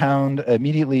compound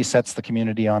immediately sets the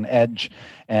community on edge,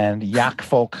 and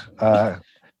yakfolk,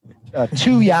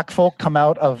 2 yakfolk come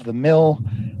out of the mill,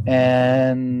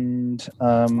 and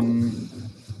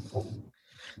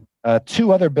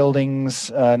 2 other buildings,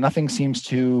 nothing seems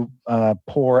to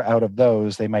pour out of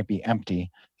those. They might be empty.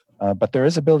 But there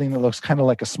is a building that looks kind of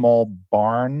like a small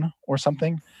barn or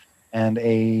something, and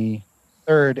a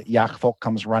 3rd yakfolk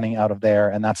comes running out of there,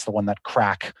 and that's the one that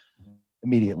Crack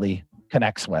immediately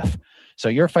connects with. So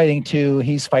you're fighting 2,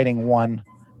 he's fighting 1,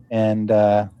 and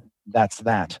that's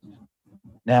that.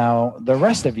 Now, the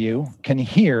rest of you can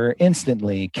hear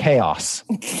instantly chaos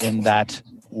in that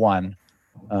one.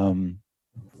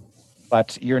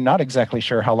 But you're not exactly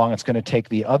sure how long it's going to take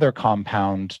the other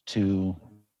compound to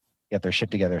get their shit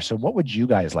together. So what would you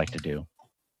guys like to do?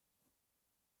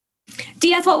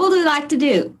 Dieth, what would we like to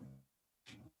do?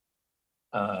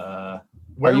 Where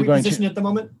are you we going positioned at the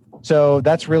moment? So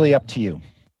that's really up to you.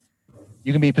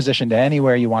 You can be positioned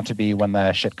anywhere you want to be when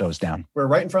the shit goes down. We're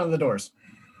right in front of the doors.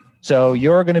 So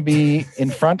you're going to be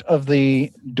in front of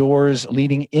the doors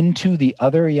leading into the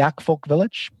other yakfolk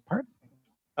village part?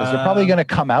 Because they're probably going to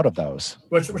come out of those.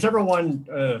 Whichever one.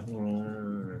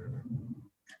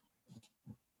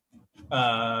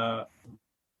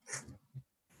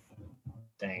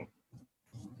 Dang.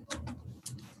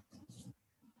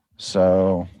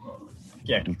 So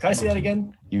Yeah, can I see that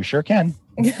again? you sure can.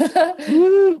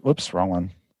 Whoops, wrong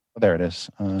one. Oh, there it is.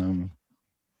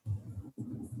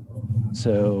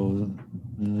 So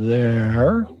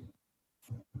there.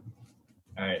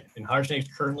 All right, and Harshnag's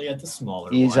currently at the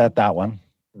smaller He's one. at that one.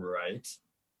 Right.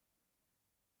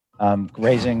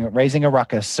 Raising a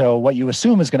ruckus. So what you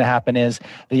assume is going to happen is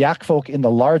the yakfolk in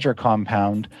the larger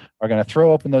compound are going to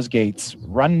throw open those gates,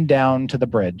 run down to the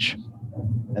bridge,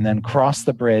 and then cross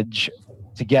the bridge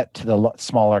to get to the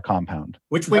smaller compound.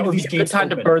 Which way That do would be these a good gates time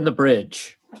open? to burn the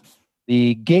bridge.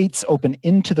 The gates open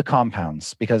into the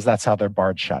compounds because that's how they're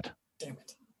barred shut. Damn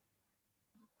it.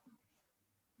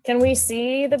 Can we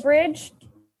see the bridge?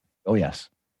 Oh, yes.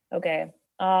 Okay.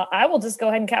 I will just go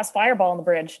ahead and cast Fireball on the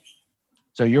bridge.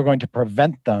 So you're going to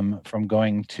prevent them from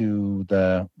going to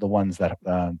the ones that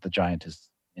the giant is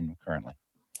in currently.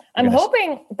 I'm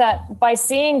hoping that by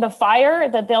seeing the fire,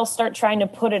 that they'll start trying to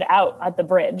put it out at the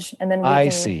bridge, and then I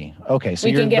see. Okay, so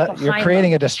you're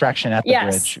creating a distraction at the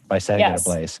bridge by setting it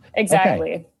ablaze.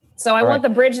 Exactly. Okay. So I want the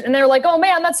bridge, and they're like, "Oh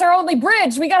man, that's our only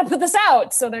bridge. We got to put this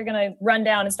out." So they're gonna run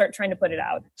down and start trying to put it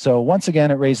out. So once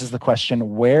again, it raises the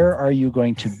question: where are you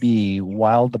going to be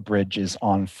while the bridge is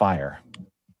on fire?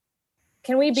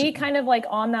 Can we be kind of like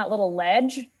on that little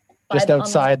ledge? Just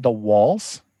outside the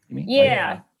walls? You mean?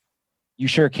 Yeah. You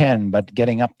sure can, but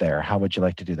getting up there, how would you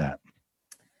like to do that?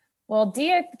 Well,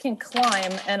 Dia can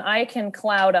climb, and I can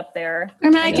cloud up there.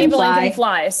 And I can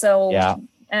fly. So yeah.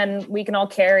 And we can all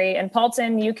carry. And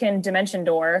Paulton, you can dimension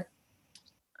door.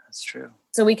 That's true.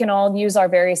 So we can all use our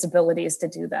various abilities to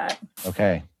do that.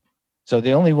 Okay. So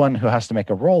the only one who has to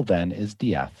make a roll then is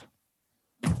Diath.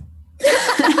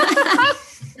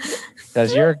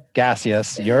 Because you're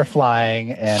gaseous, you're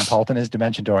flying, and Paulton is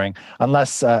dimension dooring.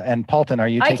 Unless, and Paulton, are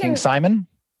you taking Simon?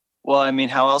 Well, I mean,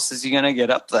 how else is he going to get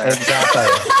up there? Exactly.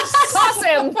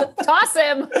 Toss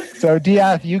him. So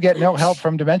Diath, you get no help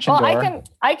from dimension door.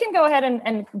 I can go ahead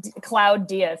and cloud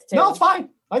Diath too. No, it's fine.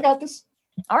 I got this.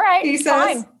 All right. He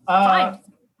says, fine.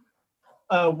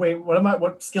 Wait,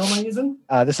 what skill am I using?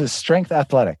 This is strength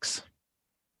athletics.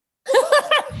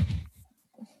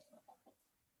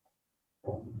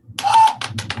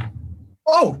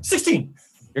 Oh, 16.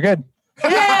 You're good.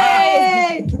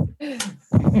 Yay!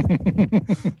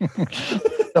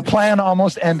 The plan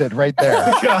almost ended right there.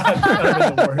 God,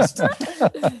 that was the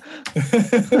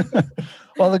worst.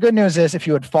 Well, the good news is if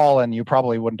you had fallen, you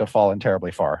probably wouldn't have fallen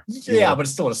terribly far. Yeah, but it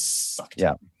still would have sucked.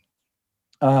 Yeah.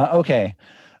 Okay.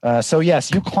 So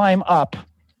yes, you climb up,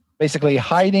 basically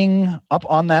hiding up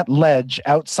on that ledge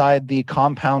outside the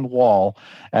compound wall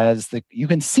as you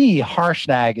can see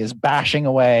Harshnag is bashing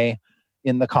away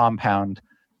in the compound.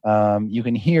 You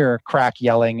can hear Crack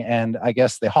yelling, and I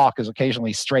guess the hawk is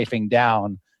occasionally strafing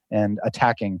down and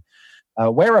attacking.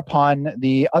 Whereupon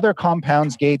the other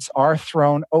compound's gates are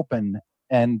thrown open.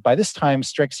 And by this time,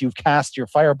 Strix, you've cast your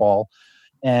fireball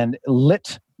and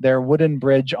lit their wooden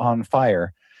bridge on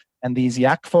fire. And these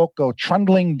yakfolk go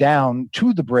trundling down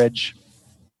to the bridge.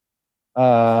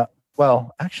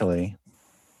 Well, actually,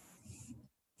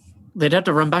 they'd have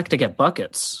to run back to get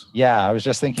buckets. Yeah, I was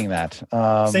just thinking that.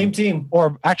 Same team.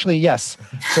 Or actually, yes.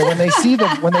 So when they see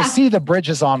the bridge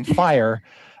is on fire,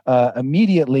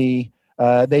 immediately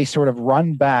they sort of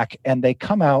run back and they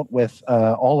come out with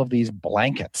all of these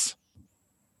blankets.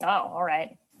 Oh, all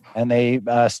right. And they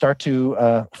start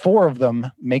to, 4 of them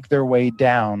make their way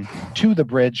down to the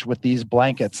bridge with these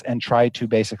blankets and try to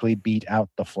basically beat out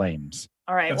the flames.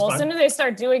 All right. That's well, fine. as soon as they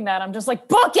start doing that, I'm just like,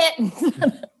 book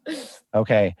it.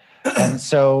 Okay. And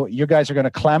so you guys are going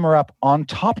to clamber up on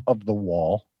top of the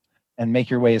wall and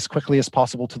make your way as quickly as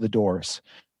possible to the doors.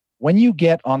 When you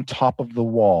get on top of the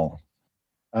wall,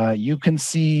 you can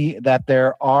see that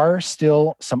there are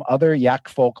still some other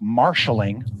yakfolk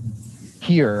marshaling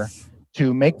here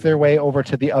to make their way over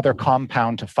to the other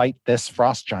compound to fight this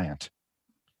frost giant.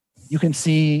 You can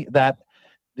see that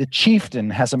the chieftain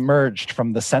has emerged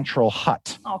from the central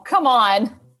hut. Oh, come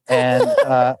on. And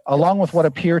along with what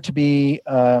appear to be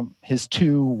his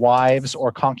 2 wives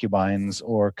or concubines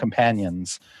or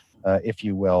companions, if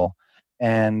you will.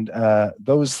 And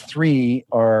those 3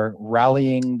 are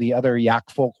rallying the other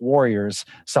yakfolk warriors,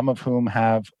 some of whom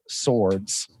have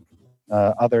swords,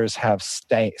 others have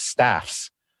staffs.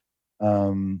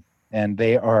 And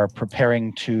they are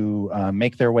preparing to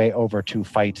make their way over to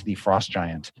fight the frost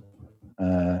giant.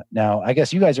 Now, I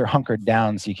guess you guys are hunkered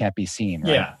down so you can't be seen,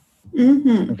 right? Yeah.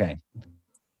 Mm-hmm. Okay.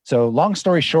 So long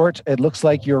story short, it looks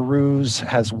like your ruse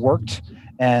has worked,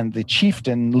 and the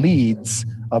chieftain leads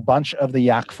a bunch of the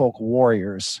yakfolk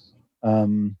warriors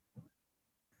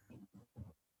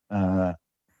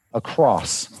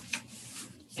across.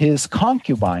 His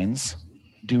concubines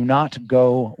do not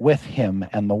go with him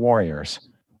and the warriors.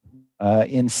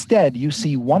 Instead, you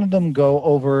see one of them go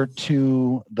over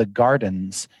to the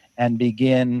gardens and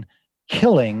begin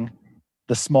killing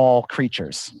the small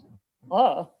creatures.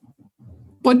 Oh.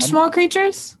 What small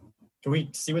creatures? Can we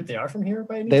see what they are from here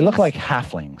by any They look chance? like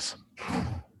halflings.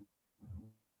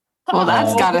 Well,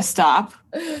 that's got to stop.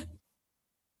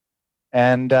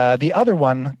 And the other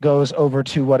one goes over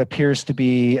to what appears to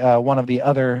be one of the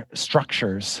other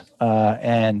structures,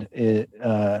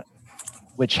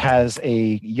 which has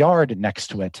a yard next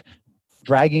to it,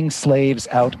 dragging slaves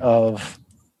out of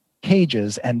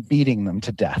cages and beating them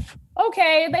to death.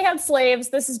 Okay, they had slaves.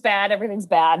 This is bad. Everything's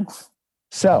bad.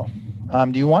 So,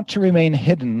 do you want to remain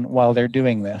hidden while they're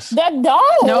doing this? No.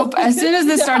 Nope. As soon as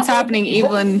this starts happening,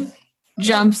 Evelyn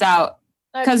jumps out.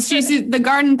 Because she sees the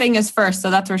garden thing is first,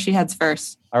 so that's where she heads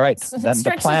first. All right. Then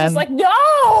the plan is like,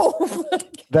 no.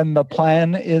 Then the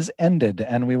plan is ended,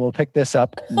 and we will pick this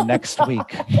up next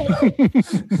week. Why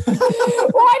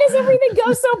does everything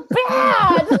go so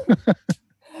bad?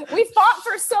 We fought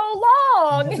for so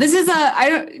long. This is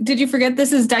did you forget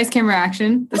this is Dice Camera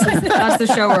Action? That's the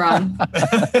show we're on.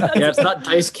 Yeah, it's not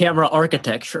Dice Camera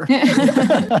Architecture.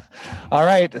 All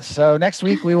right. So next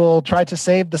week we will try to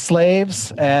save the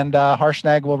slaves, and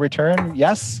Harshnag will return.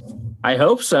 Yes? I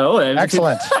hope so.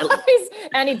 Excellent.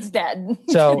 And he's dead.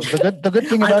 So the good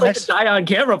thing about I'd like to die on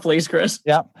camera, please, Chris.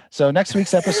 Yeah. So next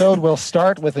week's episode will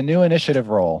start with a new initiative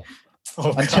roll.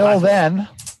 Until God. then,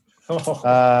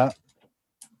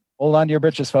 hold on to your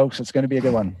britches, folks. It's going to be a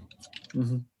good one.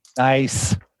 Mm-hmm.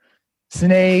 Nice.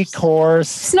 Snake, horse.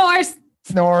 Snores.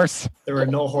 There were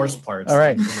no horse parts. All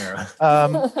right.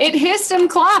 It hissed and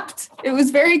clapped. It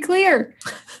was very clear.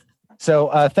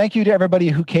 So thank you to everybody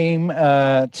who came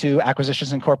to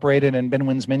Acquisitions Incorporated and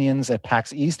Binwin's Minions at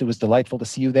PAX East. It was delightful to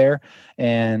see you there.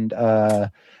 And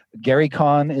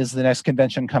GaryCon is the next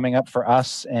convention coming up for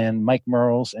us. And Mike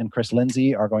Merles and Chris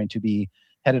Lindsay are going to be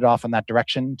headed off in that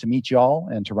direction to meet you all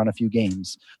and to run a few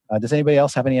games. Does anybody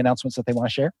else have any announcements that they want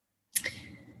to share?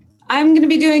 I'm going to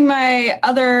be doing my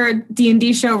other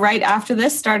D&D show right after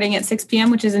this, starting at 6 p.m.,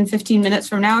 which is in 15 minutes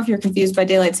from now, if you're confused by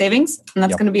daylight savings. And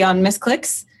that's going to be on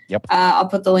Misclicks. Yep. I'll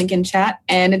put the link in chat.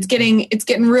 And it's getting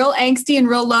real angsty and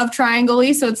real love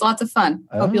triangle-y, so it's lots of fun.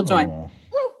 Hope you'll join.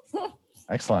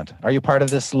 Excellent. Are you part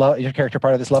of this your character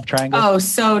part of this love triangle? Oh,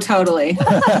 so totally.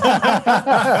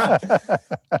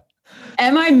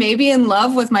 Am I maybe in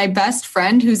love with my best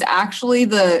friend who's actually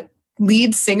the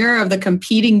lead singer of the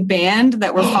competing band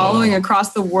that we're following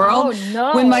across the world? Oh,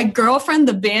 no. When my girlfriend,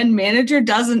 the band manager,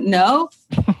 doesn't know?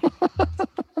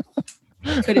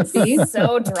 Could it be?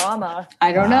 So drama.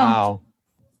 I don't know. Wow.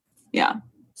 Yeah.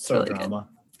 So really drama.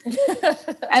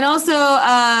 And also,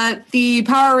 the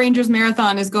Power Rangers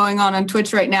Marathon is going on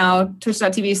Twitch right now,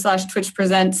 twitch.tv/Twitch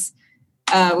Presents,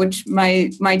 which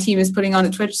my team is putting on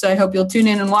at Twitch. So I hope you'll tune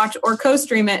in and watch or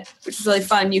co-stream it, which is really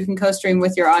fun. You can co-stream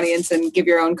with your audience and give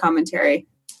your own commentary.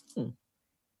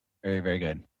 Very, very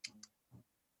good.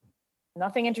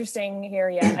 Nothing interesting here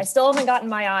yet. I still haven't gotten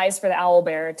my eyes for the owl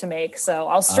bear to make, so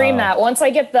I'll stream that once I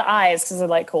get the eyes because they're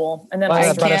like cool. And then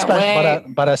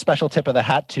but a special tip of the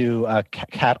hat to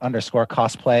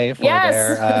cat_cosplay for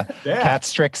their cat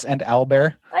Strix and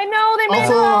Owlbear. I know they made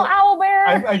Also, a little owl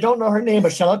bear. I don't know her name,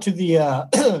 but shout out to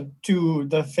the to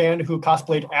the fan who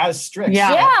cosplayed as Strix.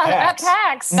 At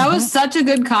PAX. That was such a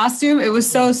good costume. It was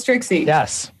so Strixy.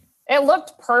 Yes. It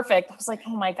looked perfect. I was like,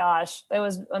 oh my gosh, it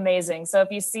was amazing. So if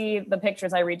you see the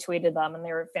pictures, I retweeted them and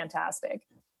they were fantastic.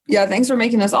 Yeah, thanks for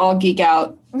making us all geek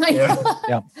out.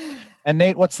 Yeah. And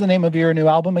Nate, what's the name of your new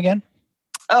album again?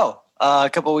 A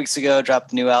couple of weeks ago,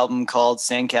 dropped a new album called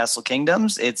Sandcastle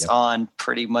Kingdoms. It's on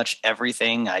pretty much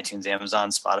everything: iTunes,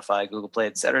 Amazon, Spotify, Google Play,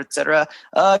 etc., etc.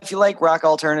 If you like rock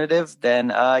alternative,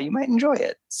 then you might enjoy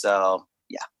it. So,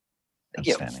 yeah. Thank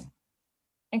you.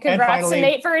 And congrats finally, to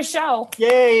Nate for his show.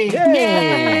 Yay!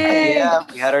 Yeah,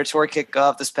 we had our tour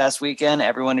kickoff this past weekend.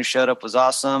 Everyone who showed up was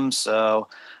awesome. So,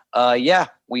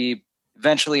 we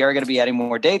eventually are going to be adding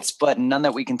more dates, but none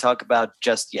that we can talk about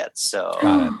just yet.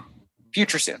 So,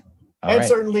 future soon.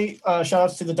 Certainly, shout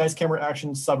outs to the Dice Camera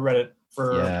Action subreddit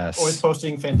for always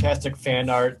posting fantastic fan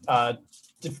art,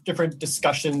 different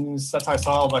discussions. That's how I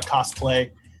saw all the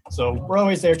cosplay. So we're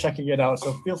always there checking it out.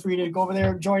 So feel free to go over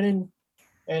there, join in,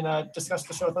 and discuss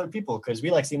the show with other people because we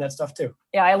like seeing that stuff too.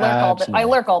 Yeah, I lurk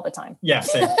all the time. Yeah,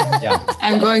 same.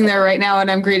 I'm going there right now,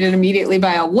 and I'm greeted immediately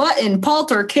by a "What in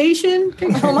Paltercation?"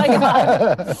 Oh my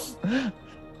god!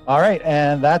 All right,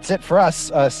 and that's it for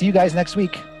us. See you guys next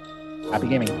week. Happy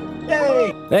gaming.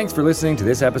 Yay! Thanks for listening to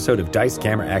this episode of Dice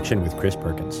Camera Action with Chris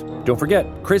Perkins. Don't forget,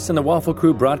 Chris and the Waffle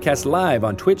Crew broadcast live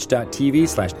on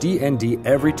twitch.tv/DND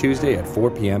every Tuesday at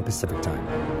 4 p.m. Pacific Time.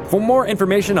 For more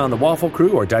information on the Waffle Crew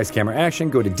or Dice Camera Action,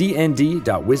 go to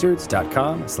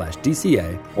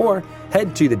dnd.wizards.com/DCA or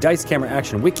head to the Dice Camera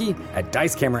Action wiki at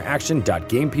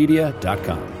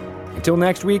dicecameraaction.gamepedia.com. Until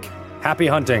next week, happy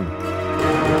hunting!